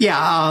Appleby.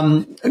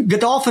 Yeah,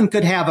 Godolphin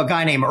could have a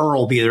guy named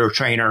Earl be their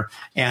trainer,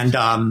 and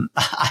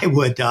I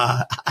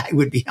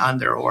would be on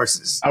their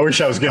horses. I wish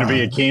I was going to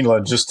be at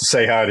Keeneland just to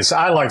say hi to.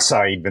 I like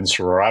Saeed Bin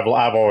Suur.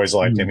 I've always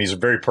liked him. He's a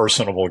very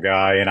personable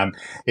guy, and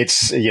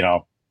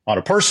on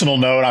a personal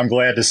note, I'm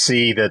glad to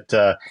see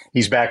that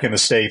he's back in the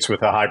States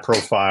with a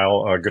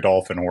high-profile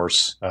Godolphin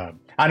horse.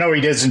 I know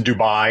he is in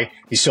Dubai.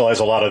 He still has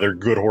a lot of their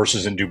good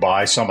horses in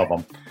Dubai, some of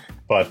them.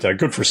 But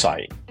good for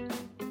Saeed.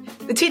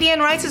 The TDN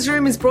Writers'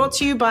 Room is brought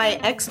to you by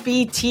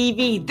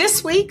XBTV.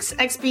 This week's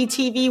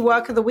XBTV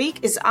Work of the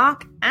Week is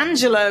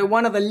Arcangelo,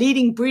 one of the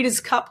leading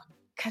Breeders' Cup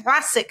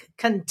Classic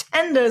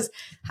contenders,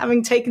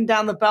 having taken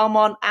down the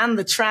Belmont and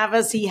the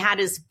Travers. He had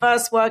his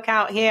first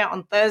workout here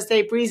on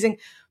Thursday, breezing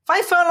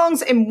 5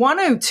 furlongs in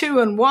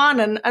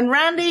 102.1. And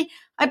Randy,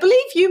 I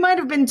believe you might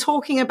have been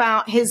talking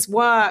about his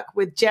work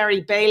with Jerry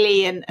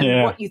Bailey and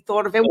what you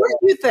thought of it. What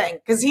do you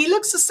think? Because he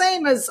looks the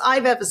same as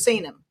I've ever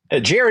seen him.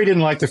 Jerry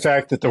didn't like the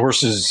fact that the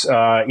horse's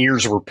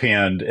ears were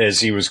pinned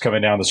as he was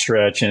coming down the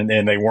stretch, and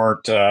they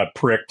weren't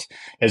pricked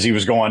as he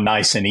was going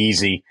nice and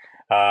easy.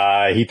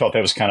 He thought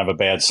that was kind of a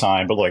bad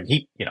sign. But look,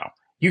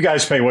 you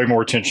guys pay way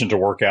more attention to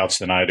workouts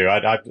than I do.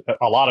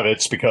 A lot of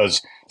it's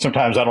because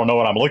sometimes I don't know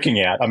what I'm looking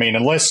at. I mean,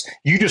 unless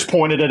you just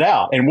pointed it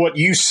out. And what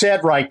you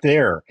said right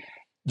there,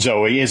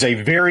 Zoe, is a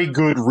very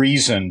good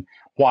reason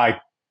why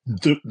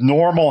the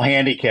normal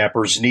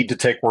handicappers need to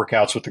take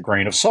workouts with a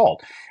grain of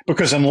salt.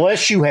 Because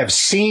unless you have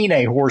seen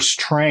a horse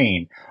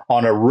train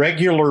on a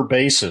regular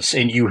basis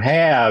and you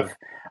have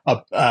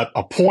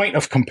a point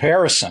of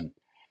comparison,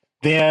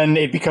 then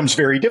it becomes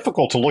very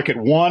difficult to look at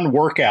one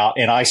workout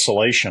in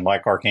isolation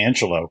like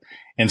Arcangelo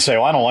and say,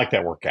 well, I don't like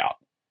that workout.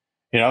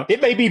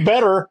 It may be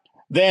better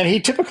than he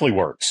typically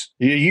works.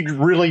 You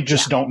really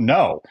just don't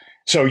know.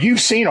 So you've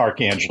seen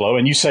Arcangelo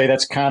and you say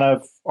that's kind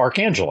of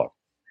Arcangelo.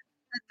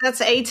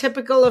 That's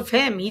atypical of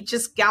him. He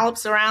just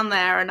gallops around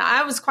there. And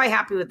I was quite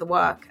happy with the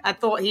work. I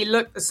thought he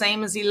looked the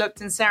same as he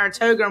looked in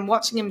Saratoga, and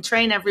watching him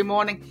train every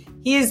morning,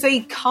 he is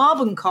a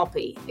carbon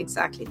copy,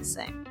 exactly the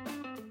same.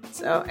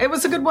 So it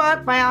was a good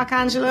work by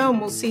Arcangelo,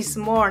 and we'll see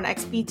some more on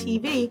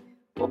XBTV.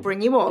 We'll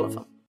bring you all of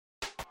them.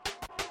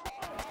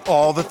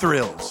 All the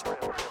thrills.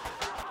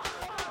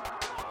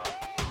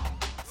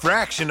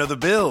 Fraction of the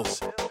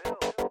bills.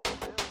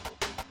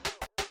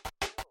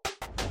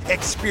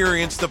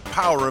 Experience the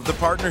power of the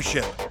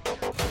partnership.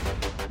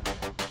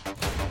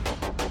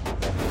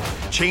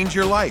 Change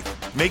your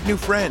life, make new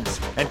friends,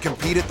 and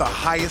compete at the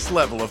highest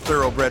level of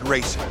thoroughbred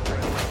racing.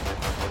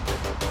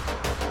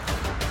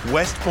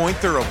 West Point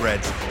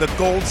Thoroughbreds, the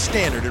gold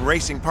standard in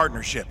racing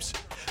partnerships.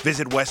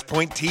 Visit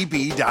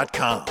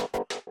westpointtb.com.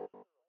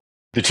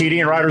 The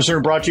TDN Riders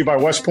Room brought to you by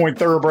West Point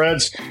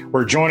Thoroughbreds.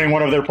 We're joining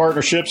one of their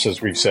partnerships,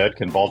 as we've said,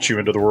 can vault you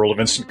into the world of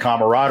instant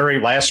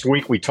camaraderie. Last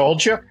week, we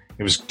told you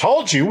it was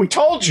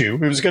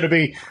going to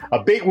be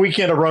a big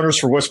weekend of runners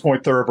for West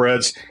Point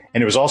Thoroughbreds,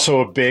 and it was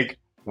also a big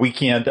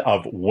weekend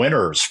of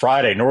winners.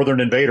 Friday, Northern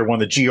Invader won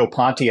the Gio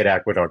Ponte at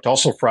Aqueduct.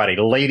 Also Friday,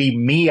 Lady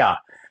Mia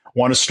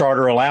won a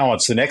starter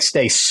allowance. The next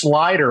day,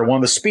 Slider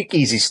won the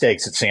Speakeasy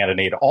Stakes at Santa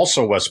Anita,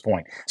 also West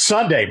Point.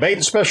 Sunday,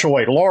 maiden special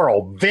weight,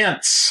 Laurel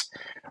Vince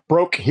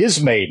broke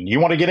his maiden. You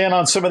want to get in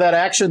on some of that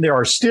action? There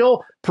are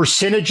still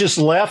percentages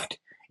left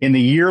in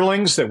the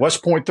yearlings that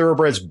West Point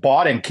Thoroughbreds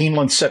bought in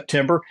Keeneland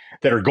September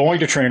that are going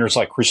to trainers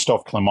like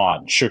Christophe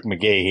Clement, Shook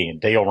McGahee,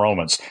 and Dale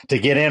Romans. To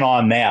get in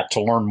on that,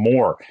 to learn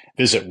more,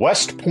 visit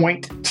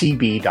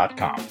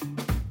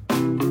westpointtb.com.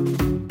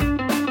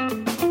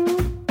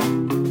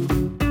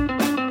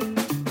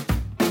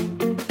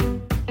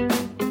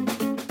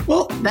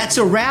 Well, that's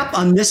a wrap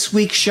on this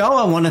week's show.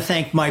 I want to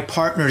thank my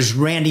partners,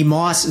 Randy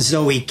Moss,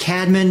 Zoe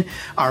Cadman,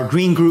 our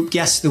Green Group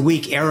guest of the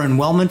week, Aron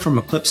Wellman from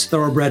Eclipse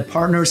Thoroughbred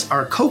Partners,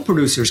 our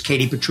co-producers,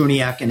 Katie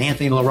Petruniak and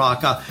Anthony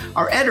LaRocca,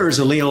 our editors,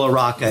 Aaliyah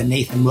LaRocca and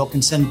Nathan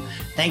Wilkinson.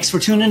 Thanks for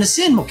tuning us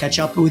in. We'll catch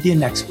up with you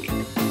next week.